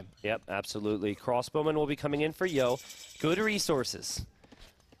more time. Yep, absolutely. Crossbowman will be coming in for Yo. Good resources.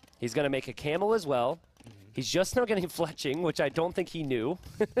 He's going to make a camel as well. He's just now getting fletching, which I don't think he knew.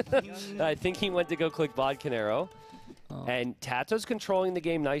 I think he went to go click Vodkan Arrow. And TaToH's controlling the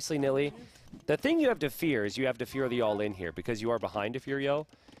game nicely, NILI. The thing you have to fear is you have to fear the all-in here because you are behind if you're Yo.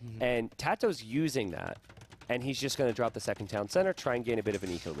 And TaToH's using that. And he's just going to drop the second town center, try and gain a bit of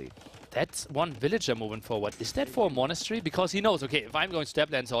an eco lead. That's 1 villager moving forward. Is that for a monastery? Because he knows, okay, if I'm going step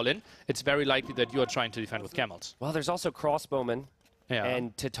lance all in, it's very likely that you are trying to defend with camels. Well, there's also crossbowmen.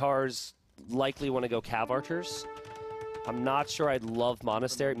 And Tatar's likely want to go cav archers. I'm not sure I'd love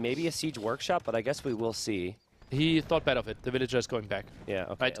monastery. Maybe a siege workshop, but I guess we will see. He thought better of it. The villager is going back. Yeah,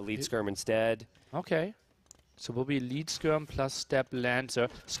 okay. Right. Elite skirm instead. Okay. So will be lead skirm plus step lancer.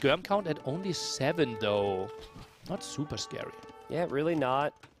 Skirm count at only 7 though. Not super scary. Yeah, really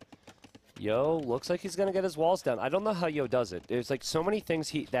not. Yo looks like he's going to get his walls down. I don't know how Yo does it. There's like so many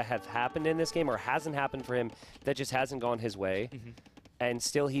things that have happened in this game or hasn't happened for him that just hasn't gone his way. And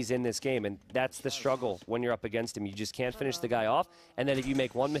still he's in this game, and that's the struggle when you're up against him. You just can't finish the guy off, and then if you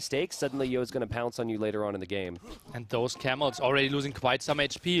make 1 mistake, suddenly Yo's going to pounce on you later on in the game. And those camels already losing quite some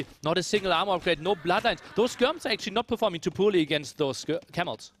HP. Not a single armor upgrade, no bloodlines. Those skirms are actually not performing too poorly against those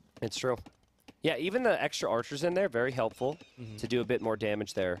camels. It's true. Yeah, even the extra archers in there, very helpful to do a bit more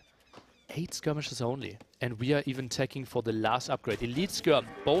damage there. 8 skirmishes only, and we are even taking for the last upgrade. Elite skirm,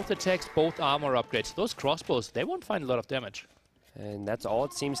 both attacks, both armor upgrades. Those crossbows, they won't find a lot of damage. And that's all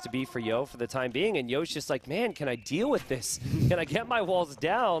it seems to be for Yo for the time being. And Yo's just like, man, can I deal with this? Can I get my walls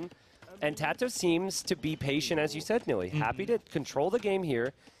down? And TaToH seems to be patient, as you said, NILI. Happy to control the game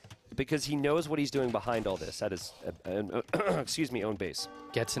here because he knows what he's doing behind all this at his excuse me, own base.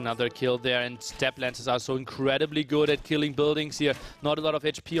 Gets another kill there, and step lancers are so incredibly good at killing buildings here. Not a lot of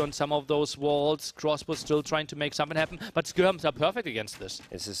HP on some of those walls. Crossbow still trying to make something happen, but skirms are perfect against this.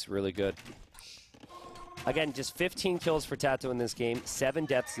 This is really good. Again, just 15 kills for TaToH in this game, 7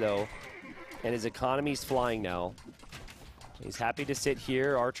 deaths though, and his economy's flying now. He's happy to sit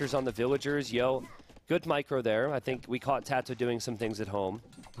here. Archers on the villagers. Yo, good micro there. I think we caught TaToH doing some things at home.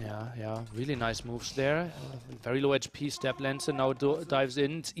 Yeah, really nice moves there. Very low HP, step lancer now dives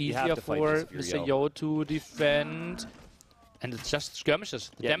in. It's easier for Mr. Yo to defend. And it's just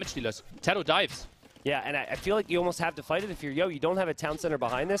skirmishes, the damage dealers. TaToH dives. Yeah, and I feel like you almost have to fight it if you're Yo. You don't have a town center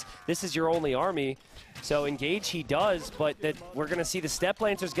behind this. This is your only army. So engage he does, but we're going to see the step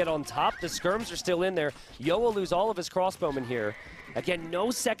lancers get on top. The skirms are still in there. Yo will lose all of his crossbowmen here. Again,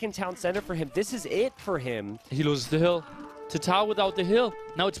 no second town center for him. This is it for him. He loses the hill. TaToH without the hill.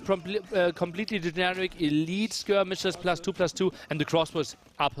 Now it's completely generic elite skirmishes +2/+2, and the crossbows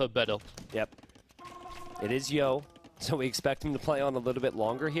uphill battle. Yep. It is Yo, so we expect him to play on a little bit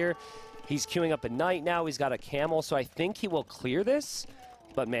longer here. He's queuing up a knight now. He's got a camel, so I think he will clear this.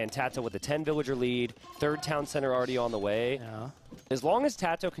 But man, TaToH with a 10-villager lead, 3rd town center already on the way. Yeah. As long as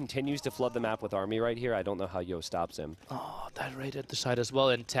TaToH continues to flood the map with army right here, I don't know how Yo stops him. Oh, that raid at the side as well.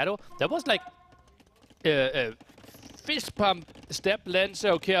 And TaToH, that was like fist pump, step lancer.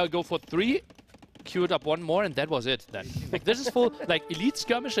 Okay, I'll go for 3. queued up one more, and that was it then. Like, this is full, like, elite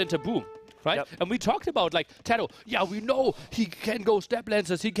skirmish into boom. Right? Yep. And we talked about, like, TaToH, yeah, we know he can go step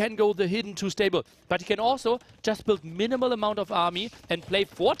lancers, he can go the hidden 2 stable, but he can also just build minimal amount of army and play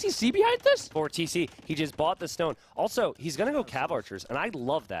 4 TC behind this? 4 TC. He just bought the stone. Also, he's going to go Cav Archers, and I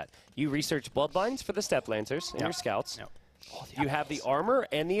love that. You research Bloodlines for the step lancers and your scouts. Yep. Oh, you have the armor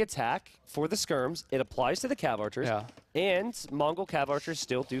and the attack for the skirms. It applies to the Cav Archers. Yeah. And Mongol Cav Archers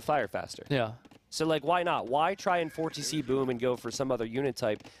still do fire faster. Yeah. So, like, why not? Why try and 4TC boom and go for some other unit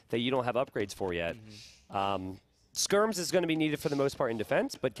type that you don't have upgrades for yet? Skirms is going to be needed for the most part in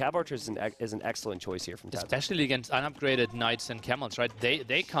defense, but Cav Archers is an excellent choice here from TaToH. Especially against unupgraded knights and camels, right?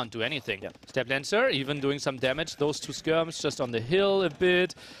 They can't do anything. Yep. Step Lancer, even doing some damage. Those 2 skirms just on the hill a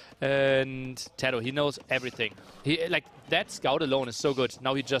bit. And TaToH, he knows everything. He, like, that scout alone is so good.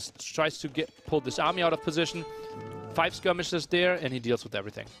 Now he just tries to pull this army out of position. 5 skirmishes there, and he deals with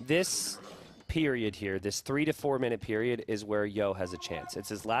everything. This period here, this 3 to 4 minute period, is where Yo has a chance. It's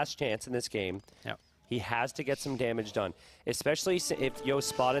his last chance in this game. Yeah. He has to get some damage done, especially if Yo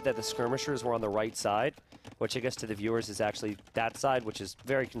spotted that the skirmishers were on the right side, which I guess to the viewers is actually that side, which is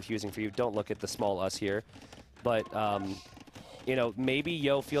very confusing for you. Don't look at the small us here. But, you know, maybe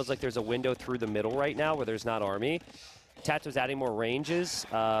Yo feels like there's a window through the middle right now where there's not army. TaToH's adding more ranges.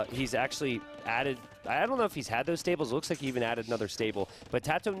 He's actually added, I don't know if he's had those stables. It looks like he even added another stable. But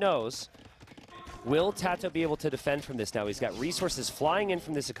TaToH knows. Will TaToH be able to defend from this now? He's got resources flying in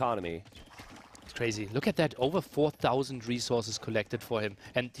from this economy. It's crazy. Look at that. Over 4,000 resources collected for him.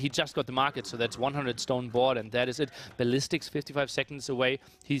 And he just got the market, so that's 100 stone board, and that is it. Ballistics 55 seconds away.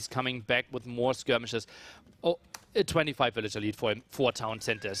 He's coming back with more skirmishes. Oh, a 25 villager lead for him. 4 town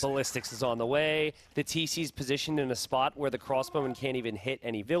centers. Ballistics is on the way. The TC's positioned in a spot where the crossbowman can't even hit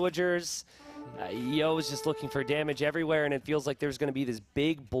any villagers. Yo is just looking for damage everywhere, and it feels like there's going to be this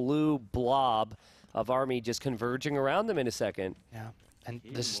big blue blob of army just converging around them in a second. Yeah, and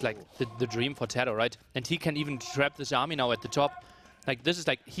this is like the dream for TaToH, right? And he can even trap this army now at the top. Like, this is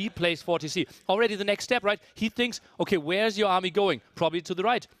like, he plays 4TC. Already the next step, right? He thinks, okay, where's your army going? Probably to the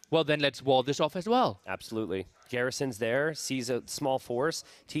right. Well, then let's wall this off as well. Absolutely. Garrison's there, sees a small force.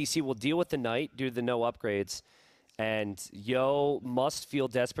 TC will deal with the knight due to the no upgrades. And Yo must feel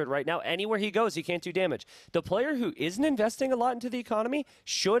desperate right now. Anywhere he goes, he can't do damage. The player who isn't investing a lot into the economy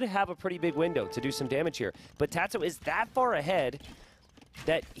should have a pretty big window to do some damage here. But TaToH is that far ahead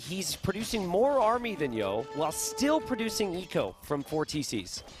that he's producing more army than Yo while still producing eco from 4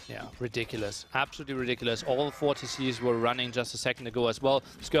 TCs. Yeah, ridiculous. Absolutely ridiculous. All 4 TCs were running just a second ago as well.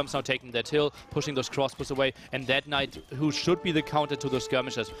 Skirms now taking that hill, pushing those crossbows away, and that knight, who should be the counter to those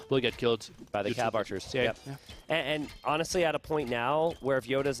skirmishes, will get killed by the Cav Archers. Yeah. Yep. Yeah. And honestly, at a point now where if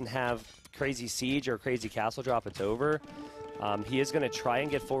Yo doesn't have crazy siege or crazy castle drop, it's over. He is going to try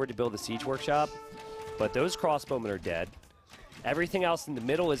and get forward to build a siege workshop, but those crossbowmen are dead. Everything else in the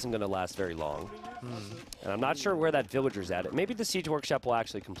middle isn't going to last very long. And I'm not sure where that villager's at. Maybe the siege workshop will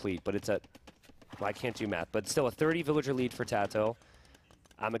actually complete, but it's at, well, I can't do math, but still a 30 villager lead for TaToH.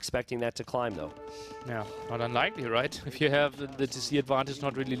 I'm expecting that to climb, though. Yeah, not unlikely, right? If you have the TC advantage,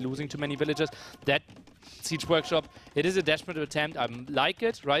 not really losing too many villagers. That siege workshop, it is a desperate attempt. I like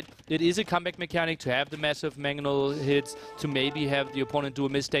it, right? It is a comeback mechanic to have the massive mangonel hits, to maybe have the opponent do a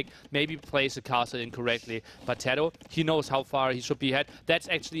mistake, maybe place a castle incorrectly. But TaToH, he knows how far he should be ahead. That's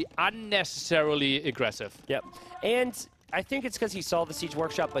actually unnecessarily aggressive. Yep. And I think it's because he saw the siege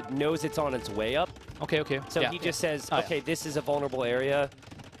workshop but knows it's on its way up. Okay, okay. So he just says, okay, this is a vulnerable area.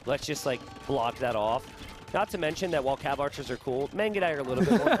 Let's just, like, block that off. Not to mention that while Cav Archers are cool, Mangadai are a little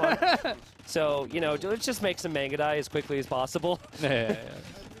bit more fun. So, you know, let's just make some Mangadai as quickly as possible.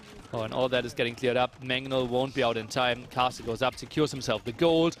 Oh, and all that is getting cleared up. Mangonel won't be out in time. Castle goes up, secures himself the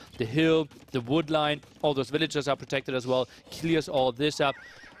gold, the hill, the wood line. All those villagers are protected as well. Clears all this up.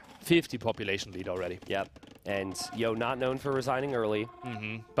 50 population lead already. Yep. And Yo not known for resigning early.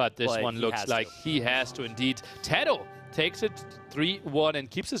 But this one looks like he has to indeed. TaToH takes it 3-1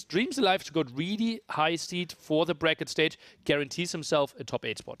 and keeps his dreams alive to go really high seed for the bracket stage. Guarantees himself a top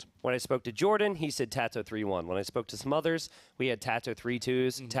 8 spot. When I spoke to Jordan, he said TaToH 3-1. When I spoke to some others, we had TaToH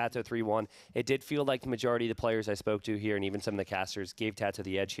 3-2s, TaToH 3-1. It did feel like the majority of the players I spoke to here and even some of the casters gave TaToH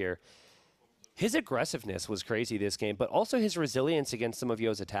the edge here. His aggressiveness was crazy this game, but also his resilience against some of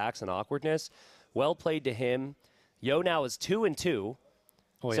Yo's attacks and awkwardness. Well played to him. Yo now is 2-2.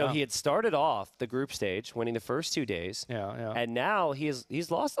 So he had started off the group stage, winning the first 2 days. And now he's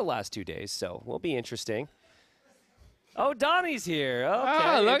lost the last 2 days, so will be interesting. Oh, Donnie's here.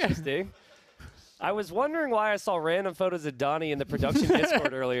 Okay, interesting. I was wondering why I saw random photos of Donnie in the production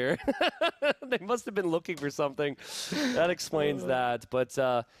Discord earlier. They must have been looking for something. That explains that. But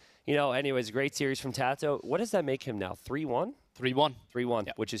You know, anyways, great series from TaToH. What does that make him now? 3-1? 3-1. 3-1,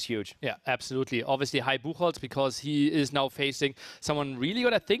 Yeah. which is huge. Yeah, absolutely. Obviously, high Buchholz because he is now facing someone really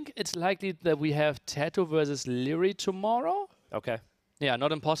good. I think it's likely that we have TaToH versus Liereyy tomorrow. Okay. Yeah,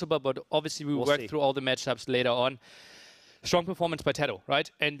 not impossible, but obviously we'll work see. through all the matchups later on. Strong performance by TaToH, right?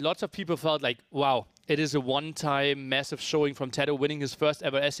 And lots of people felt like, wow, it is a one-time massive showing from TaToH winning his first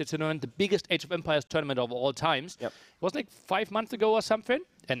ever SC tournament, the biggest Age of Empires tournament of all times. Yep. It was like 5 months ago or something.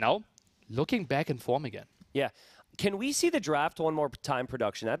 And now, looking back in form again. Yeah. Can we see the draft one more time,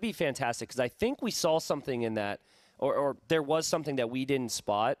 production? That'd be fantastic, because I think we saw something in that, or there was something that we didn't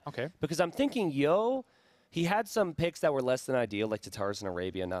spot. Okay. Because I'm thinking, he had some picks that were less than ideal, like Tatars and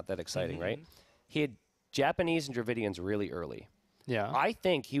Arabia, not that exciting, right? He had Japanese and Dravidians really early. Yeah. I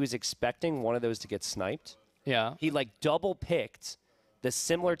think he was expecting one of those to get sniped. Yeah. He like double picked the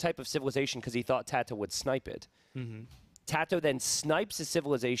similar type of civilization because he thought TaToH would snipe it. TaToH then snipes a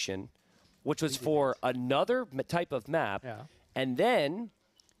civilization, which was for another type of map. Yeah. And then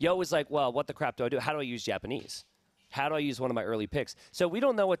Yo was like, well, what the crap do I do? How do I use Japanese? How do I use one of my early picks? So we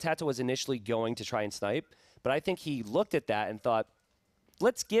don't know what TaToH was initially going to try and snipe, but I think he looked at that and thought,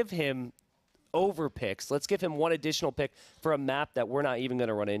 let's give him over picks. Let's give him one additional pick for a map that we're not even going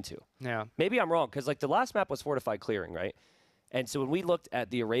to run into. Yeah. Maybe I'm wrong, because like the last map was fortified clearing, right? And so when we looked at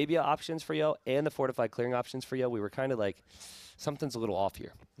the Arabia options for Yo and the fortified clearing options for Yo, we were kind of like, something's a little off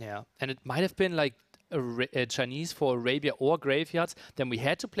here. Yeah. And it might have been like a Chinese for Arabia or graveyards. Then we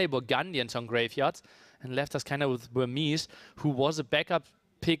had to play Burgundians on graveyards and left us kind of with Burmese, who was a backup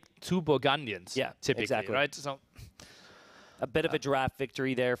pick to Burgundians. Yeah, typically, exactly. right? So A bit of a draft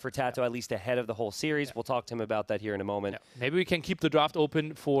victory there for TaToH, at least ahead of the whole series. We'll talk to him about that here in a moment. maybe we can keep the draft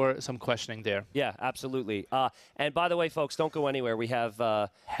open for some questioning there. Yeah, absolutely. And by the way, folks, don't go anywhere. We have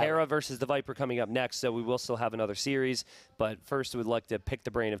Hera versus TheViper coming up next, so we will still have another series. But first, we'd like to pick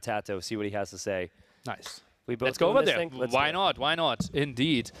the brain of TaToH, see what he has to say. Nice. We both Let's go over this there. thing? Why not? Why not?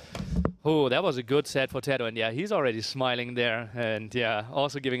 Indeed. Oh, that was a good set for TaToH. And yeah, he's already smiling there. And yeah,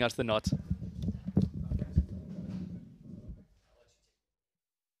 also giving us the nod.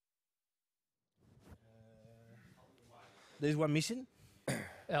 There's one missing.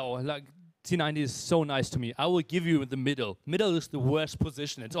 Oh, like T90 is so nice to me. I will give you the middle. Middle is the worst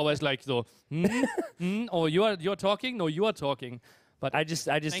position. It's always like so, or you're talking. No, you are talking. But I just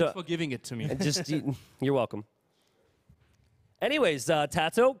thanks for giving it to me. You're welcome. Anyways,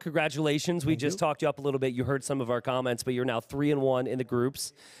 TaToH, congratulations. We just talked you up a little bit. You heard some of our comments, but you're now 3-1 in the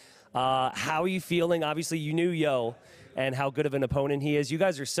groups. How are you feeling? Obviously, you knew Yo and how good of an opponent he is. You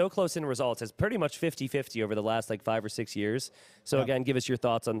guys are so close in results. It's pretty much 50-50 over the last like 5 or 6 years. So again, give us your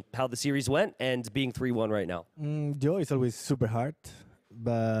thoughts on how the series went and being 3-1 right now. Yo is always super hard,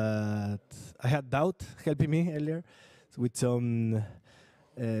 but I had doubt helping me earlier with some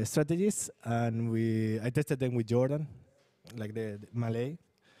strategies, and I tested them with Jordan, like the Malay.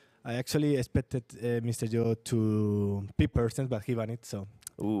 I actually expected Mr. Yo to pick Persians, but he banned it, so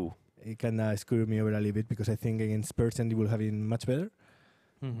it can screw me over a little bit, because I think against Persian he will have been much better.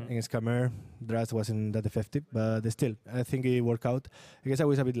 Against Khmer, Draz wasn't that effective, but still, I think it worked out. I guess I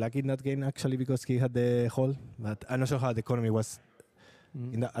was a bit lucky in that game, actually, because he had the hole, but I'm not sure how the economy was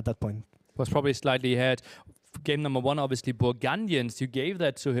at that point. Was probably slightly ahead. Game number 1, obviously, Burgundians. You gave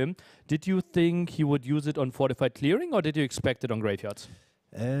that to him. Did you think he would use it on fortified clearing, or did you expect it on graveyards?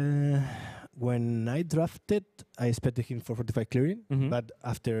 When I drafted, I expected him for fortified clearing, but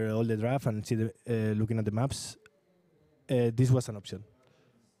after all the draft and looking at the maps, this was an option.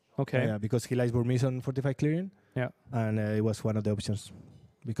 Okay. Because he likes Burmese on fortified clearing, and it was one of the options.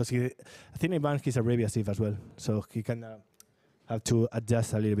 Because I think he banned his Arabia Civ as well, so he can have to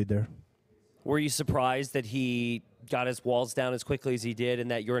adjust a little bit there. Were you surprised that he got his walls down as quickly as he did, and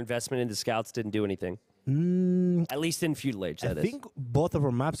that your investment into scouts didn't do anything? At least in Feudal Age, that is. I think both of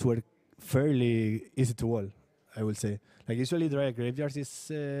our maps were fairly easy to wall, I will say. Like usually dry graveyards is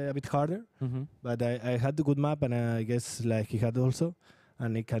a bit harder, but I had the good map, and I guess like he had also,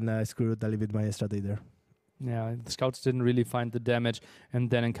 and it can screw it a little bit my strategy there. Yeah, the scouts didn't really find the damage, and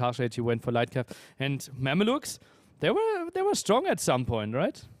then in Carshade he went for Lightcap. And Mamelukes, they were strong at some point,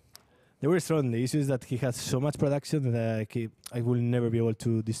 right? They were strong. The issue is that he has so much production that I will never be able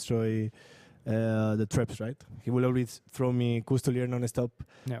to destroy the traps, right? He will always throw me Custolier non-stop,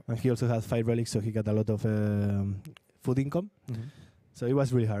 and he also has 5 relics, so he got a lot of food income. So it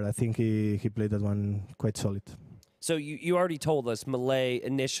was really hard. I think he played that one quite solid. So you already told us Malay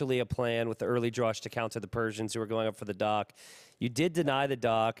initially a plan with the early drush to counter the Persians who were going up for the dock. You did deny the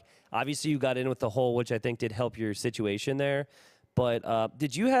dock. Obviously, you got in with the hole, which I think did help your situation there. But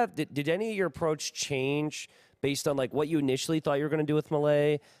did any of your approach change based on like what you initially thought you were going to do with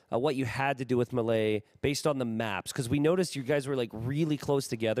Malay, what you had to do with Malay, based on the maps? Because we noticed you guys were like really close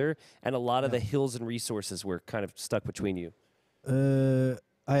together, and a lot of the hills and resources were kind of stuck between you.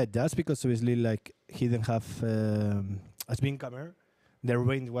 I adjust because obviously like he didn't have a spin camera. The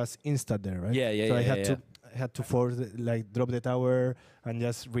range was instant there, right? Yeah, So I yeah, had to force like drop the tower and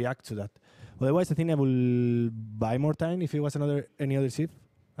just react to that. Otherwise, I think I will buy more time if it was any other ship,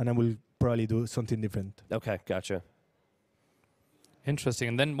 and I will probably do something different. Okay, gotcha. Interesting.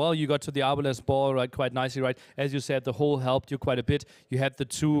 And then, well, you got to the Arbalest ball, right, quite nicely, right? As you said, the hole helped you quite a bit. You had the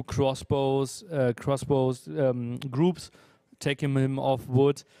two crossbows groups taking him off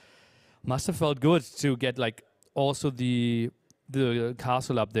wood. Must have felt good to get like also the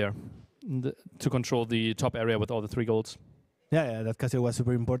castle up there to control the top area with all the 3 golds. Yeah, that castle was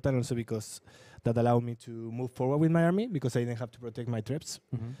super important also because that allowed me to move forward with my army because I didn't have to protect my traps.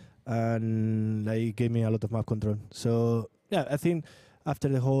 And it gave me a lot of map control. So yeah, I think after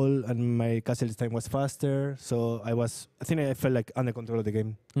the hole and my castle time was faster, so I think I felt like under control of the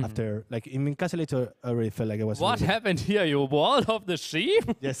game after, like in Castle Age, I already felt like I was. What happened here? You walled off the sheep?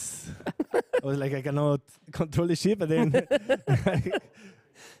 Yes. I was like, I cannot control the ship, and then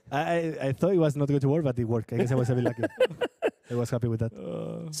I thought it was not going to work, but it worked. I guess I was a bit lucky. I was happy with that.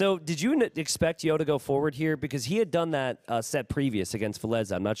 So did you expect Yo to go forward here? Because he had done that set previous against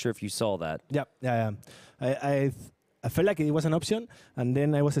Villese. I'm not sure if you saw that. Yeah. I felt like it was an option, and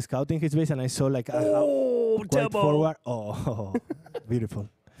then I was scouting his base, and I saw like quite forward. Oh, beautiful.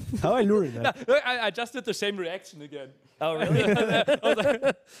 How I lure it. I just did the same reaction again. Oh, really?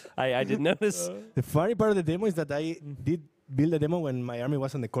 I didn't notice. The funny part of the demo is that I did build a demo when my army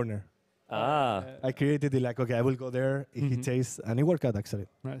was on the corner. I created it like, okay, I will go there if he chase, and it worked out actually.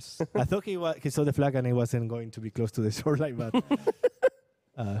 Nice. I thought he saw the flag and he wasn't going to be close to the shoreline, but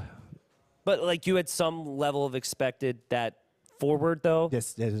but like you had some level of expected that forward though.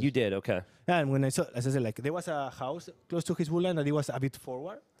 Yes. You did, okay. Yeah, and when I saw, as I said, like there was a house close to his woodland and it was a bit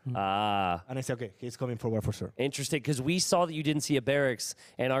forward. And I said, okay, he's coming forward for sure. Interesting, because we saw that you didn't see a barracks,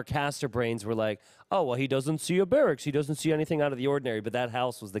 and our caster brains were like, oh, well, he doesn't see a barracks. He doesn't see anything out of the ordinary, but that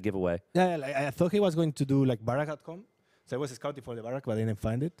house was the giveaway. Yeah, like, I thought he was going to do like barrack outcome. So I was scouting for the barrack, but I didn't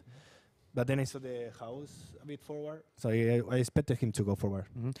find it. But then I saw the house a bit forward. So I expected him to go forward.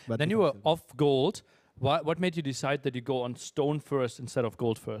 But then you were off gold. What made you decide that you go on stone first instead of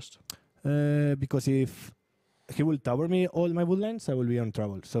gold first? Because if he will tower me all my woodlands, I will be on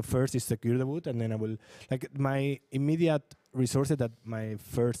trouble. So first is secure the wood, and then I will, like my immediate resources that my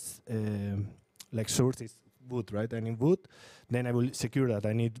first like source is wood, right? And in wood, then I will secure that.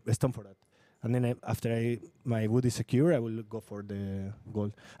 I need a stone for that. And then after my wood is secure, I will go for the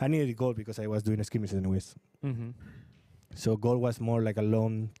gold. I needed gold because I was doing skirmishes anyways. So gold was more like a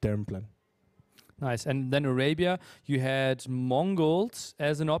long-term plan. Nice. And then Arabia, you had Mongols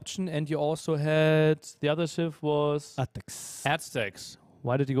as an option, and you also had, the other ship was? Aztecs.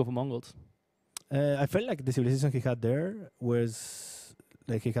 Why did you go for Mongols? I felt like the civilization he had there was,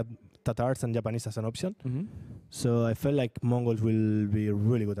 like he had Tatars and Japanese as an option. So I felt like Mongols will be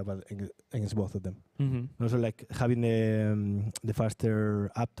really good against both of them. Also like having the faster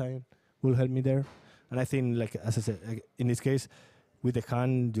uptime will help me there. And I think, like as I said, in this case, with the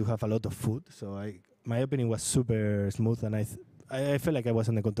hand, you have a lot of food, so my opening was super smooth, and I felt like I was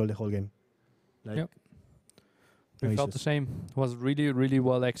under control the whole game. Like, yep. No We felt issues. the same. It was really, really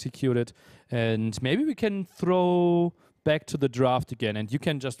well executed. And maybe we can throw back to the draft again, and you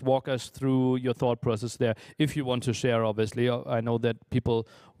can just walk us through your thought process there, if you want to share, obviously. I know that people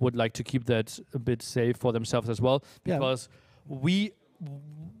would like to keep that a bit safe for themselves as well, because we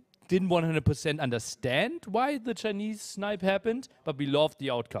didn't 100% understand why the Chinese snipe happened, but we loved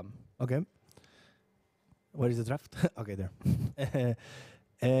the outcome. Okay. Where is the draft? Okay, there.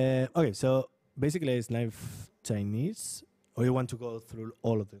 Okay, so basically it's snipe Chinese, or you want to go through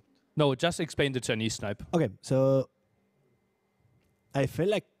all of it? No, just explain the Chinese snipe. Okay, so I felt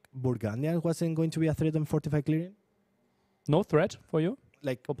like Burgundian wasn't going to be a threat on 45 clearing. No threat for you?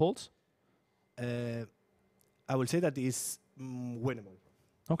 Like for Poles? I will say that it's winnable.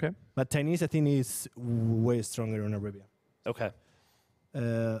 Okay. But Chinese, I think, is way stronger on Arabia. Okay.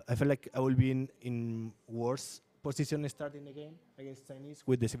 I feel like I will be in worse position starting the game against Chinese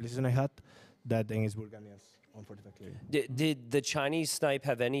with the civilization I had than against Burgundians on 45 clearing. Did the Chinese snipe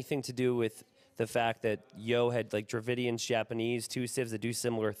have anything to do with the fact that Yo had like Dravidians, Japanese, two civs that do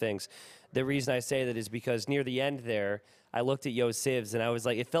similar things? The reason I say that is because near the end there, I looked at Yo's civs and I was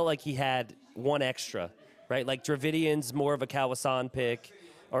like, it felt like he had one extra, right? Like Dravidians, more of a Kawasan pick,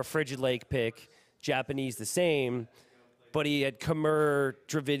 or Frigid Lake pick, Japanese the same. but he had Khmer,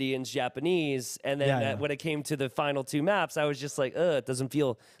 Dravidians, Japanese, and then when it came to the final 2 maps, I was just like, it doesn't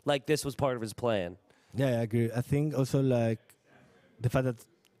feel like this was part of his plan. Yeah, I agree. I think also like the fact that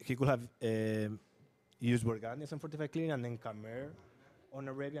he could have used Burgundians on 45 clean and then Khmer on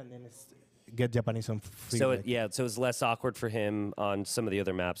Arabia and then get Japanese on free. So so it's less awkward for him on some of the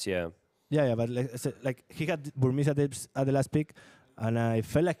other maps. Yeah. Yeah, but like he had Burmese at the last pick, and I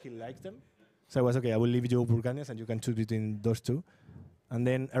felt like he liked them. So I was okay. I will leave you Burgundians, and you can choose between those 2. And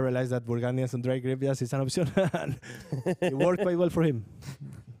then I realized that Burgundians on dry graveyards is an option, and it worked quite well for him.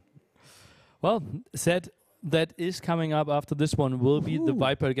 Well, set that is coming up after this one will be the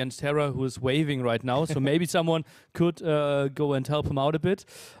Viper against Hera, who is waving right now. So maybe someone could go and help him out a bit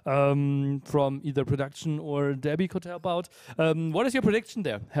from either production or Debbie could help out. What is your prediction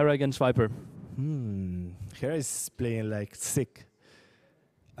there, Hera against Viper? Hera is playing like sick.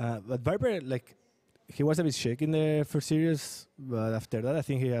 But Viper, like, he was a bit shaky in the first series, but after that, I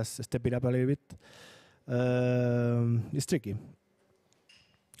think he has stepped it up a little bit. It's tricky.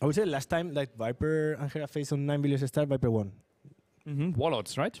 I would say last time, like, Viper and Hera faced on 9 Villese start, Viper won.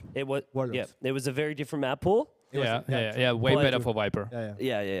 Warlords, right? It was. Warlords. Yeah, it was a very different map pool. Yeah, way better for Viper.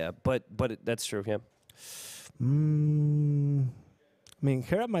 Yeah. But that's true. Yeah. I mean,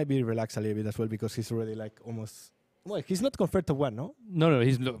 Hera might be relaxed a little bit as well because he's already like almost. Well, he's not confirmed to 1, no? No,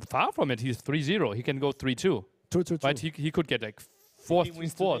 he's far from it. He's 3-0. He can go 3-2. True. Right? He could get like fourth. He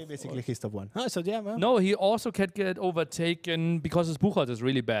wins today, basically he's top 1. So yeah, man. No, he also can get overtaken because his Buchholz is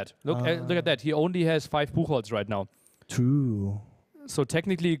really bad. Look at that. He only has 5 Buchholz right now. True. So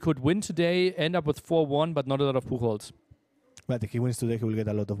technically he could win today, end up with 4-1, but not a lot of Buchholz. But if he wins today, he will get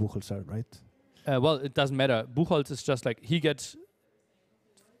a lot of Buchholz, right? Well, it doesn't matter. Buchholz is just like he gets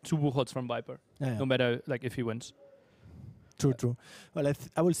 2 Buchholz from Viper, no matter like if he wins. True. Well,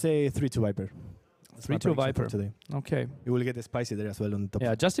 I will say 3-2 Viper. 3-2 Viper today. Okay. You will get the spicy there as well on top.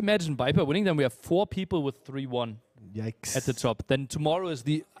 Yeah, just imagine Viper winning. Then we have 4 people with 3-1 Yikes. at the top. Then tomorrow is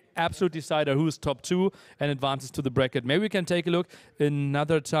the absolute decider who's top 2 and advances to the bracket. Maybe we can take a look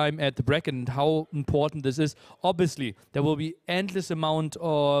another time at the bracket and how important this is. Obviously, there will be endless amount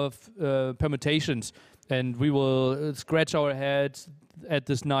of permutations, and we will scratch our heads at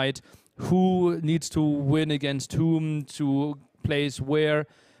this night. Who needs to win against whom to place where?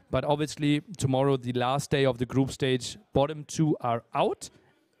 But obviously, tomorrow, the last day of the group stage, bottom 2 are out.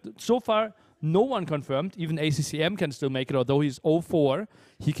 So far, no one confirmed. Even ACCM can still make it, although he's 0-4.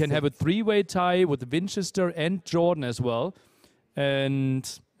 He can have a 3-way tie with Vinchester and Jordan as well. And,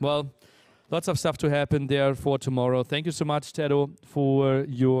 well, lots of stuff to happen there for tomorrow. Thank you so much, TaToH, for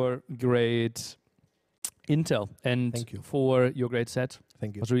your great intel and for your great set.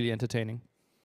 Thank you. It was really entertaining.